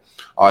different.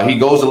 He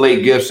goes to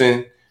Lake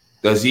Gibson.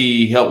 Does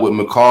he help with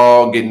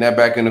McCall getting that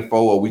back in the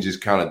fold, or we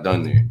just kind of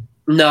done there?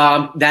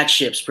 No, that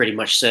ship's pretty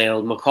much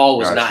sailed. McCall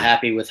was not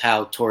happy with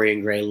how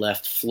Torian Gray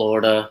left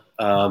Florida,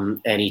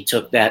 and he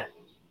took that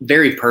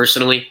very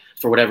personally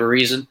for whatever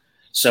reason.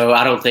 So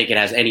I don't think it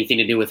has anything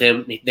to do with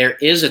him. There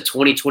is a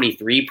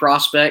 2023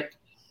 prospect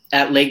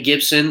at Lake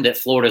Gibson that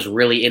Florida's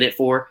really in it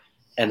for,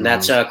 and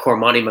that's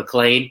Cormani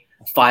McClain,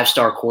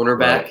 5-star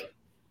cornerback.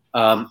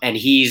 Right. And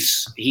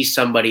he's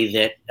somebody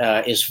that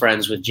is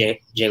friends with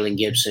Jalen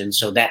Gibson,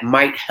 so that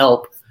might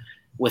help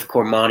with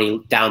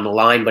Cormani down the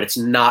line, but it's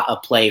not a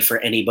play for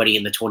anybody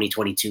in the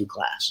 2022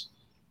 class.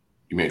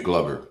 You meant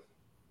Glover.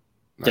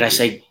 Did I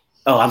say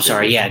 – oh, I'm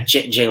sorry. Yeah,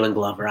 Jalen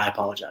Glover. I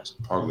apologize.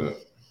 All good.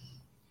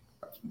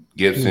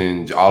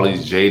 Gibson, all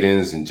these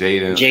Jadens and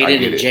Jaden.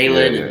 Jaden and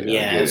Jalen.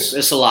 Yeah,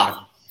 it's a lot of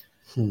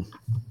them.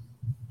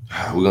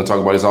 We're going to talk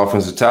about his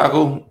offensive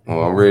tackle.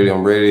 Oh, I'm ready.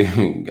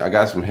 I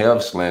got some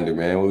health slander,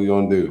 man. What are we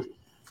going to do?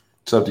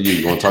 It's up to you.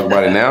 You want to talk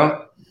about it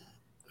now?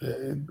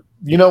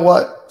 You know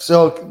what?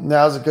 So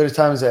now's as good a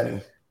time as any.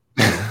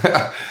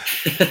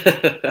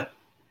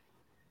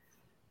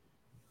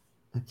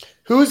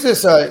 Who's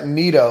this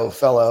Nito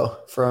fellow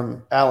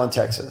from Allen,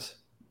 Texas?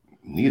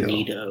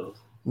 Nito.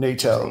 You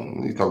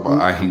talk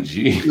about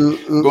IMG.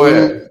 Go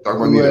ahead. Talk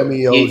about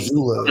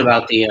Nito.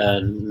 About the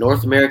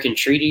North American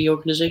Treaty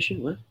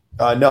Organization? What?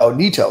 No,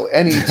 Nito.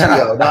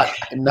 N-E-T-O,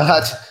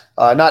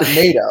 not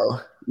NATO.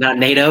 Not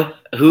NATO.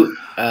 Who?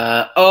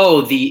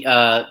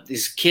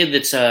 This kid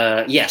that's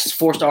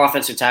 4-star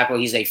offensive tackle.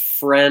 He's a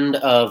friend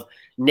of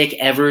Nick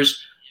Evers.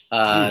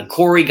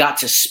 Corey got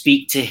to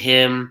speak to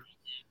him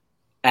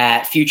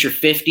at Future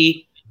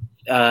 50.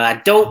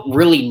 I don't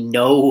really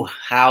know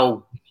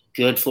how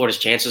good Florida's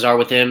chances are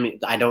with him.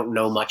 I don't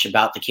know much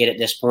about the kid at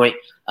this point.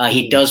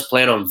 He does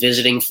plan on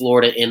visiting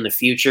Florida in the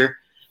future.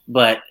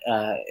 But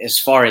as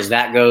far as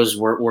that goes,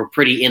 we're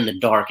pretty in the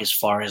dark as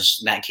far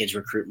as that kid's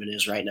recruitment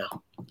is right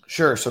now.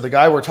 Sure. So the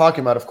guy we're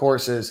talking about, of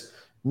course, is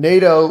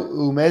Nato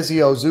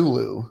Umezio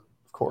Zulu, of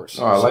course.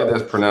 Oh, I like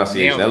that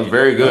pronunciation. That was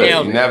very good.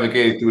 You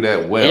navigated through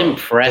that well.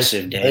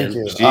 Impressive, Dan. Thank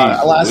you.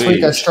 Last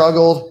week I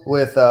struggled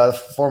with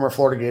former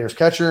Florida Gators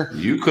catcher.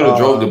 You could have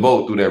drove the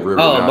boat through that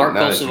river. Oh, Mark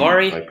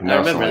Bolsavari? I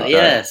remember that.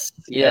 Yes.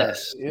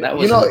 That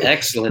was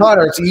excellent.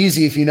 Connor, it's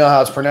easy if you know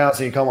how it's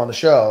pronounced and you come on the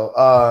show.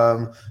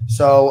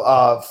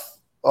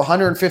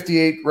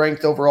 158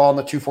 ranked overall in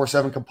the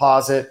 247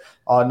 composite,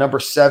 number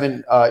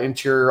 7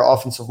 interior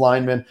offensive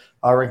lineman,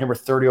 ranked number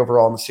 30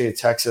 overall in the state of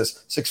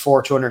Texas,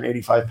 6'4",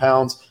 285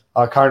 pounds.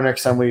 Connor,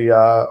 next time we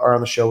are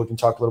on the show, we can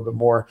talk a little bit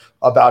more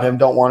about him.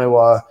 Don't want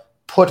to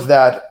put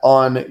that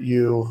on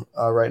you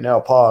right now.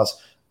 Pause.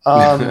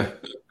 And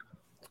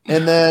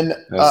then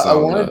I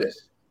wanted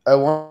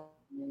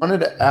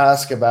to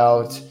ask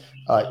about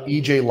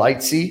EJ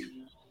Lightsey,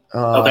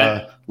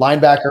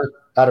 linebacker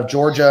out of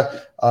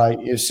Georgia.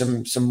 Is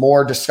some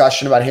more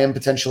discussion about him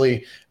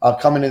potentially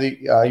coming to the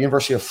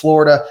University of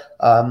Florida,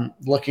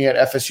 looking at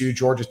FSU,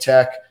 Georgia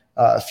Tech,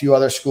 a few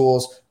other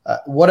schools.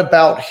 What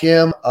about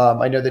him?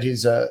 I know that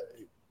he's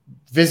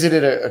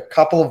visited a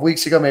couple of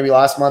weeks ago, maybe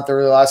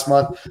early last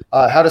month.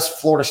 How does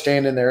Florida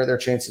stand in their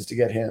chances to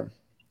get him?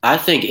 I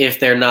think if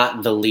they're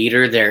not the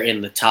leader, they're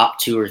in the top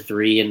 2 or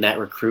 3 in that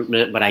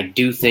recruitment. But I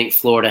do think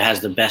Florida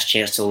has the best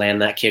chance to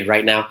land that kid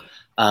right now.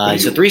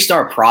 He's a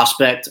 3-star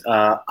prospect,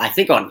 I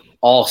think, on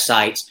all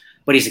sites.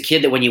 But he's a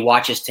kid that when you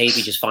watch his tape,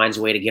 he just finds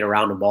a way to get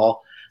around the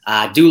ball.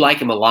 I do like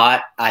him a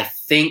lot. I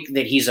think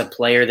that he's a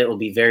player that will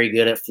be very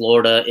good at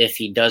Florida if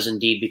he does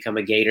indeed become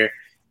a Gator,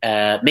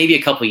 maybe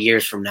a couple of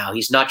years from now.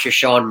 He's not your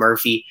Sean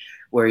Murphy,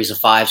 where he's a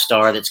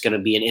 5-star that's going to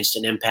be an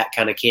instant impact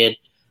kind of kid.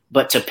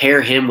 But to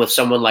pair him with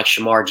someone like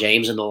Shamar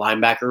James in the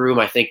linebacker room,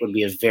 I think would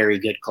be a very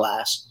good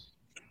class.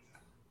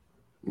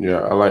 Yeah,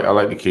 I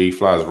like the kid. He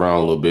flies around a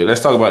little bit.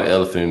 Let's talk about the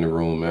elephant in the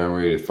room, man. I'm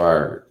ready to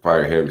fire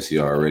Harris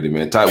already,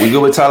 man. We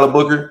good with Tyler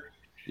Booker?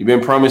 You've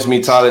been promised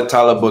me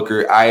Tyler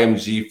Booker,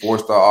 IMG,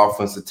 4-star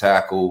offensive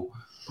tackle.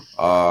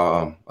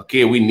 A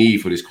kid we need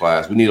for this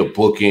class. We need a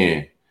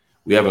bookend.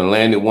 We haven't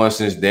landed one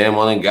since Dan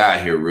Mullen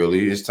got here,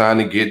 really. It's time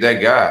to get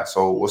that guy.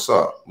 So what's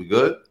up? We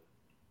good?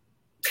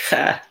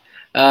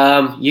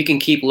 You can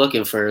keep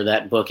looking for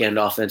that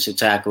bookend offensive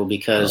tackle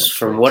because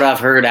from what I've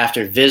heard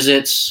after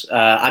visits,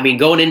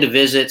 going into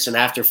visits and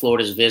after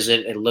Florida's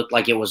visit, it looked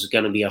like it was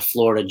going to be a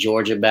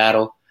Florida-Georgia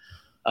battle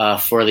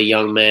for the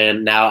young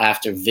man. Now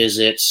after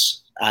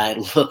visits,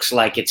 it looks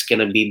like it's going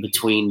to be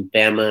between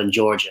Bama and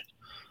Georgia.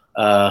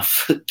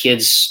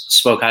 Kids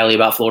spoke highly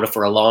about Florida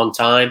for a long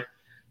time,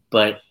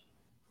 but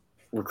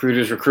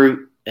recruiters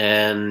recruit,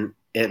 and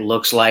it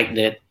looks like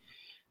that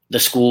the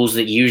schools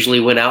that usually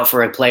went out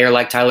for a player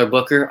like Tyler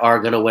Booker are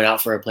going to win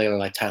out for a player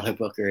like Tyler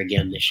Booker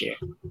again this year.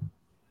 I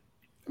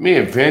mean,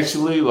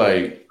 eventually,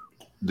 like,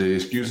 the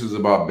excuses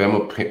about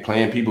Bama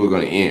playing people are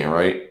going to end,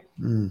 right?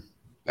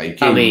 Like, you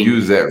can't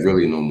use that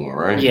really no more,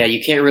 right? Yeah,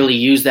 you can't really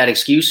use that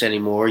excuse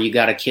anymore. You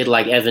got a kid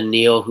like Evan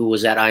Neal who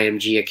was at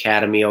IMG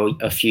Academy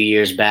a few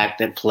years back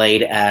that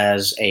played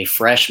as a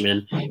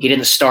freshman. He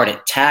didn't start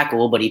at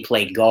tackle, but he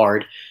played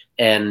guard,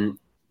 and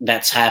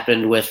that's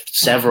happened with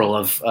several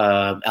of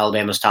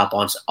Alabama's top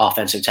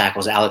offensive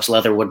tackles. Alex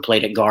Leatherwood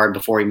played at guard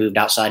before he moved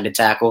outside to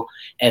tackle.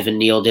 Evan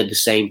Neal did the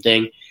same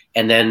thing.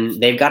 And then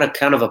they've got a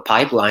kind of a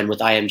pipeline with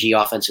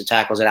IMG offensive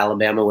tackles at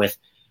Alabama with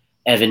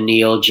Evan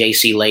Neal,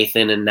 J.C.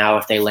 Lathan, and now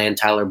if they land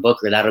Tyler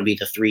Booker, that'll be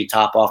the 3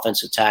 top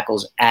offensive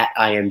tackles at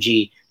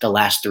IMG the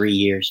last 3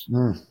 years.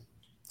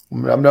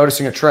 I'm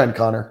noticing a trend,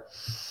 Connor.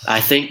 I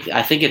think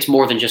it's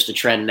more than just a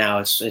trend now.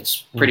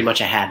 It's pretty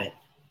much a habit.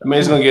 I mean,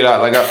 it's gonna get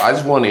out. Like, I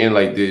just want to end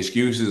like the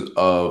excuses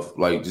of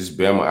like just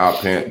Bama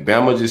outpaying.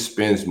 Bama just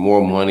spends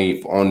more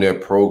money on their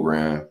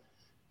program,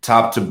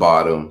 top to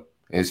bottom.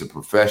 And it's a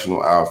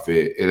professional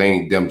outfit. It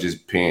ain't them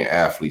just paying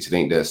athletes. It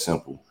ain't that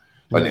simple.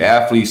 Like the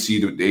athletes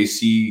see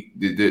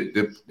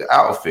the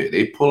outfit.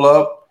 They pull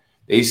up.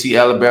 They see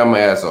Alabama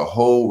as a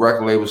whole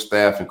record label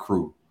staff and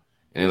crew,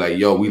 and they're like,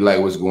 "Yo, we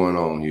like what's going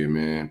on here,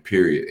 man."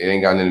 Period. It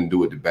ain't got nothing to do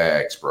with the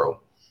bags, bro.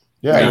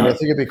 Yeah, I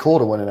think it'd be cool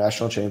to win a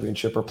national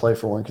championship or play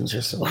for one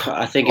consistently.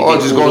 I think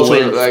it'd be cool to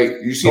win. Like,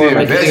 you see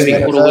the investment. It'd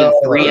be cool to win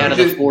 3 out of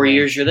the 4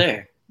 years you're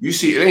there. You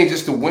see, it ain't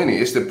just the winning.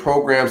 It's the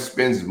program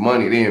spends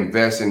money. They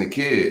invest in the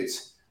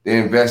kids. They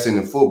invest in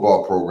the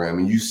football program,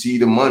 and you see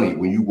the money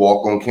when you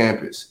walk on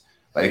campus.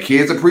 Like,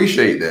 kids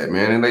appreciate that,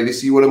 man, and like they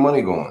see where the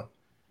money going.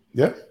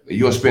 Yeah,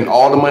 you're gonna spend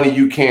all the money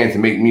you can to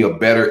make me a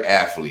better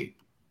athlete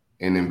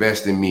and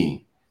invest in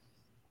me,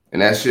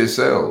 and that shit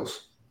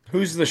sells.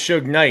 Who's the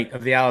Suge Knight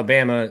of the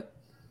Alabama?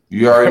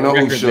 You already know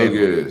who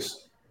Suge is.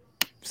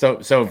 So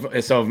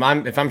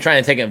if I'm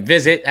trying to take a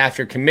visit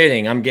after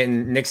committing, I'm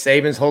getting Nick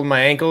Saban's holding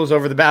my ankles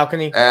over the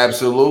balcony.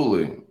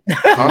 Absolutely,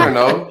 Connor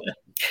know.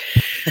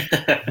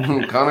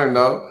 Connor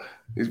know.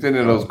 He's been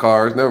in those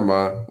cars. Never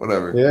mind.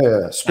 Whatever.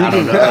 Yeah. I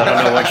don't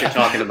know what you're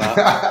talking about.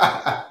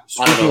 I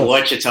don't know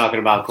what you're talking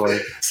about, Corey.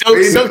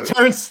 So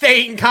turned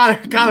state and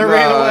Connor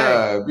ran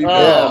away.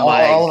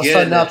 All of a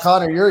sudden now,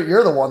 Connor,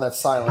 you're the one that's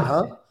silent,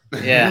 huh?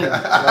 Yeah.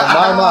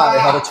 My,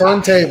 how the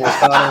turntables,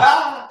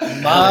 Connor.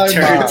 How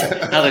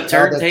the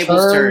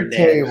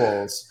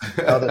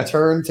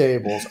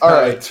turntables. All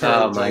right.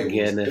 Oh, my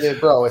goodness.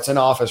 Bro, it's an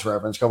Office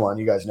reference. Come on,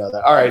 you guys know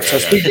that. All right, so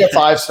speaking of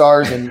 5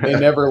 stars and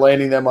never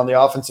landing them on the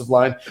offensive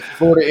line,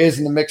 Florida is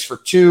in the mix for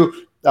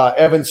 2.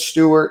 Evan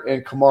Stewart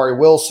and Kamari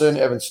Wilson.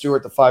 Evan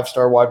Stewart, the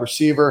 5-star wide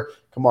receiver.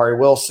 Kamari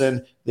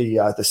Wilson,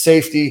 the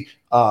safety.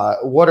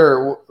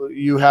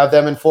 You have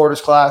them in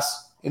Florida's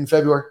class in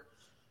February?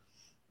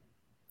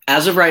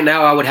 As of right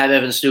now, I would have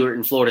Evan Stewart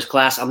in Florida's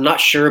class. I'm not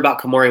sure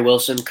about Kamari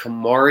Wilson.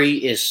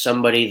 Kamari is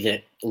somebody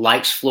that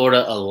likes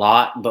Florida a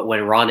lot, but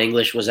when Ron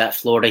English was at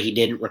Florida, he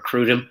didn't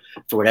recruit him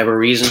for whatever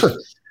reason.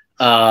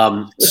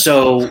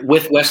 So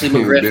with Wesley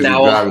McGriff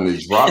now on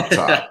the drop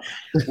top.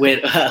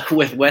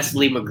 with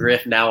Wesley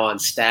McGriff now on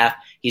staff,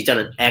 he's done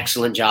an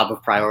excellent job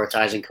of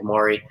prioritizing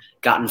Kamari,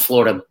 gotten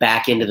Florida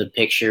back into the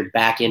picture,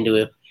 back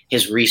into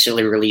his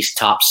recently released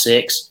top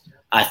 6.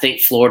 I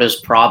think Florida's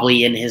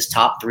probably in his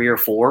top 3 or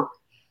 4.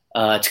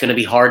 It's going to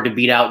be hard to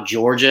beat out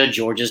Georgia.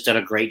 Georgia's done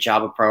a great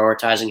job of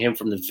prioritizing him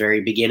from the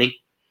very beginning.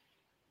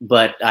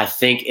 But I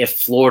think if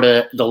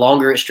Florida, the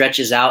longer it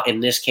stretches out,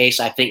 in this case,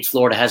 I think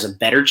Florida has a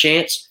better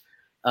chance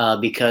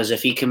because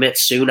if he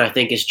commits soon, I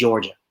think it's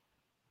Georgia.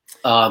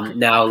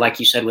 Now, like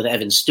you said with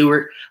Evan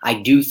Stewart,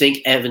 I do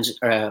think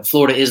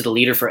Florida is the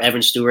leader for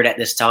Evan Stewart at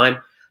this time.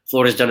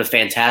 Florida's done a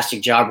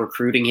fantastic job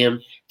recruiting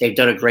him. They've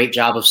done a great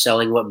job of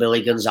selling what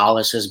Billy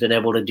Gonzalez has been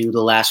able to do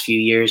the last few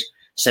years,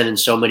 sending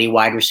so many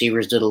wide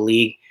receivers to the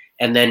league.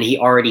 And then he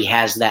already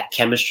has that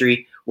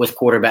chemistry with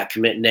quarterback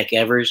commit Nick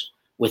Evers,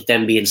 with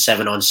them being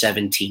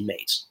 7-on-7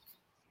 teammates.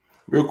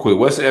 Real quick,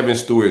 what's Evan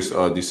Stewart's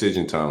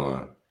decision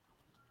timeline?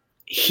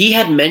 He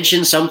had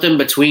mentioned something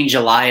between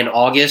July and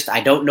August. I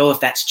don't know if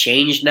that's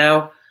changed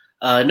now.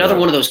 Another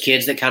one of those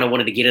kids that kind of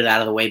wanted to get it out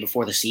of the way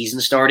before the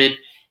season started.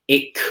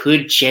 It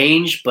could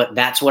change, but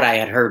that's what I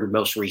had heard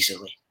most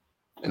recently.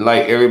 And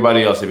like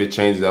everybody else, if it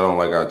changes, I don't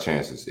like our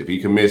chances. If he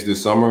commits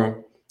this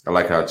summer, I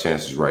like our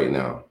chances right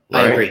now.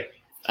 Right?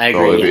 I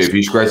agree. So if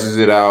he scratches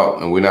it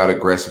out and we're not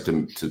aggressive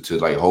to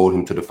like hold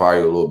him to the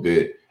fire a little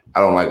bit, I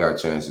don't like our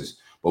chances.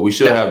 But we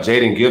should have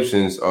Jaden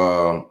Gibson's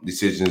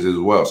decisions as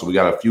well. So we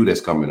got a few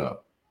that's coming up.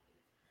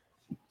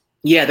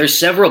 Yeah, there's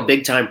several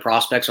big-time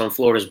prospects on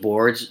Florida's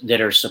boards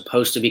that are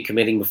supposed to be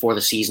committing before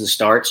the season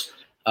starts.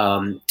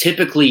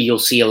 Typically, you'll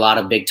see a lot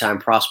of big-time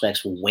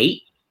prospects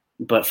wait.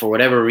 But for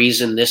whatever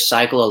reason, this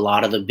cycle, a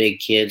lot of the big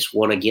kids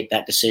want to get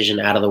that decision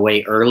out of the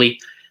way early.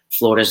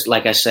 Florida's,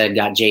 like I said,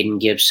 got Jaden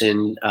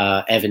Gibson,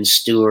 Evan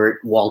Stewart,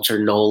 Walter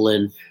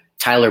Nolan,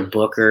 Tyler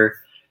Booker.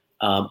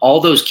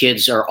 All those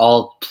kids are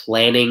all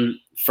planning,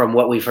 from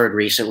what we've heard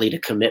recently, to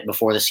commit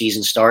before the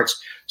season starts.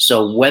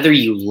 So whether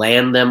you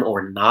land them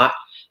or not,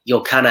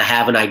 you'll kind of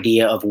have an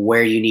idea of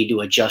where you need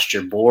to adjust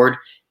your board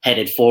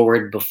headed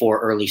forward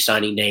before early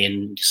signing day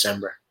in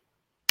December.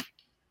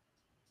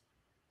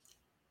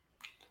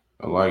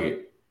 I like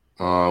it.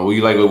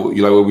 You like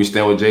where we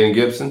stand with Jaden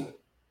Gibson?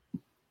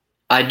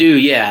 I do,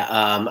 yeah.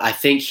 I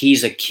think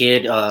he's a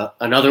kid,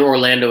 another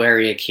Orlando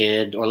area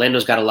kid.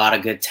 Orlando's got a lot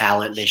of good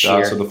talent this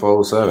year. Shout out to the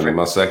 407 in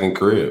my second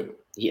crib.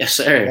 Yes,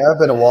 sir. Yeah, I've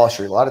been to Wall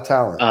Street. A lot of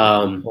talent.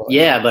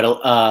 Yeah, but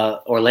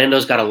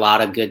Orlando's got a lot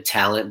of good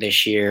talent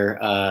this year.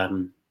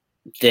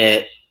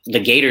 That the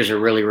Gators are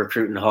really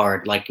recruiting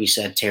hard. Like we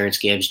said, Terrence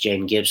Gibbs,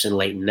 Jaden Gibson,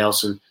 Leighton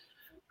Nelson,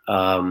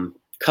 a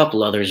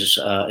couple others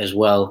as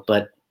well.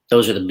 But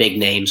those are the big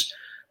names.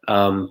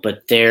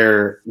 But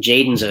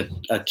Jaden's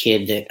a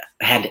kid that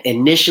had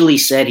initially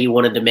said he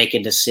wanted to make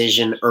a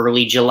decision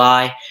early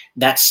July.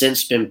 That's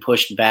since been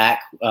pushed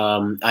back.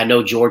 I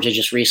know Georgia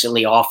just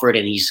recently offered,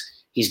 and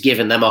he's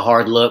given them a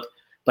hard look.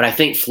 But I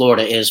think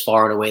Florida is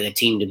far and away the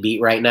team to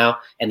beat right now,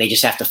 and they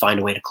just have to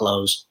find a way to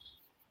close.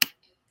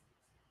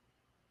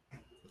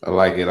 I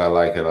like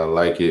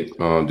it.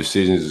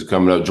 Decisions is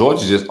coming up.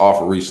 Georgia just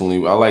offered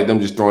recently. I like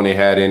them just throwing their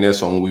hat in there.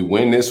 So when we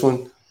win this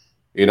one,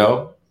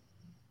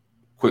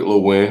 quick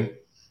little win.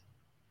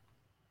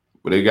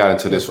 But they got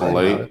into this one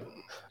late.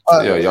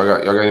 Y'all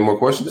got any more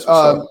questions?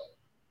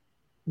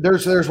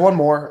 There's one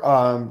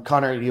more.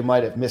 Conner, you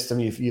might have missed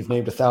them. You've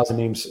named 1,000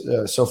 names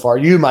so far.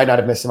 You might not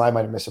have missed them. I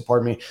might have missed them.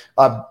 Pardon me.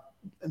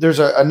 There's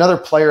another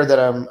player that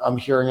I'm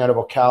hearing out of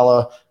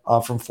Ocala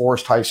from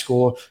Forest High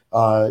School,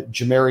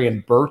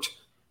 Jamarian Burt.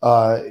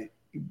 It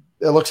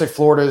looks like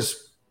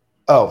Florida's.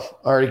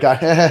 Already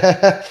got.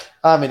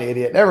 I'm an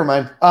idiot. Never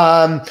mind.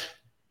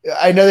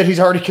 I know that he's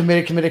already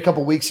committed a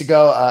couple weeks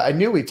ago. I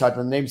knew we talked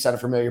about the name sounded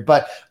familiar,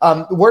 but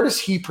where does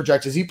he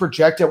project? Does he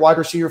project at wide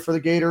receiver for the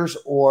Gators,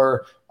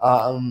 or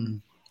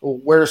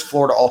where does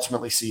Florida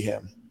ultimately see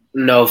him?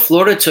 No,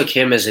 Florida took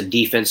him as a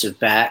defensive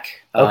back.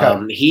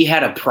 Okay. He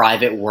had a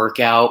private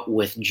workout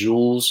with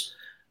Jules,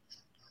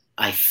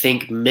 I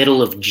think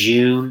middle of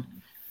June.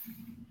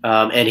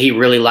 And he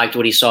really liked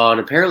what he saw, and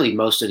apparently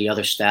most of the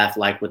other staff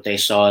liked what they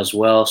saw as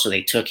well, so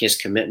they took his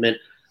commitment.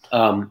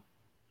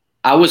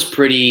 I was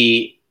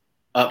pretty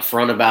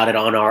upfront about it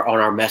on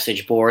our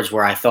message boards,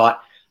 where I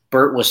thought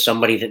Burt was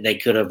somebody that they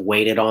could have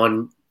waited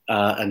on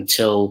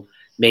until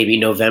maybe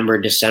November,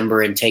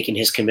 December, and taken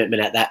his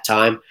commitment at that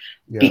time.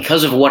 Yeah.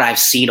 Because of what I've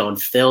seen on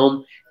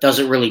film,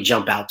 doesn't really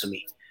jump out to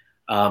me.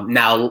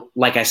 Now,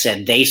 like I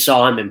said, they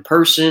saw him in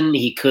person.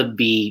 He could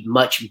be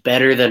much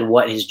better than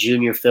what his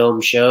junior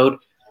film showed.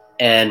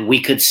 And we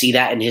could see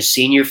that in his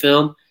senior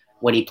film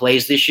when he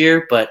plays this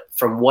year. But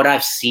from what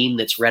I've seen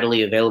that's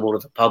readily available to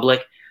the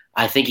public,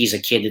 I think he's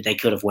a kid that they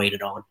could have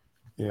waited on.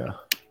 Yeah.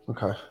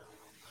 Okay.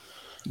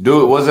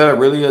 Dude, was that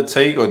really a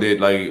take, or did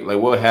like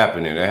what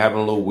happened there? That happened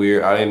a little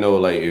weird. I didn't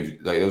know if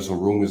there was some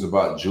rumors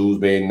about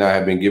Jules may not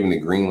have been given the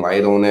green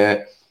light on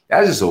that.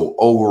 That's just an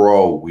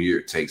overall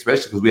weird take,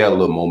 especially because we had a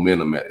little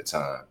momentum at the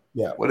time.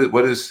 Yeah.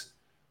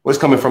 What's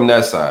coming from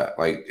that side?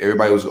 Like,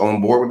 everybody was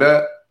on board with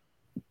that?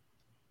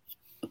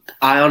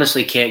 I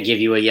honestly can't give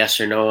you a yes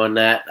or no on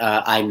that.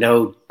 I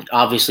know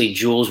obviously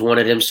Jules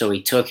wanted him, so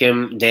he took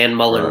him. Dan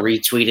Mullen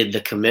retweeted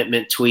the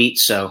commitment tweet,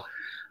 so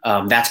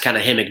that's kind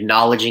of him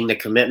acknowledging the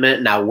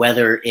commitment. Now,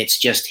 whether it's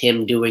just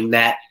him doing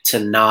that to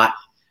not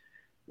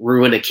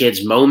ruin a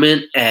kid's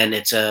moment, and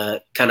it's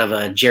a kind of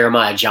a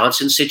Jeremiah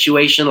Johnson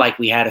situation like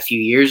we had a few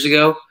years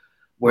ago,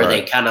 where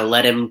they kind of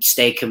let him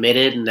stay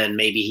committed, and then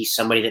maybe he's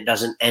somebody that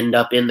doesn't end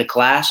up in the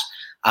class.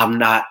 I'm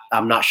not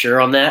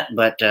sure on that,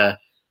 but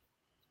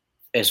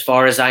as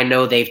far as I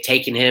know, they've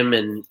taken him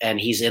and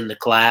he's in the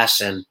class,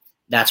 and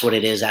that's what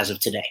it is as of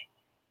today.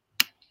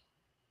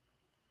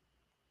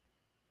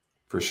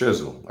 For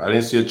shizzle. I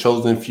didn't see a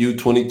chosen few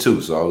 22,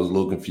 so I was a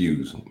little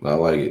confused. I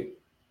like it.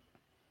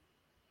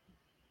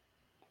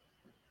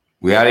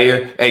 We out of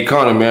here? Hey,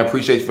 Conner, man,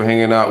 appreciate you for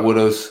hanging out with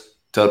us.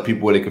 Tell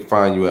people where they can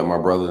find you at, my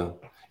brother.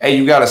 Hey,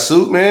 you got a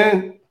suit,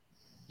 man?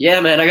 Yeah,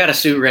 man, I got a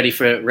suit ready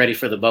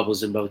for the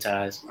bubbles and bow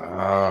ties.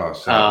 Oh,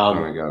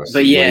 sorry. I got a suit.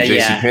 But yeah,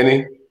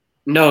 JCPenney?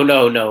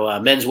 No.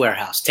 Men's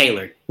Warehouse,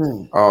 tailored.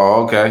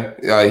 Oh, okay.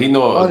 He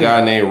know a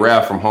guy named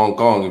Ralph from Hong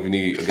Kong. If you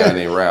need a guy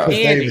named Ralph,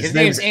 Andy. His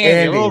name's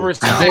Andy. A little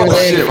respect.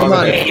 Come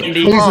on.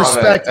 Andy. Please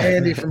respect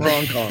Andy from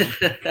Hong Kong.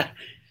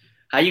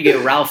 How you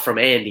get Ralph from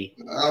Andy?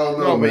 I don't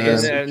know,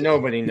 man.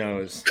 Nobody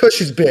knows.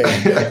 Kush is big.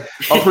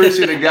 I'm pretty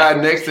sure the guy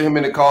next to him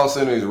in the call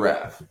center is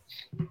Ralph.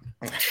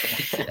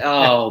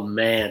 Oh,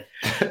 man.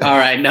 All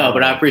right. No,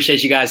 but I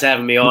appreciate you guys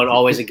having me on.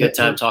 Always a good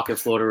time talking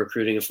Florida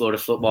recruiting and Florida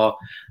football.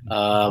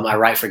 I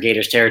write for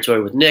Gators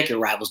Territory with Nick at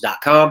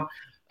Rivals.com.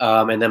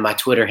 And then my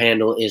Twitter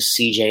handle is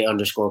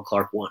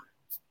CJ_Clark1.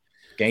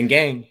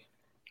 Gang.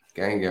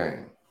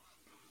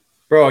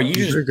 Bro, you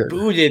just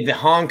booted the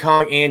Hong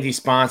Kong Andy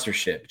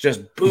sponsorship.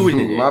 Just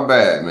booted it. My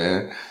bad,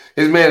 man.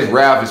 His man's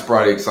Ralph is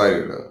probably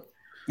excited, though.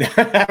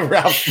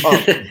 Ralph's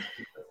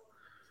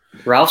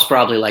Ralph's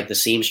probably like the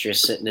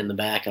seamstress sitting in the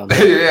back on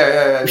that.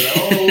 Yeah.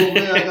 Oh,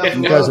 man, I got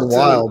You guys are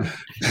wild.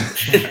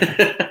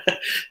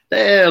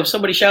 Damn,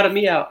 somebody shouted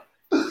me out.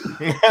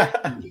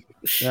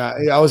 Yeah,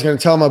 I was going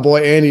to tell my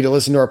boy Andy to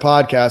listen to our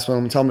podcast, but I'm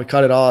going to tell him to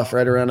cut it off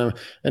right around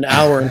an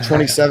hour and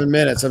 27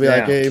 minutes. I'll be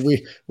like, hey,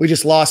 we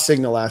just lost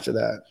signal after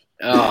that.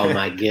 Oh,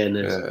 my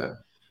goodness. Yeah.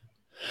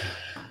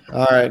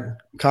 All right.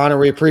 Conner,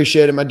 we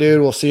appreciate it, my dude.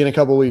 We'll see you in a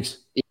couple weeks.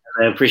 Yeah,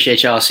 I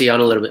appreciate y'all. I'll see you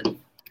in a little bit.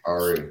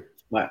 All right.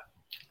 Bye.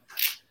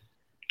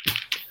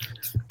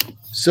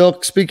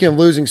 Silk, speaking of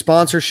losing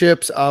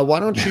sponsorships, why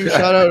don't you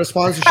shout out a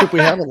sponsorship we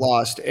haven't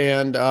lost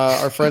and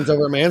our friends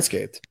over at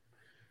Manscaped?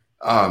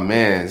 Oh,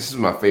 man, this is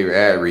my favorite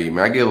ad read,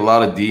 man. I get a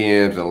lot of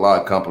DMs and a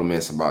lot of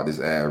compliments about this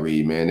ad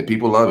read, man. The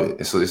people love it.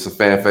 It's a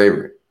fan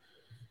favorite.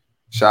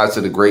 Shout out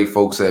to the great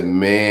folks at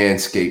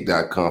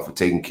manscaped.com for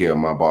taking care of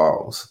my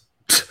balls.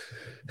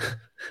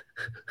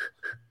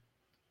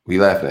 We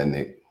laughing at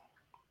Nick.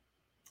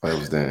 That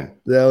was Dan.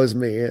 That was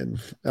me, and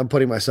I'm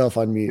putting myself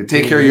on mute.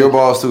 Take care of your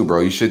balls too,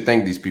 bro. You should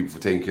thank these people for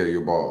taking care of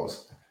your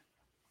balls.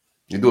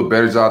 You do a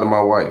better job than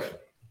my wife.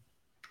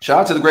 Shout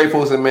out to the great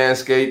folks at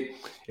Manscaped.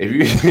 If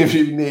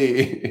you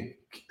need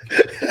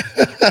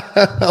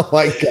oh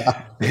my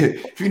God.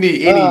 If you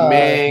need any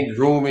man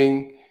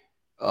grooming,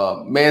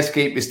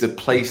 Manscaped is the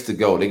place to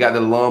go. They got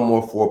the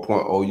Lawnmower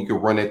 4.0. You can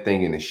run that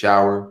thing in the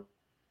shower.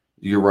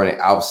 You can run it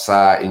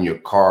outside in your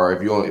car.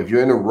 If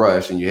you're in a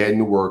rush and you're heading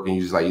to work and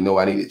you're just like,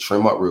 I need to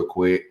trim up real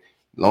quick.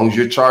 As long as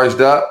you're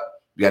charged up,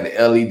 you got the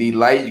LED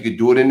light. You can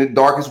do it in the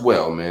dark as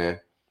well, man.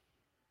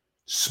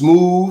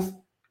 Smooth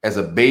as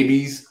a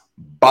baby's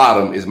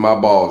bottom is my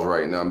balls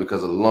right now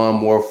because of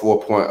Lawnmower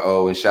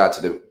 4.0. And shout out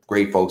to the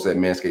great folks at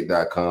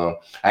manscaped.com.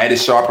 I had to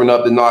sharpen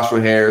up the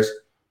nostril hairs,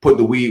 put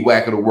the weed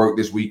whacker to work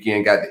this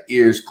weekend, got the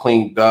ears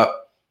cleaned up.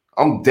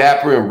 I'm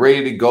dapper and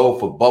ready to go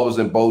for bubbles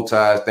and bow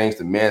ties. Thanks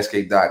to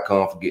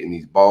manscaped.com for getting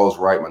these balls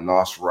right, my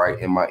nostril right,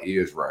 and my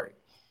ears right.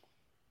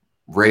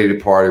 Ready to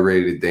party,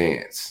 ready to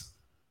dance.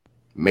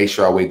 Make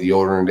sure I wear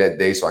deodorant that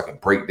day so I can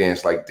break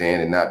dance like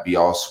Dan and not be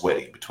all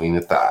sweaty between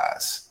the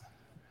thighs.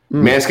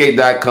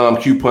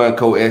 Manscaped.com, coupon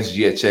code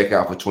SG at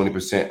checkout for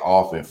 20%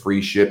 off and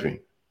free shipping.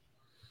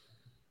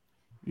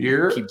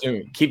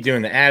 Keep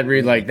doing the ad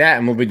read like that,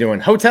 and we'll be doing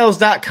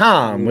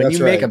hotels.com. When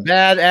you make a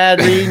bad ad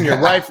read and your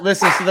wife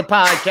listens to the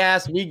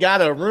podcast, we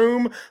got a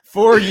room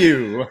for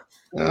you.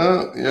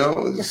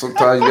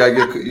 Sometimes you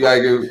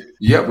gotta get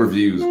Yelp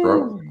reviews,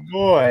 bro. Oh,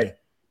 boy.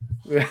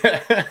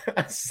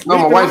 No,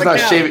 my wife's not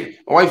shaving.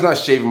 My wife's not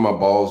shaving my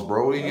balls,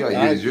 bro.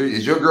 Is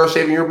your girl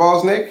shaving your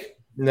balls, Nick?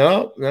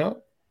 No.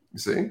 You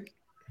see?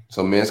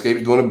 So Manscaped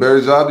is doing a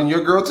better job than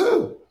your girl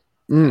too.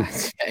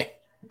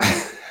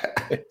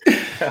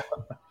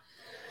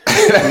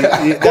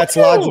 That's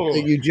logic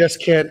that you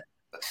just can't.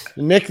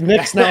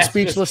 Nick's now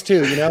speechless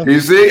too. You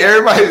see,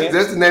 everybody.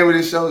 That's the name of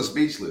this show. Is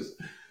Speechless.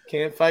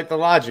 Can't fight the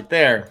logic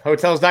there.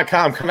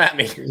 Hotels.com. Come at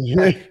me.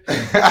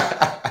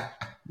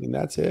 And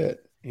that's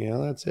it.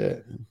 That's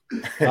it.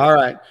 All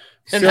right.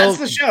 And that's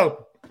the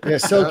show. Yeah,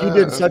 Silk, you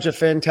did such a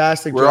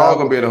fantastic job. We're all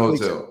gonna be at a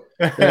hotel.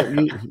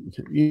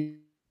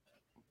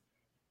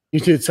 You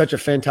did such a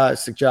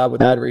fantastic job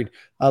with that read.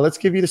 Let's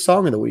give you the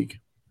song of the week.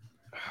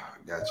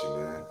 Got you,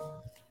 man.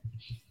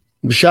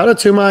 Shout out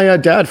to my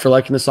dad for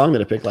liking the song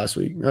that I picked last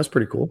week. That was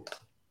pretty cool.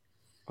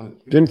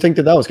 Didn't think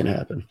that was going to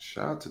happen.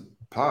 Shout out to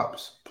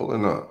Pops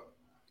pulling up.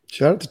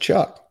 Shout out to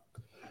Chuck.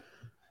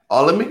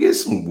 Oh, let me get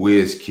some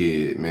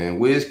WizKid, man.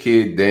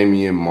 WizKid,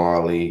 Damian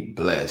Marley,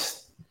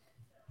 Blessed.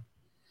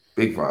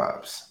 Big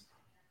vibes.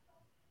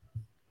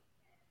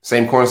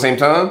 Same corner, same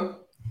time?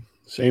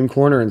 Same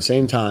corner and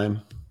same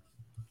time.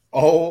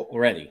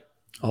 Already.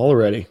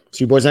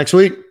 See you boys next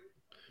week.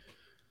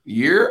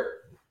 Yeah.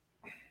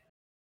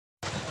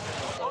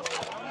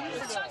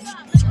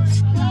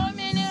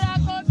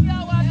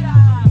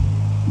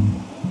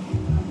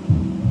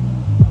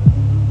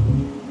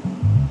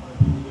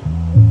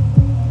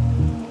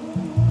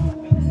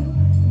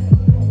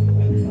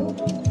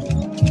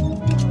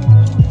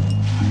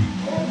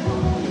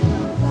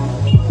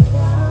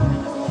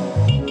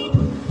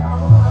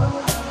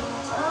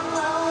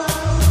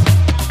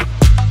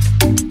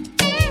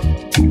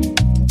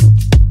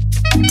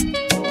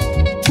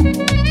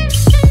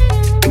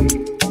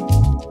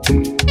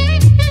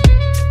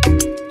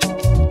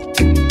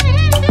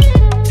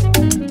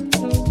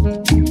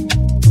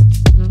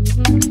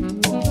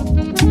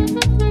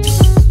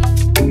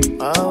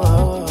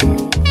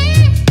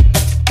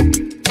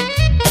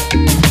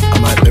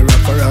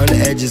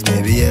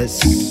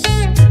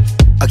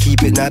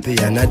 keep it nappy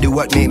and I do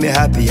what make me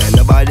happy, and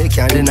nobody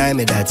can deny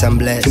me that I'm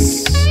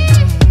blessed.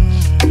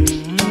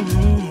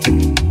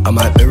 I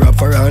might be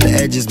rough around the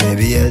edges,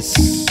 maybe yes.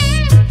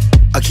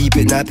 I keep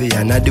it nappy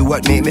and I do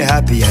what make me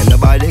happy, and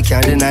nobody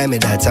can deny me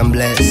that I'm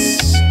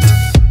blessed.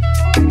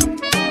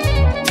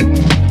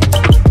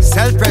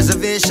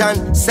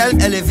 Self-preservation,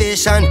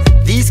 self-elevation.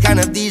 These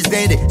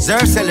days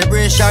deserve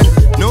celebration.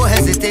 No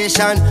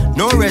hesitation,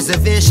 no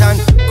reservation.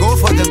 Go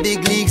for the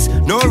big leagues,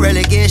 no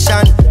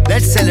relegation.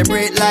 Let's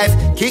celebrate life,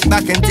 kick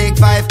back and take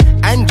 5,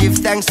 and give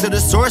thanks to the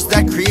source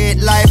that create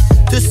life.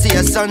 To see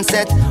a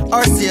sunset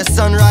or see a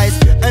sunrise,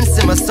 and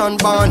see my son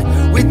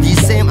born with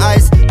these same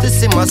eyes. To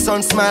see my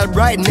son smile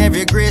bright in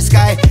every grey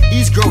sky.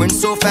 He's growing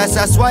so fast,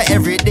 that's why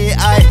every day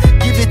I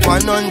give it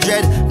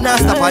 100, now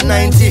stop at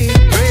 90.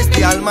 Praise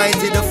the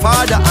Almighty, the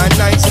Father and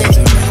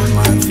 90.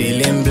 I'm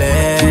feeling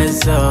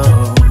blessed,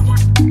 oh.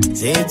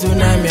 Say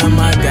tonight me and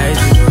my guys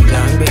we go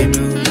down, baby.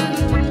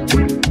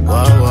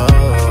 Whoa, whoa,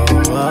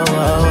 whoa,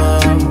 whoa,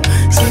 whoa.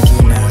 Say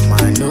tonight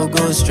man no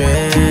go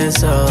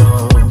stress,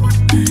 oh.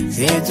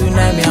 Say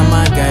tonight me and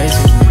my guys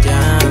we go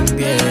down,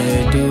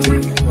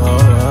 baby. Oh,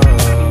 oh,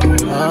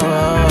 oh,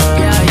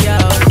 oh. Yeah,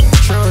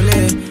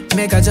 truly.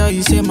 Make I tell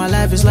you, say my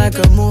life is like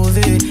a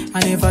movie.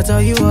 And if I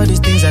tell you all these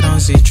things I don't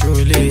see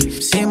truly.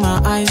 Say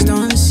my eyes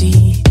don't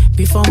see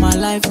before my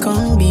life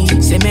come be.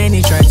 Say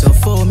many try to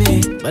fool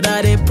me, but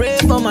I dey pray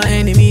for my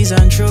enemies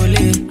and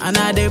truly. And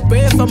I dey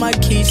pray for my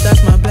kids,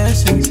 that's my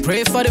blessing.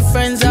 Pray for the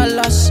friends I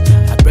lost,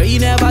 I pray you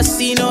never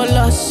see no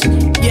loss.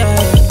 Yeah,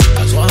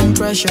 cause one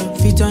pressure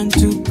fit turn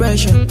to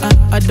pressure.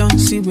 I don't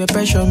see where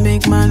pressure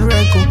make man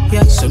record.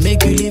 Yeah, so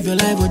make you live your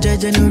life with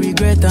judge no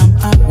regret them.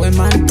 When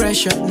man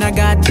pressure, now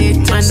God did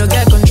man no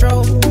get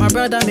control. My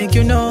brother make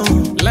you know,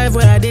 life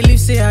where I dey live,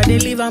 say I dey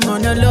live, I'm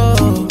on the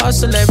low.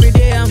 Hustle every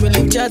day and we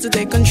live just to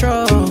take control.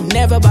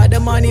 Never by the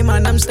money,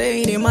 man, I'm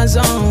staying in my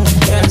zone.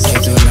 Yeah. Say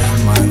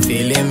tonight, man,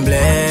 feeling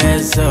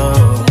blessed,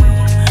 oh.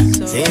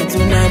 Say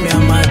tonight, me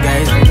and my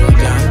guys, we go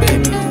down,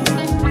 baby.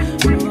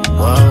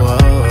 Whoa, whoa,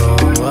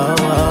 whoa,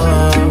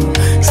 whoa.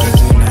 Say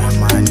tonight,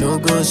 man, no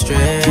go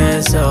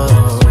stress,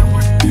 oh.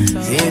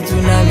 Say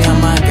tonight, me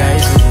and my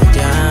guys, we go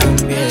down,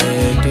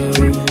 baby.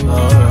 Oh,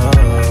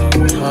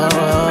 oh,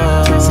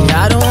 oh. See,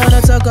 I don't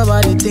wanna talk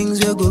about the things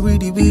that go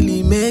really,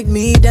 really make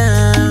me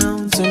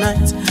down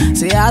tonight.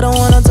 Say I don't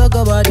wanna talk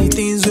about the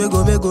things we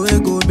go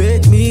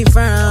make me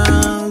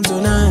frown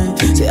tonight.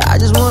 Say I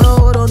just wanna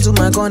hold on to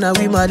my corner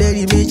with my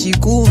lady, make she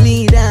cool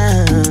me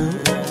down.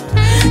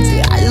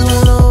 Say I just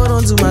wanna hold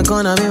on to my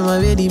corner with my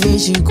lady, make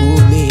she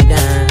cool me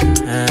down.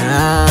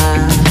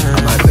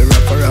 I might be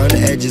rough around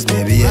the edges,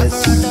 maybe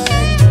yes.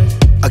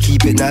 I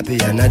keep it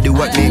nappy and I do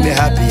what make me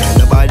happy, and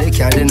nobody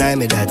can deny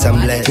me that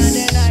I'm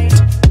blessed.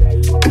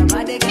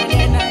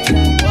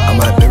 I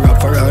might be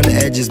rough around the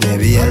edges,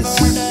 maybe yes.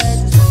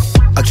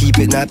 I keep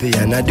it nappy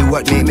and I do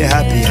what make me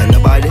happy, and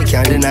nobody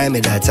can deny me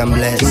that I'm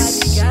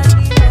blessed. Say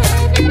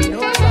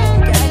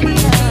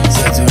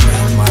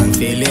tonight, man,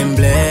 feeling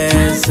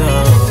blessed, oh.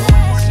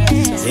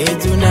 Say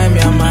tonight, me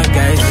and my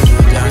guys, we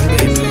go down,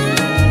 baby.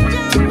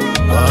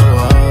 Whoa,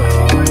 whoa,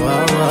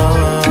 whoa, whoa,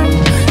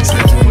 whoa.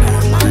 Say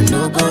tonight, man,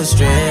 no go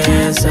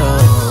stress, oh.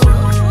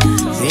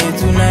 Say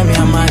tonight, me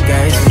and my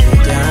guys, we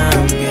go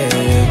down,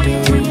 baby.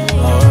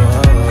 Oh,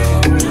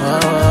 oh,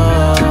 oh.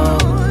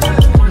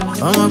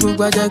 Ọmọ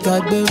gbogbo jẹ́ ká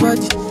gbé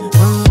bọ́dì,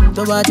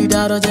 tó bá ti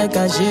dárọ́ jẹ́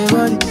ká ṣe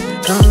bọ́dì.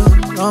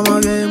 Ọmọ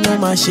rẹ̀ mo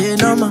máa ṣe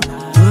nọ́mà,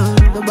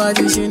 tó bá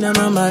ti ṣe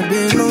nọ́mà máa gbé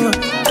nọ́mà.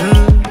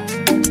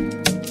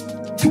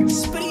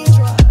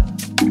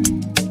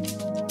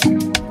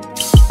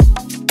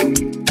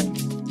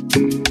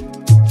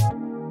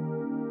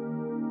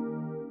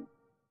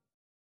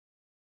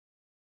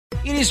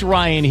 It is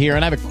Ryan here,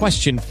 and I have a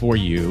question for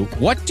you.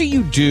 What do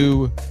you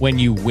do when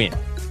you win?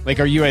 Like,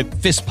 are you a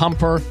fist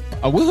pumper,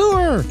 a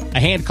woohooer, a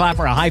hand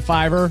clapper, a high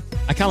fiver?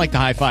 I kind of like the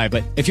high five,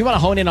 but if you want to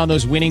hone in on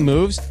those winning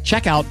moves,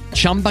 check out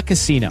Chumba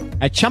Casino.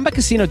 At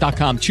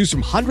ChumbaCasino.com, choose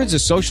from hundreds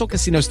of social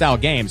casino-style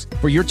games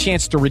for your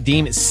chance to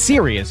redeem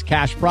serious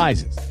cash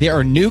prizes. There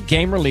are new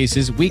game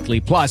releases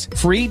weekly, plus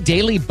free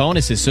daily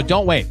bonuses, so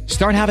don't wait.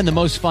 Start having the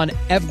most fun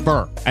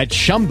ever at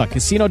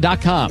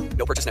ChumbaCasino.com.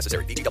 No purchase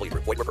necessary. VGW.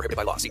 Void where prohibited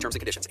by law. See terms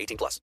and conditions.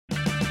 18+.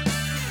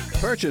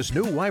 Purchase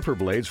new wiper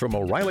blades from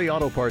O'Reilly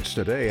Auto Parts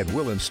today and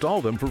we'll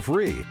install them for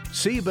free.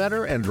 See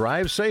better and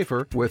drive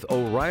safer with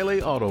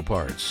O'Reilly Auto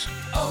Parts.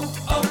 Oh,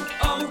 oh,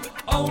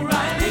 oh,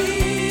 O'Reilly